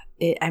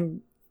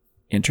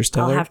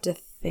 Interstellar? I'll have to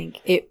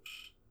think.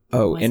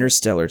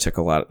 Interstellar took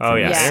a lot. Oh,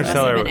 yeah. Yeah,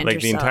 Interstellar, must have been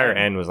like the entire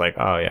Interstellar. end was like,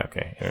 oh, yeah,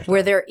 okay.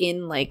 Where they're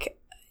in like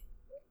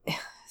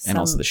And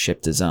also the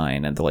ship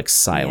design and the like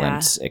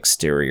silent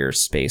exterior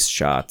space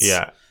shots.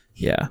 Yeah.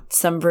 Yeah.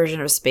 some version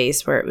of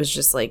space where it was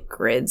just like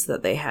grids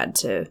that they had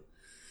to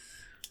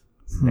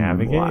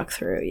Navigate? walk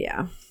through.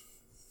 Yeah.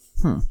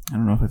 I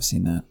don't know if I've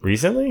seen that.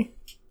 Recently?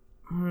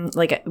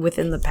 Like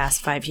within the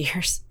past 5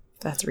 years.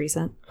 That's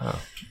recent.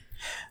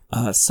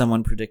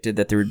 Someone predicted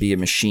that there would be a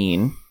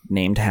machine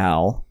named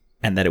HAL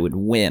and that it would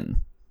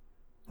win.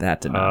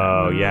 That did not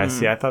happen. Oh, yeah.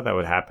 See, I thought that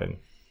would happen.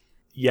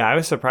 Yeah, I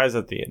was surprised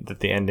that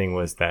the ending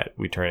was that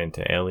we turn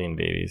into alien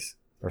babies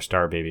or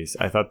star babies.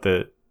 I thought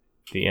the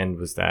end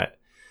was that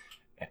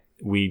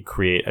we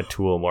create a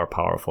tool more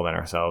powerful than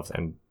ourselves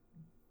and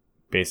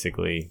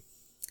basically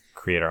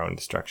create our own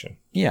destruction.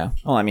 Yeah.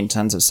 Well, I mean,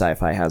 tons of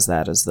sci-fi has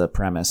that as the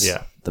premise.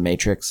 Yeah. The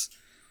Matrix.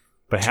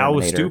 But Hal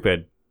was Terminator.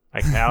 stupid.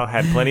 Like Hal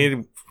had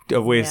plenty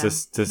of ways to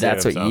save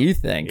That's what himself. you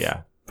think.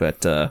 Yeah.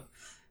 But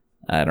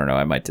I don't know.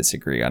 I might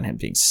disagree on him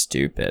being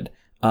stupid.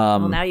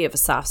 Well, now you have a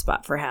soft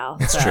spot for Hal.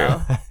 It's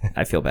true.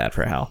 I feel bad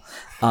for Hal.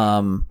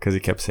 Because he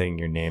kept saying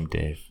your name,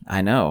 Dave.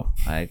 I know.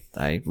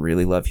 I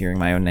really love hearing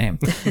my own name.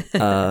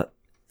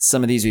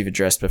 Some of these we've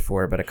addressed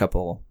before, but a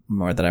couple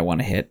more that I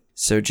want to hit.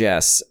 So,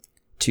 Jess,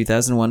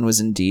 2001 was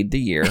indeed the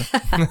year.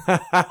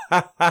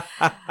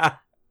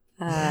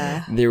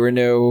 There were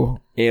no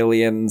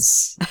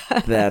aliens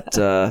that...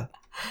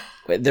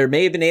 there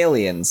may have been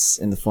aliens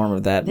in the form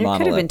of that There monolith.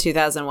 could have been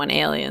 2001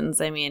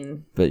 aliens. I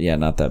mean, But yeah,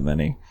 not that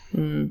many.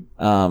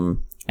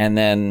 And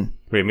then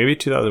Wait, maybe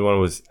 2001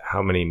 was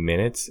how many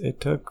minutes it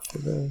took for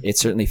the... it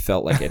certainly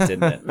felt like it,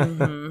 didn't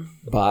it?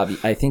 Bob,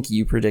 I think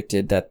you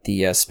predicted that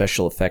the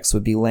special effects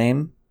would be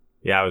lame.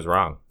 Yeah, I was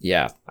wrong.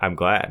 Yeah. I'm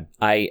glad.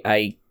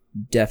 I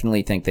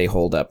definitely think they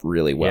hold up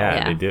really well. Yeah,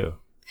 Yeah. they do.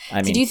 I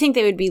mean, did you think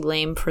they would be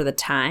lame for the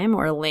time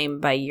or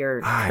lame by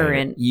your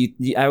current?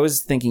 I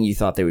was thinking you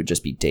thought they would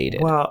just be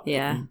dated. Well,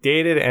 Yeah.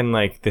 dated and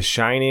like The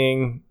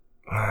Shining,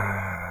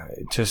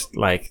 just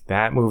like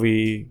that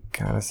movie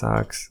kind of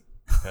sucks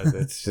because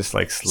it's just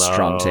like slow.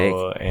 Strong take.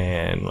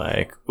 And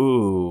like,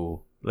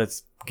 ooh,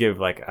 let's give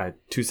like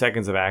 2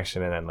 seconds of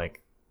action and then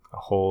like a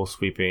whole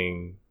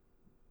sweeping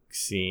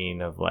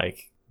scene of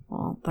like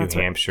Well, New that's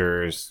what,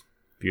 Hampshire's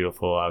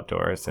beautiful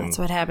outdoors. And that's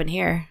what happened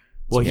here.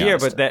 well, be yeah,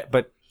 honest.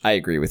 but I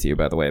agree with you,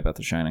 by the way, about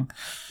The Shining.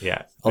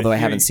 yeah. Although But I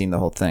haven't seen the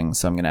whole thing,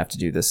 so I'm going to have to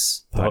do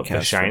this podcast.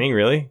 The Shining,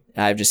 really?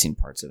 I've just seen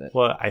parts of it.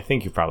 Well, I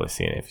think you've probably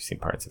seen it if you've seen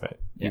parts of it.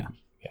 Yeah.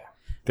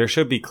 There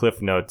should be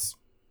Cliff Notes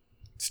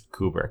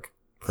Kubrick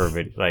for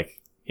video, like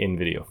in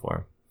video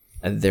form.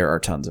 There are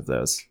tons of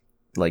those,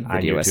 like On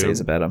video YouTube? essays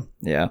about him.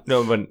 Yeah.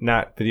 No, but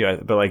not video,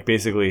 but like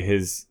basically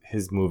his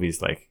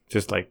movies, like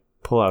just like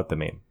pull out the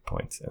main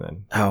points and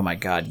then Oh my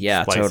God.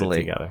 Yeah, splice totally.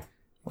 it together.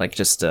 Like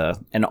just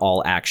an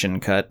all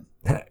action cut.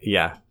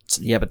 Yeah,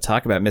 Yeah, but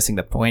talk about missing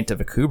the point of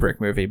a Kubrick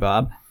movie,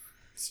 Bob.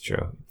 it's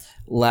true.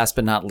 Last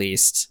but not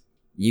least,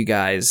 you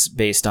guys,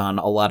 based on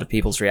a lot of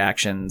people's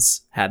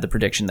reactions, had the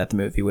prediction that the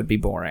movie would be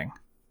boring.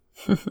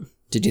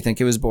 Did you think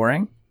it was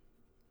boring?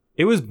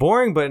 It was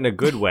boring, but in a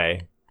good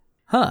way.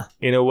 Huh.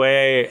 In a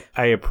way,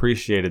 I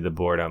appreciated the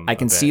boredom. I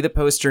can see the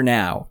poster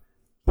now.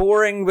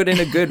 Boring, but in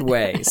a good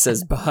way,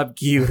 says Bob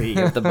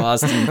Guiley of the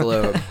Boston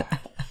Globe.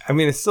 I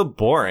mean, it's still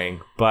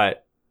boring,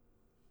 but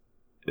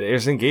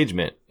there's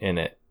engagement in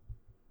it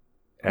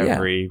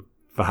every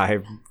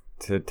 5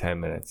 to 10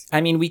 minutes.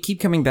 I mean, we keep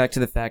coming back to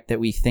the fact that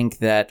we think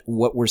that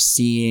what we're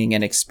seeing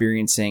and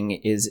experiencing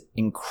is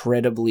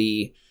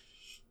incredibly,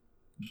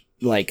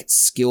 like,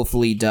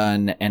 skillfully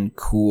done and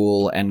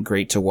cool and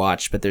great to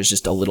watch, but there's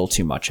just a little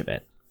too much of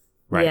it.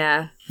 Right.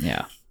 Yeah.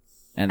 Yeah.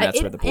 And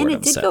that's where the and boredom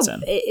it did sets go,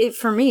 in. It,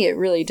 for me, it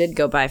really did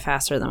go by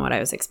faster than what I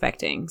was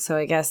expecting. So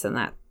I guess in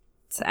that,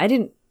 I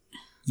didn't.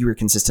 You were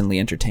consistently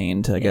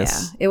entertained, I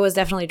guess. Yeah, it was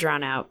definitely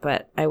drawn out,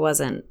 but I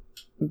wasn't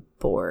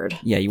bored.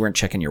 Yeah, you weren't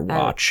checking your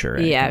watch or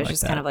anything. Yeah, I was like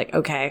just that. kind of like,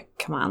 okay,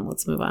 come on,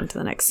 let's move on to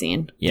the next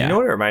scene. Yeah. You know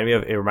what it reminded me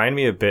of? It reminded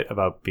me a bit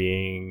about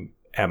being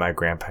at my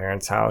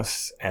grandparents'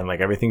 house, and like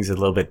everything's a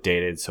little bit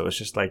dated, so it's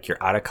just like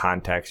you're out of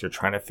context. You're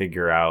trying to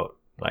figure out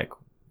like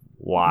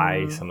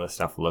why some of the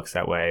stuff looks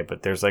that way,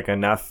 but there's like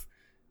enough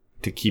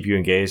to keep you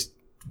engaged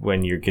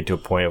when you get to a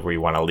point where you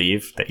want to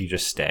leave that you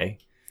just stay.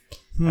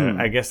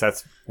 I guess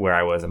that's where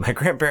I was at my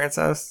grandparents'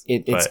 house.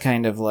 It's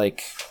kind of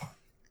like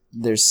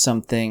there's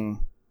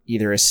something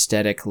either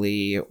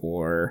aesthetically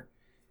or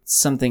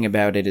something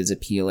about it is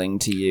appealing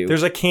to you.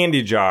 There's a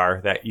candy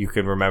jar that you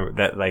can remember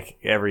that like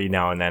every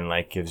now and then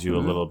like gives you a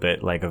little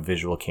bit like a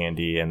visual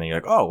candy, and then you're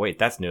like, oh wait,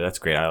 that's new, that's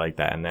great, I like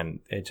that, and then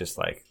it just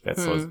like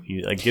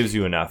like gives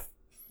you enough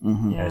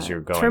as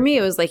you're going. For me,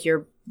 it was like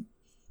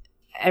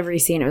every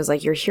scene. It was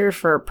like you're here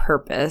for a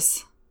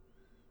purpose.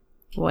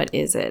 What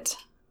is it?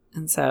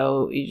 And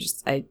so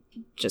I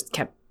just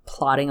kept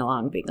plodding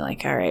along, being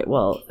like, all right,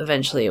 well,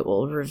 eventually it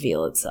will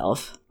reveal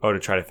itself. Oh, to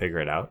try to figure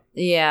it out.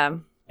 Yeah.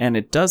 And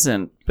it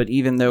doesn't, but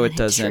even though it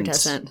Sure doesn't,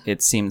 doesn't.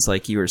 it seems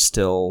like you are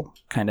still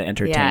kind of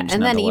entertained. Yeah,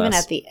 and then even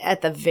nonetheless.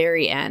 at the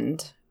very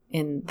end,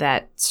 in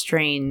that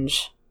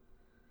strange,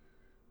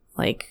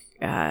 like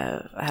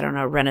I don't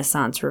know,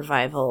 Renaissance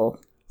revival.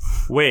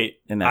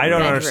 Wait, In that I don't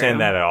bedroom. understand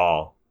that at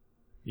all.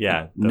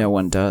 Yeah. No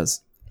one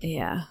does.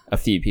 Yeah, A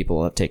few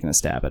people have taken a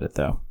stab at it,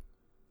 though.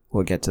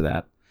 We'll get to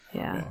that.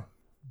 yeah.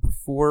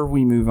 Before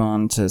we move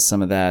on to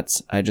some of that,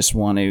 I just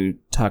want to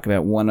talk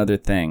about one other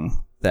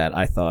thing that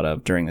I thought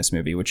of during this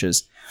movie, which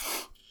is,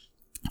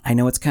 I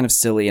know it's kind of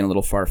silly and a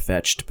little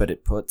far-fetched, but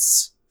it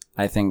puts,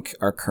 I think,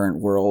 our current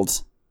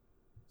world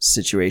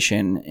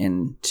situation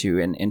into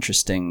an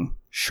interesting,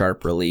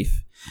 sharp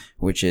relief,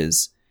 which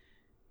is,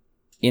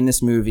 in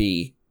this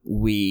movie,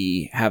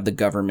 we have the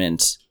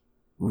government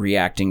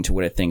reacting to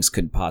what it thinks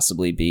could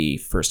possibly be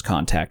first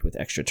contact with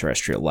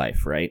extraterrestrial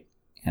life, right?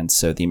 And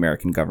so the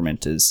American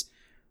government is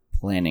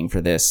planning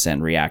for this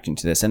and reacting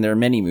to this. And there are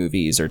many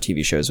movies or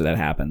TV shows where that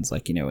happens,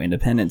 like,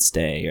 Independence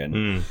Day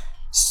and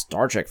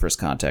Star Trek First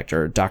Contact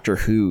or Doctor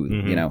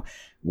Who,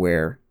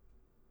 where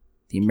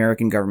the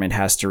American government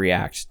has to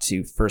react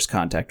to first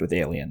contact with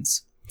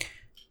aliens.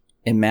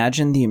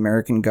 Imagine the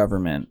American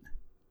government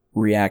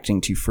reacting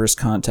to first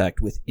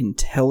contact with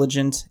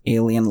intelligent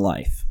alien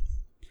life.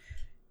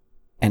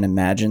 And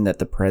imagine that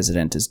the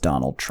president is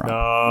Donald Trump. No,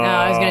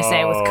 I was gonna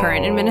say, with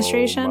current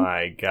administration? Oh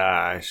my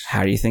gosh.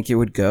 How do you think it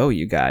would go,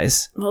 you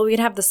guys? Well, we'd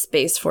have the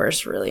Space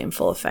Force really in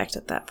full effect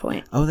at that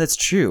point. Oh, that's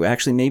true.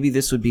 Actually, maybe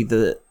this would be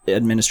the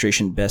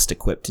administration best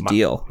equipped to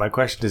deal. My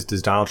question is,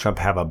 does Donald Trump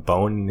have a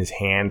bone in his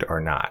hand or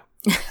not?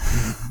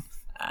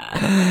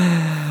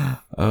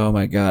 Oh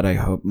my God, I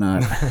hope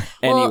not.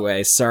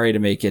 Anyway, sorry to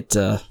make it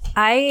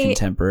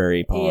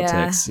contemporary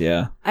politics.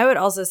 Yeah. I would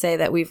also say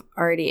that we've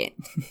already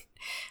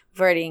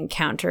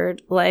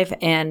encountered life,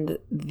 and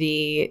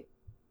the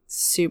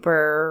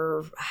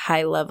super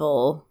high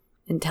level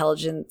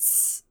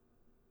intelligence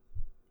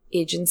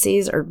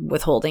agencies are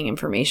withholding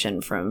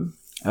information from.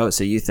 Oh,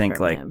 so you think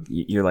From like him.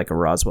 you're like a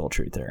Roswell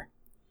truther?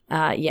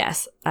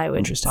 Yes, I would.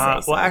 Interesting.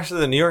 say so. Well,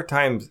 actually, the New York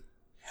Times.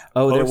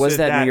 Oh, there was posted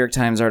that that- New York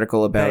Times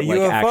article about that like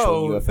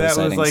actual UFO UFO that was,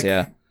 sightings. like-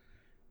 Yeah,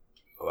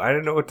 I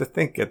didn't know what to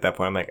think at that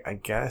point. I'm like, I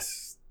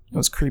guess it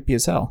was creepy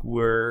as hell.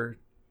 we're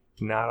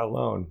not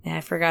alone. Yeah,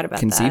 I forgot about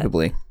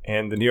Conceivably,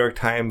 And the New York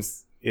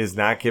Times is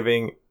not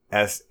giving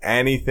us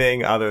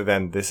anything other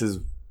than this is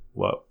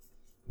what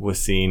was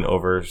seen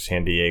over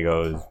San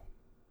Diego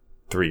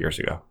 3 years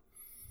ago. that.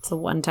 It's the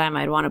one time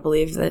I'd want to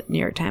believe that New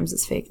York Times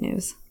is fake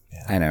news.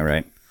 I know,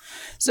 right?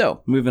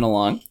 So moving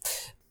along,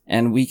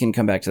 and we can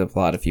come back to the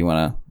plot if you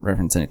want to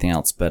reference anything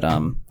else. But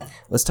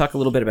let's talk a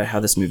little bit about how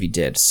this movie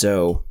did.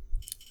 So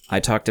I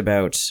talked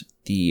about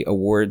the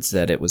awards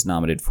that it was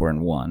nominated for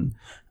and won.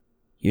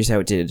 Here's how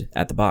it did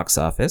at the box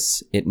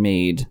office. It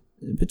made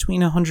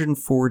between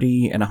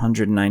 $140 and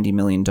 $190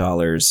 million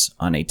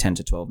on a $10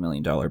 to $12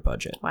 million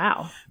budget.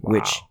 Wow.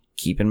 Which,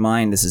 keep in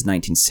mind, this is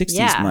 1960s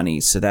Yeah. money,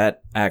 so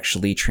that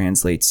actually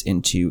translates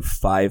into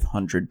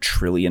 $500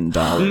 trillion.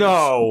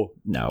 No.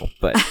 No,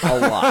 but a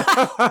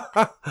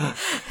lot.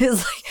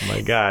 It's like, Oh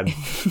my God.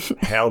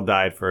 Hal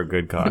died for a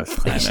good cause.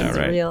 I know, it's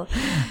right? real.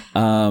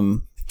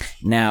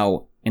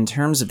 Now, in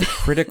terms of the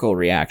critical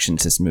reaction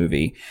to this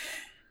movie,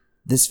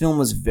 this film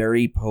was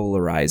very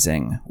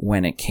polarizing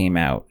when it came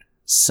out.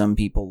 Some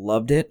people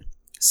loved it.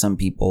 Some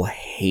people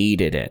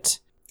hated it.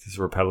 This is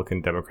a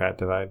Republican-Democrat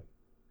divide.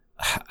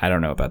 I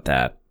don't know about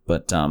that,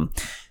 but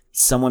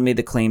someone made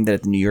the claim that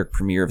at the New York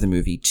premiere of the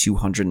movie,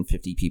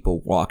 250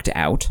 people walked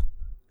out.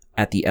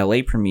 At the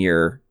LA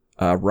premiere,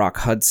 Rock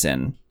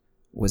Hudson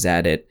was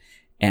at it,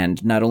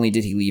 and not only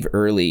did he leave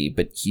early,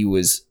 but he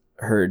was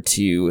heard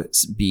to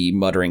be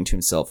muttering to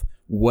himself,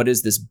 "What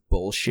is this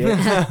bullshit?"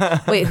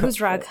 Wait, who's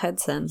Rock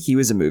Hudson? He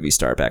was a movie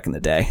star back in the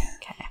day.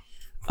 Okay.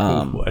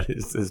 What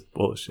is this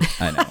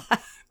bullshit? I know.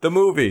 The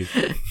movie.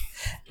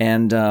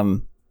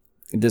 And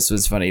this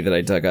was funny that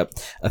I dug up.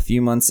 A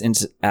few months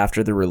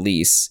after the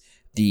release,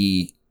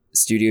 the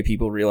studio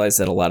people realized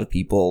that a lot of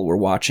people were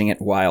watching it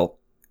while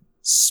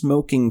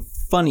smoking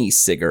funny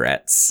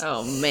cigarettes.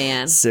 Oh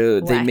man. So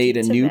they Wacky made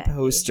a new tobacco.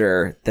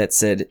 poster that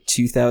said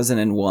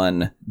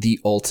 2001, The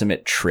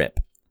Ultimate Trip.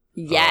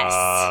 Yes.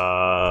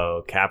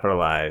 Oh,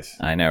 capitalize.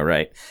 I know,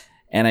 right?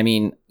 And I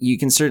mean, you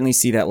can certainly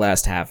see that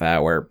last half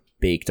hour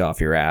baked off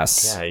your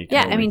ass. Yeah, you Yeah,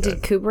 totally I mean,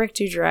 could. did Kubrick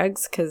do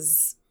drugs?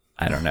 Because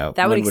I don't know.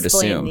 that would One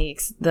explain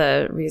assume.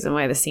 the reason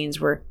why the scenes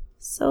were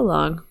so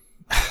long.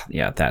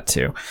 Yeah, that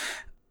too.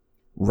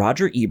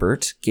 Roger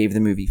Ebert gave the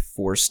movie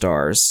 4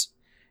 stars.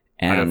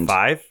 And Out of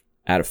 5?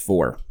 Out of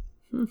 4.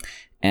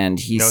 And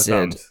he No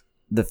said thumbs.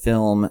 the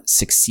film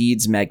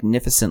succeeds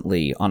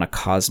magnificently on a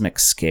cosmic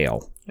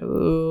scale.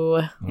 Ooh.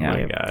 Oh Yeah.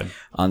 my god.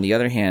 On the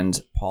other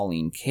hand,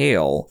 Pauline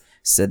Kael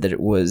said that it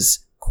was,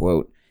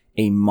 quote,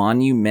 a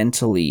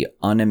monumentally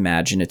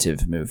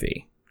unimaginative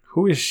movie.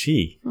 Who is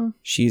she?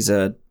 She's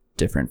a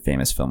different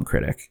famous film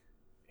critic.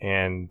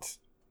 And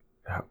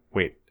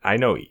wait, I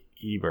know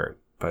Ebert,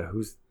 but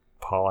who's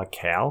Paula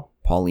Kael?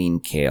 Pauline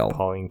Kael.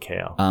 Pauline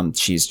Kael.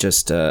 She's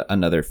just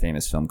another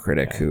famous film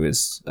critic Okay. who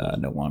is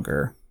no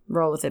longer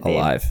Roll with it, babe.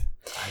 alive.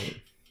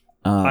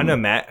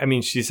 I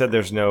mean, she said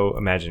there's no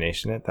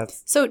imagination in it.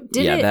 That's So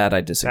did yeah, it? that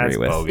I disagree that's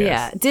with. bogus.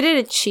 Yeah. Did it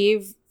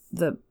achieve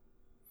the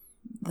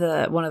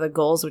one of the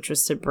goals, which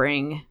was to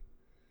bring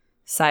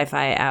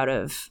sci-fi out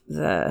of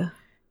the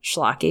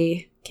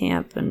schlocky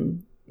camp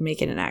and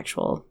make it an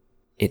actual,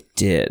 It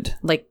did.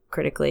 like,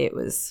 critically it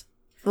was,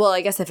 well,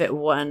 I guess if it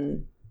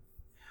won,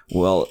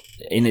 Well,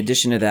 in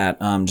addition to that,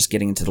 just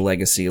getting into the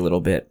legacy a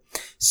little bit.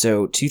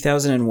 So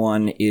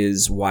 2001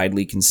 is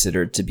widely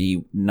considered to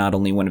be not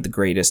only one of the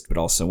greatest, but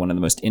also one of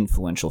the most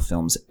influential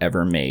films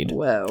ever made.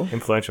 whoa.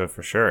 influential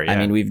for sure. Yeah. I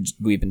mean,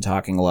 we've been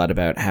talking a lot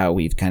about how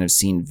we've kind of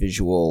seen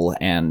visual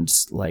and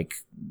like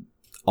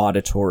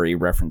auditory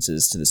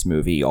references to this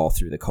movie all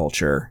through the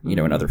culture, you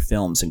know, in other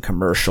films and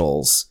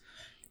commercials.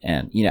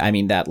 And, you know, I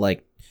mean that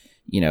like,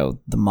 you know,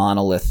 the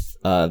monolith,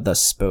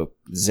 thus spoke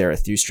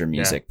Zarathustra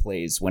music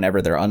plays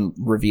whenever they're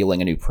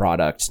revealing a new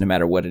product, no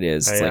matter what it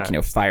is. It's like, you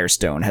know,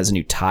 Firestone has a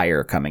new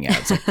tire coming out.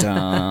 It's like,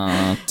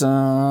 dun,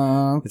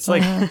 dun, it's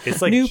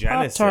like New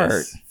Genesis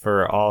Pop-Tart.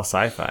 for all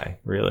sci-fi,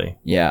 really.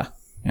 Yeah,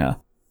 yeah.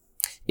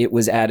 It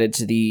was added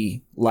to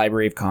the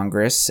Library of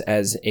Congress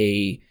as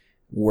a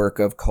work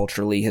of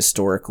culturally,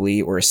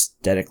 historically, or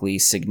aesthetically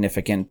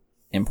significant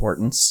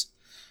importance.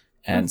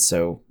 And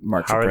so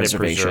marked How for are they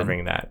preservation.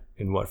 preserving that?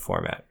 In what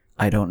format?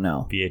 I don't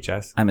know.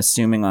 VHS? I'm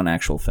assuming on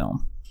actual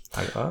film.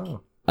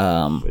 Oh,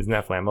 Um, isn't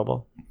that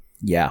flammable?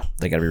 yeah,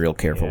 they got to be real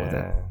careful with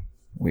it.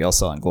 We all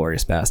saw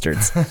Inglourious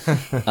Bastards.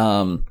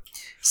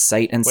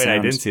 Sight and Wait, Sound.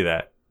 I didn't see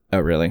that. Oh,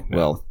 really?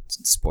 Well,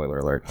 spoiler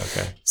alert.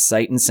 Okay.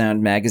 Sight and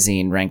Sound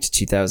magazine ranked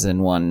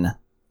 2001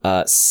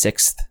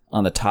 6th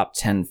on the top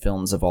 10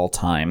 films of all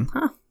time,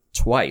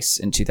 twice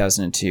in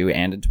 2002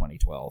 and in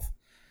 2012.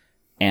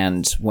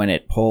 And when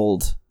it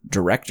polled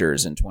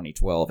directors in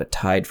 2012, it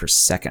tied for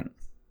second.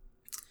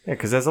 Yeah,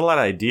 because there's a lot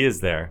of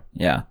ideas there.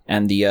 Yeah,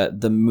 and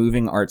the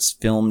Moving Arts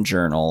Film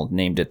Journal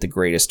named it the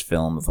greatest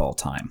film of all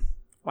time.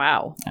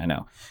 Wow. I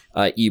know.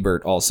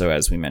 Ebert also,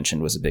 as we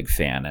mentioned, was a big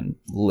fan and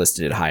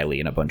listed it highly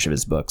in a bunch of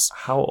his books.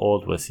 How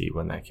old was he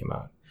when that came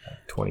out?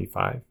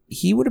 25?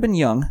 He would have been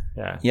young.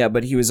 Yeah. Yeah,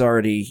 but he was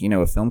already, you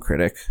know, a film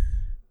critic.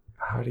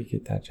 How did he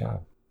get that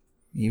job?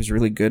 He was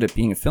really good at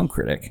being a film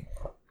critic.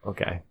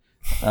 Okay.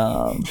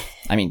 I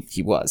mean,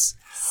 he was.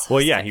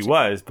 Well, yeah, he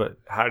was, but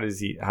how does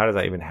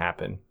that even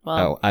happen?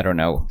 Well, Oh, I don't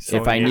know. So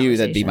If I yeah. knew,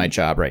 that'd be my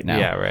job right now.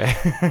 Yeah,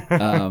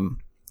 right.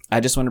 I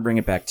just want to bring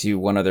it back to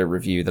one other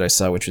review that I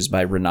saw, which was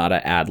by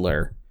Renata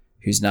Adler,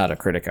 who's not a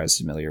critic I was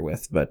familiar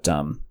with, but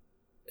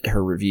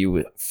her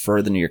review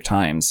for the New York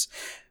Times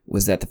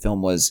was that the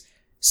film was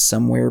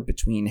somewhere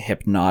between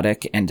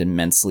hypnotic and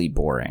immensely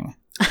boring.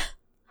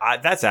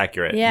 That's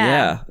accurate.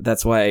 yeah.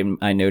 That's why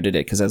I noted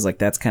it, because I was like,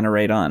 that's kind of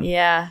right on.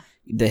 Yeah.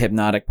 The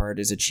hypnotic part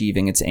is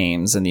achieving its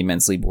aims, and the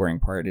immensely boring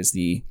part is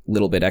the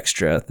little bit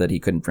extra that he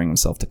couldn't bring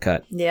himself to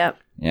cut. Yep.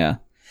 Yeah.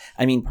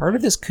 I mean, part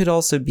of this could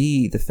also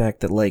be the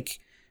fact that, like,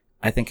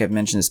 I think I've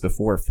mentioned this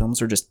before,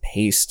 films were just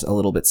paced a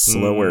little bit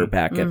slower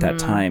back at that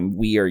time.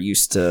 We are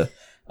used to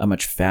a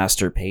much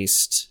faster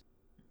paced,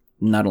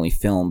 not only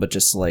film, but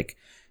just like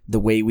the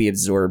way we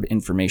absorb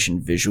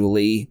information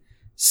visually,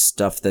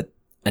 stuff that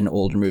an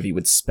older movie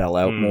would spell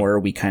out more,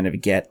 we kind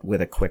of get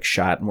with a quick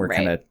shot, and we're Right.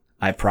 kind of,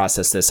 I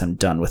process this, I'm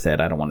done with it,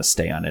 I don't want to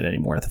stay on it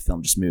anymore. The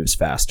film just moves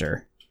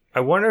faster. I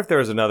wonder if there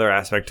was another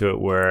aspect to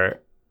it where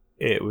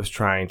it was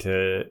trying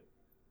to,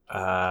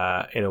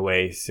 in a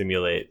way,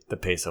 simulate the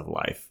pace of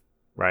life,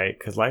 right?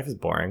 Because life is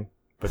boring,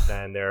 but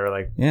then there are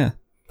like Yeah.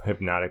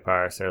 hypnotic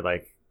parts, there are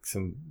like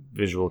some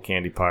visual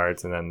candy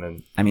parts, and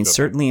then I mean, go back.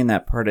 certainly in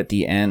that part at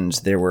the end,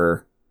 there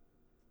were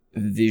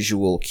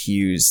visual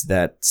cues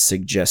that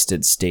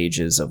suggested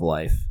stages of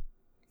life.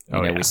 You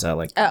Oh, know, yeah. we saw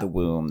like Oh. the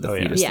womb, the Oh,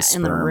 yeah. fetus, Yeah, the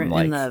in the sperm, room-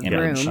 like in the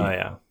image. room. Oh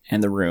yeah.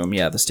 And the room,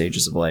 yeah, the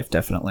stages of life,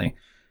 definitely.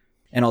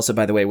 And also,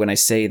 by the way, when I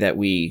say that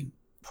we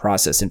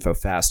process info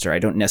faster, I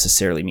don't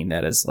necessarily mean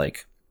that as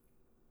like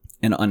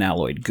an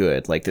unalloyed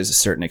good. Like, there's a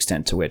certain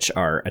extent to which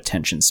our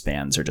attention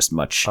spans are just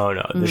much. Oh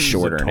no, this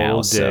Shorter is a total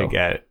now, so- dig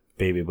at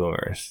baby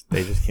boomers.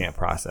 They just can't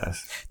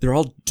process. They're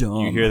all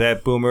dumb. You hear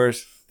that,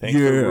 boomers? Thanks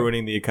for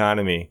ruining the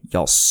economy.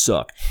 Y'all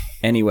suck.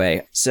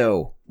 Anyway,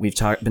 so we've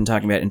been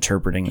talking about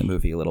interpreting the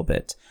movie a little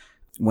bit.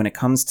 When it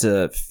comes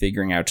to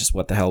figuring out just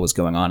what the hell was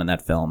going on in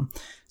that film,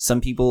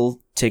 some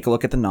people take a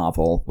look at the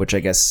novel, which I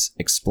guess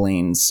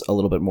explains a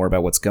little bit more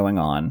about what's going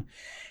on.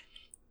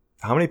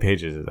 How many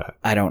pages is that?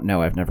 I don't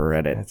know. I've never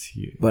read it. That's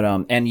huge. But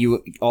and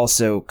you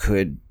also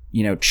could,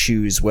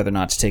 choose whether or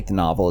not to take the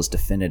novel as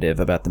definitive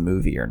about the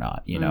movie or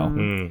not,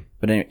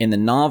 But in the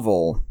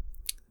novel,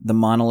 the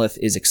monolith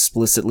is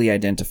explicitly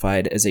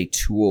identified as a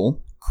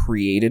tool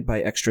created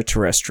by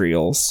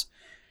extraterrestrials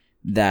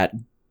that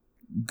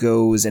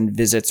goes and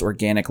visits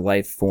organic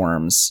life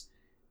forms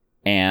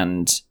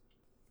and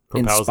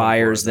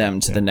inspires them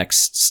to the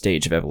next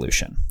stage of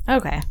evolution.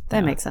 Okay,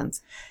 that makes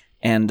sense.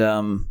 And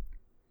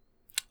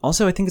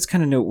also, I think it's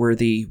kind of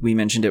noteworthy, we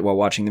mentioned it while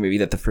watching the movie,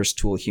 that the first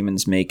tool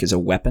humans make is a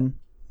weapon.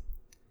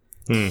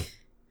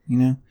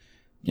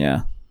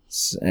 Yeah.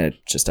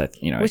 It just,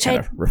 it kind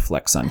of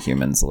reflects on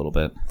humans a little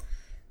bit.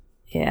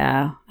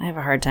 Yeah, I have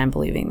a hard time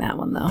believing that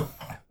one, though.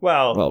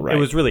 Well, right. It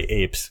was really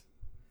apes.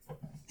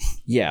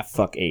 Yeah,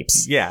 fuck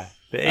apes. Yeah,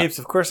 the apes,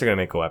 of course, are going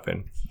to make a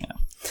weapon. Yeah.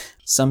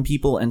 Some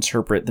people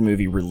interpret the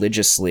movie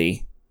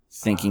religiously,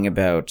 thinking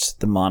about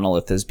the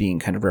monolith as being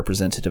kind of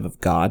representative of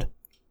God.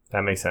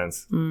 That makes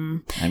sense.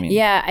 I mean,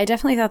 yeah, I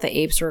definitely thought the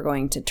apes were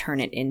going to turn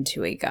it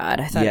into a god.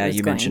 I thought. Yeah, it was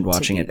you going mentioned to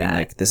watching be it being that.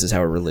 like, this is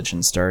how a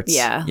religion starts.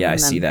 Yeah, Yeah, I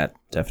and see then- that,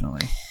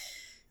 definitely.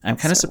 I'm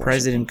kind of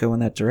surprised they didn't go in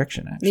that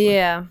direction, actually.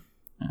 Yeah.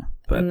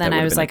 But And then that I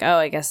would've was been like, oh,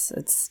 I guess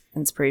it's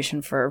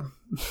inspiration for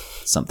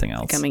something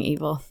else. becoming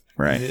evil.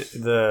 Right.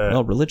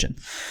 The Religion.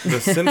 the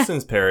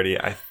Simpsons parody,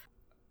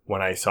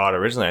 when I saw it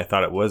originally, I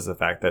thought it was the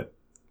fact that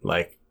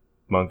like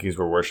monkeys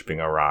were worshiping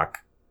a rock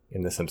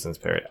in the Simpsons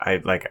parody. I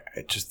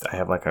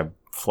have like a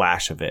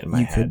flash of it in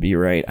my You head. could be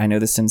right. I know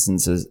the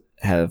Simpsons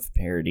have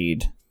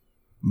parodied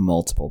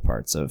multiple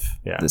parts of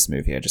this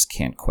movie. I just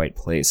can't quite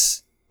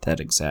place that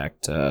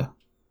exact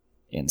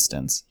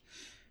instance.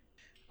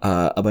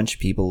 A bunch of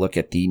people look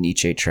at the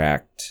Nietzsche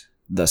tract,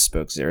 Thus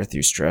Spoke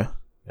Zarathustra.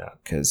 Yeah.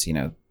 Because,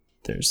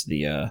 there's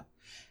the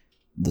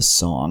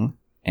song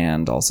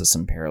and also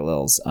some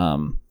parallels.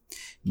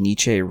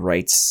 Nietzsche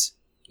writes,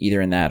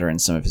 either in that or in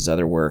some of his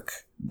other work,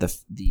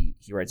 he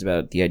writes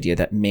about the idea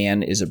that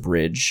man is a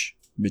bridge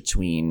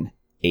between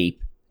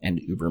ape and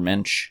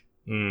Übermensch.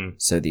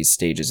 So these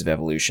stages of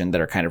evolution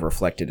that are kind of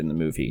reflected in the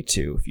movie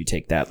too. If you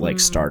take that like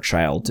Star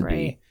Child to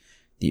be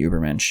the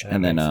Übermensch, That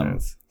and then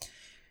makes sense.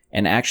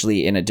 and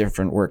actually in a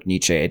different work,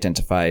 Nietzsche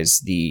identifies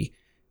the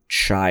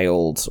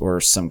child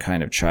or some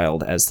kind of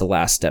child as the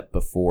last step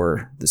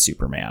before the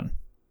Superman.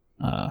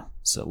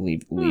 So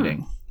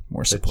leading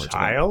more The support. to that.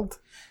 child?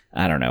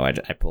 I don't know. I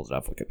pulled it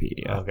off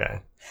Wikipedia.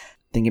 Okay.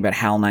 Thinking about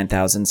HAL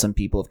 9000, some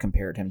people have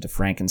compared him to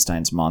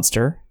Frankenstein's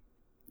monster.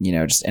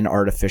 Just an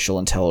artificial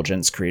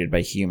intelligence created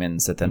by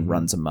humans that then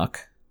runs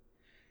amok.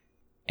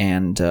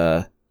 And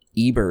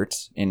Ebert,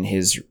 in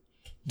his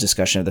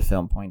discussion of the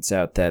film, points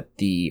out that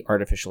the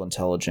artificial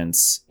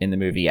intelligence in the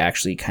movie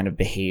actually kind of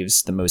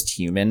behaves the most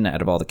human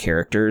out of all the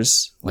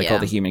characters. All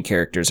the human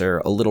characters are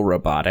a little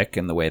robotic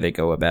in the way they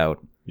go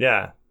about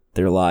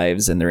their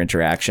lives and their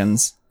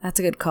interactions. That's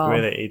a good The call.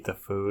 way they ate the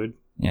food.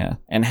 Yeah.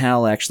 And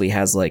Hal actually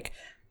has like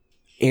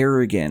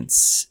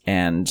arrogance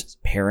and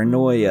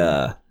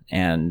paranoia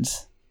and,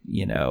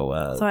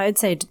 So I'd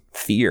say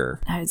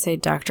fear.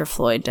 Dr.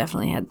 Floyd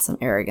definitely had some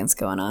arrogance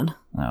going on.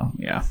 Oh,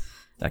 yeah.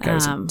 That guy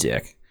was a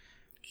dick.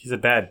 He's a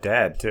bad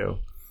dad, too.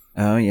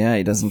 Oh, yeah.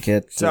 He doesn't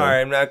get...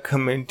 Sorry, I'm not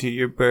coming to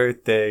your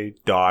birthday,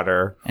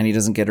 daughter. And he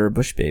doesn't get her a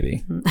bush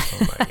baby.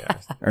 Oh, my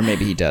gosh. Or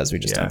maybe he does. We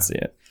just don't see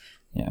it.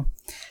 Yeah.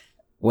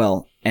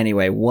 Well,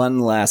 anyway, one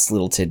last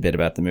little tidbit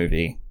about the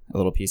movie. A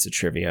little piece of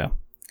trivia.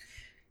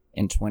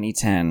 In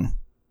 2010,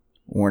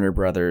 Warner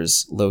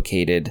Brothers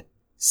located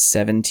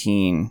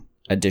 17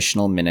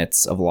 additional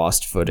minutes of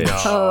lost footage.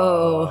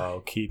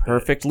 Oh, keep it.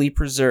 Perfectly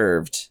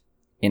preserved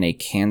in a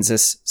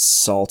Kansas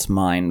salt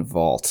mine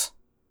vault.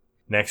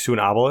 Next to an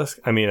obelisk?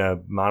 I mean, a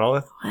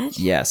monolith? What?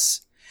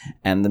 Yes.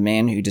 And the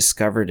man who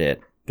discovered it...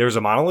 There was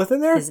a monolith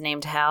in there? Is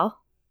named Hal?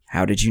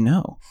 How did you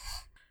know?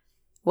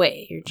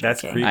 Wait, you're joking.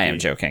 That's creepy. I am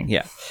joking,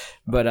 yeah.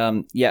 But,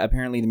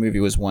 apparently the movie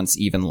was once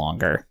even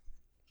longer.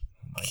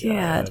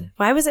 God.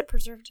 Why was it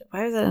preserved?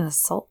 Why was it in a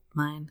salt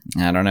mine?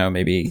 I don't know,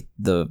 maybe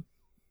that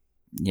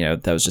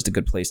was just a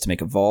good place to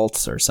make a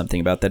vault or something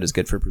about that is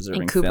good for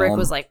preserving And Kubrick film.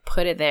 was like,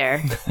 put it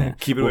there.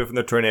 Keep it away from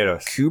the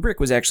tornadoes. Kubrick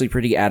was actually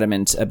pretty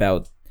adamant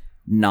about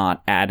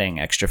not adding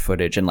extra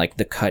footage and like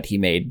the cut he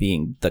made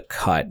being the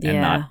cut and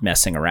Yeah. not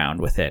messing around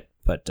with it.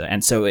 But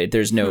and so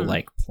there's no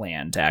like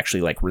plan to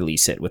actually like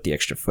release it with the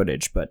extra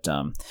footage. But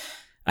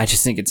I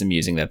just think it's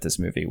amusing that this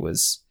movie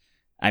was.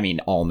 I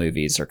mean, all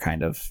movies are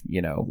kind of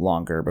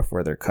longer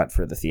before they're cut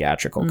for the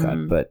theatrical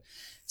cut, but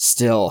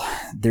still,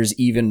 there's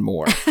even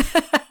more.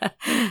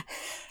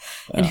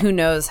 And who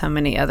knows how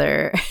many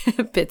other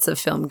bits of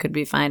film could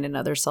be found in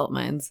other salt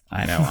mines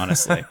I know,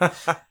 honestly.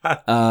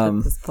 at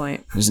this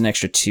point. There's an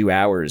extra 2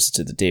 hours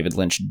to the David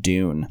Lynch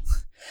Dune.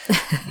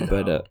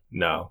 But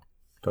No,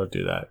 don't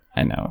do that.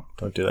 I know.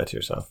 Don't do that to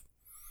yourself.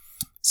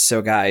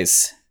 So,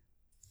 guys,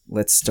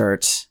 let's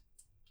start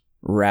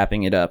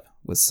wrapping it up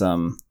with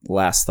some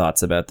last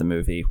thoughts about the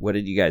movie. What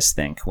did you guys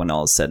think when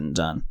all is said and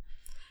done?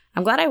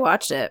 I'm glad I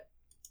watched it.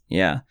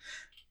 Yeah.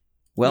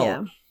 Well,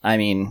 Yeah. I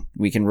mean,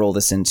 we can roll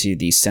this into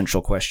the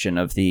central question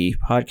of the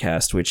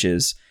podcast, which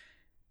is,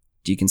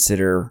 do you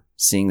consider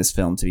seeing this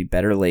film to be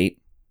better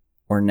late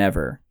or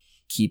never?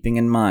 Keeping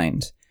in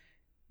mind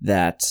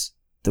that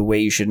the way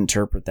you should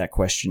interpret that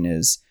question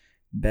is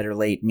better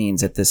late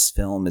means that this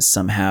film is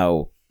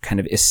somehow kind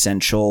of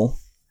essential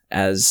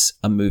as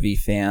a movie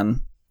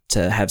fan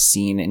to have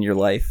seen in your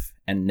life,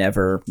 and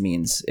never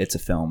means it's a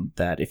film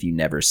that if you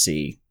never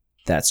see,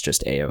 that's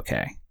just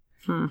A-okay.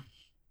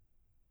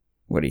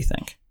 What do you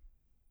think?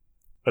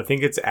 I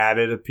think it's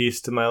added a piece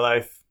to my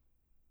life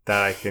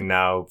that I can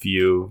now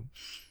view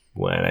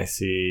when I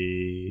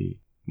see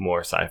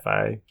more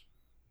sci-fi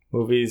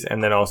movies,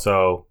 and then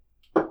also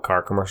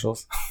car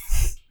commercials.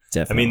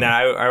 Definitely. I mean,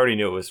 I already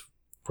knew it was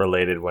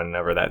related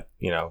whenever that,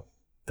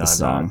 The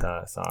song.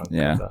 song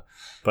Yeah. comes up.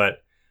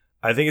 But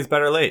I think it's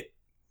better late.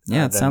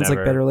 Yeah, it than sounds like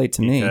never, better late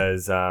to me.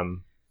 because I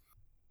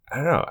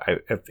don't know.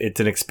 It's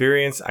an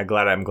experience. I'm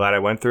glad I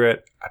went through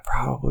it. I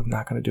probably am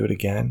not going to do it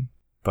again,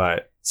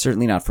 but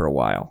Certainly not for a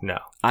while. no.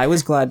 I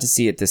was glad to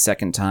see it the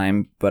second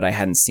time, but I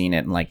hadn't seen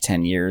it in like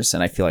 10 years,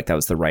 and I feel like that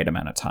was the right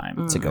amount of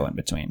time to go in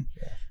between.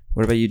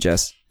 What about you,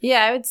 Jess?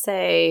 Yeah, I would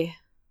say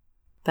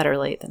better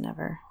late than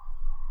never.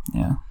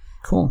 Yeah.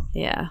 Cool.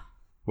 Yeah.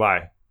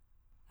 Why?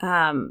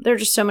 There are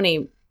just so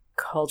many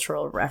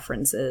cultural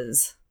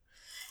references.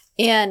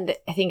 And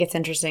I think it's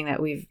interesting that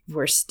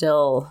we're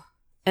still,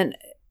 and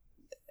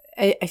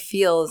I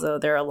feel as though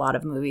there are a lot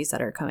of movies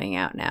that are coming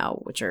out now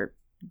which are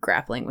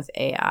grappling with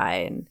AI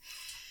and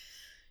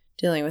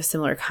dealing with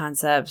similar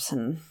concepts,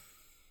 and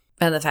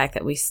the fact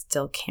that we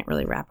still can't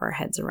really wrap our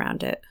heads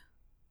around it,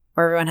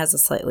 or everyone has a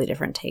slightly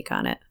different take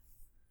on it.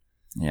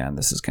 Yeah, and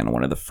this is kind of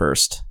one of the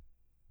first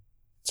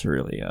to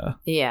really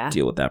Yeah.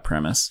 deal with that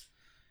premise.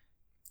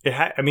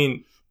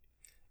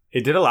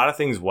 It did a lot of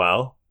things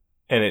well,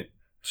 and it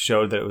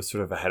showed that it was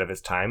sort of ahead of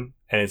its time,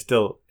 and it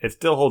still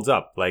holds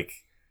up. Like,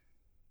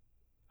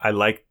 I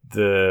like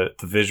the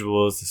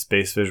visuals, the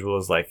space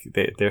visuals. Like,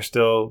 they're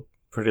still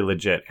pretty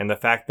legit, and the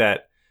fact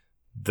that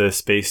the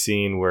space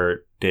scene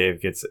where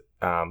Dave gets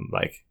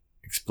like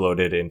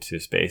exploded into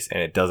space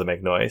and it doesn't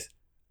make noise,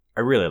 I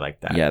really like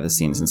that. Yeah, the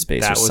scenes in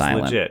space that are was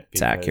silent. legit.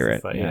 It's accurate.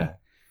 It's like, yeah.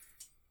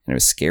 And it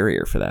was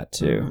scarier for that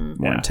too.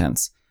 More Yeah.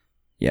 intense.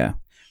 Yeah.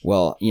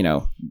 Well,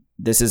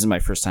 this isn't my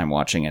first time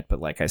watching it, but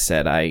like I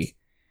said, I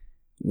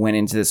went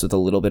into this with a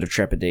little bit of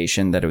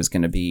trepidation that it was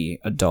going to be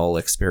a dull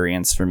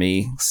experience for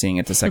me seeing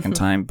it the second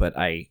time, but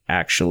I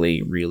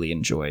actually really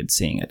enjoyed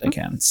seeing it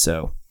again.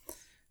 So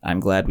I'm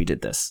glad we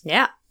did this.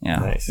 Yeah. Yeah,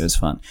 Nice. It was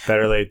fun.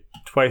 Better late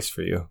twice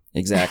for you.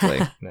 Exactly.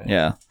 Nice.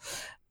 Yeah.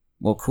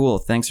 Well, cool.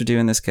 Thanks for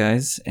doing this,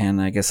 guys.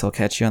 And I guess I'll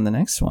catch you on the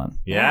next one.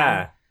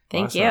 Yeah.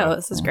 Thank Awesome. you.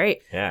 This is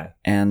great. Yeah.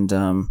 And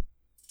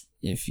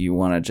if you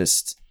want to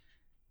just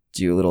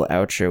do a little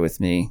outro with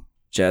me,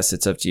 Jess,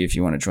 it's up to you if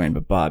you want to join,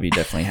 but Bob, you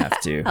definitely have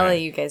to. I'll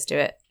let you guys do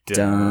it.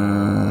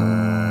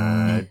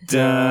 Dun,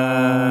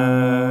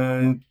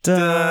 dun,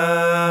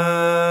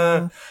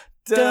 dun,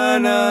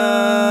 dun,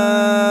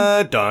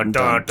 dun,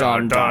 dun,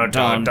 dun, dun, dun,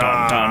 dun,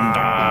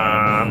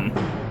 dun.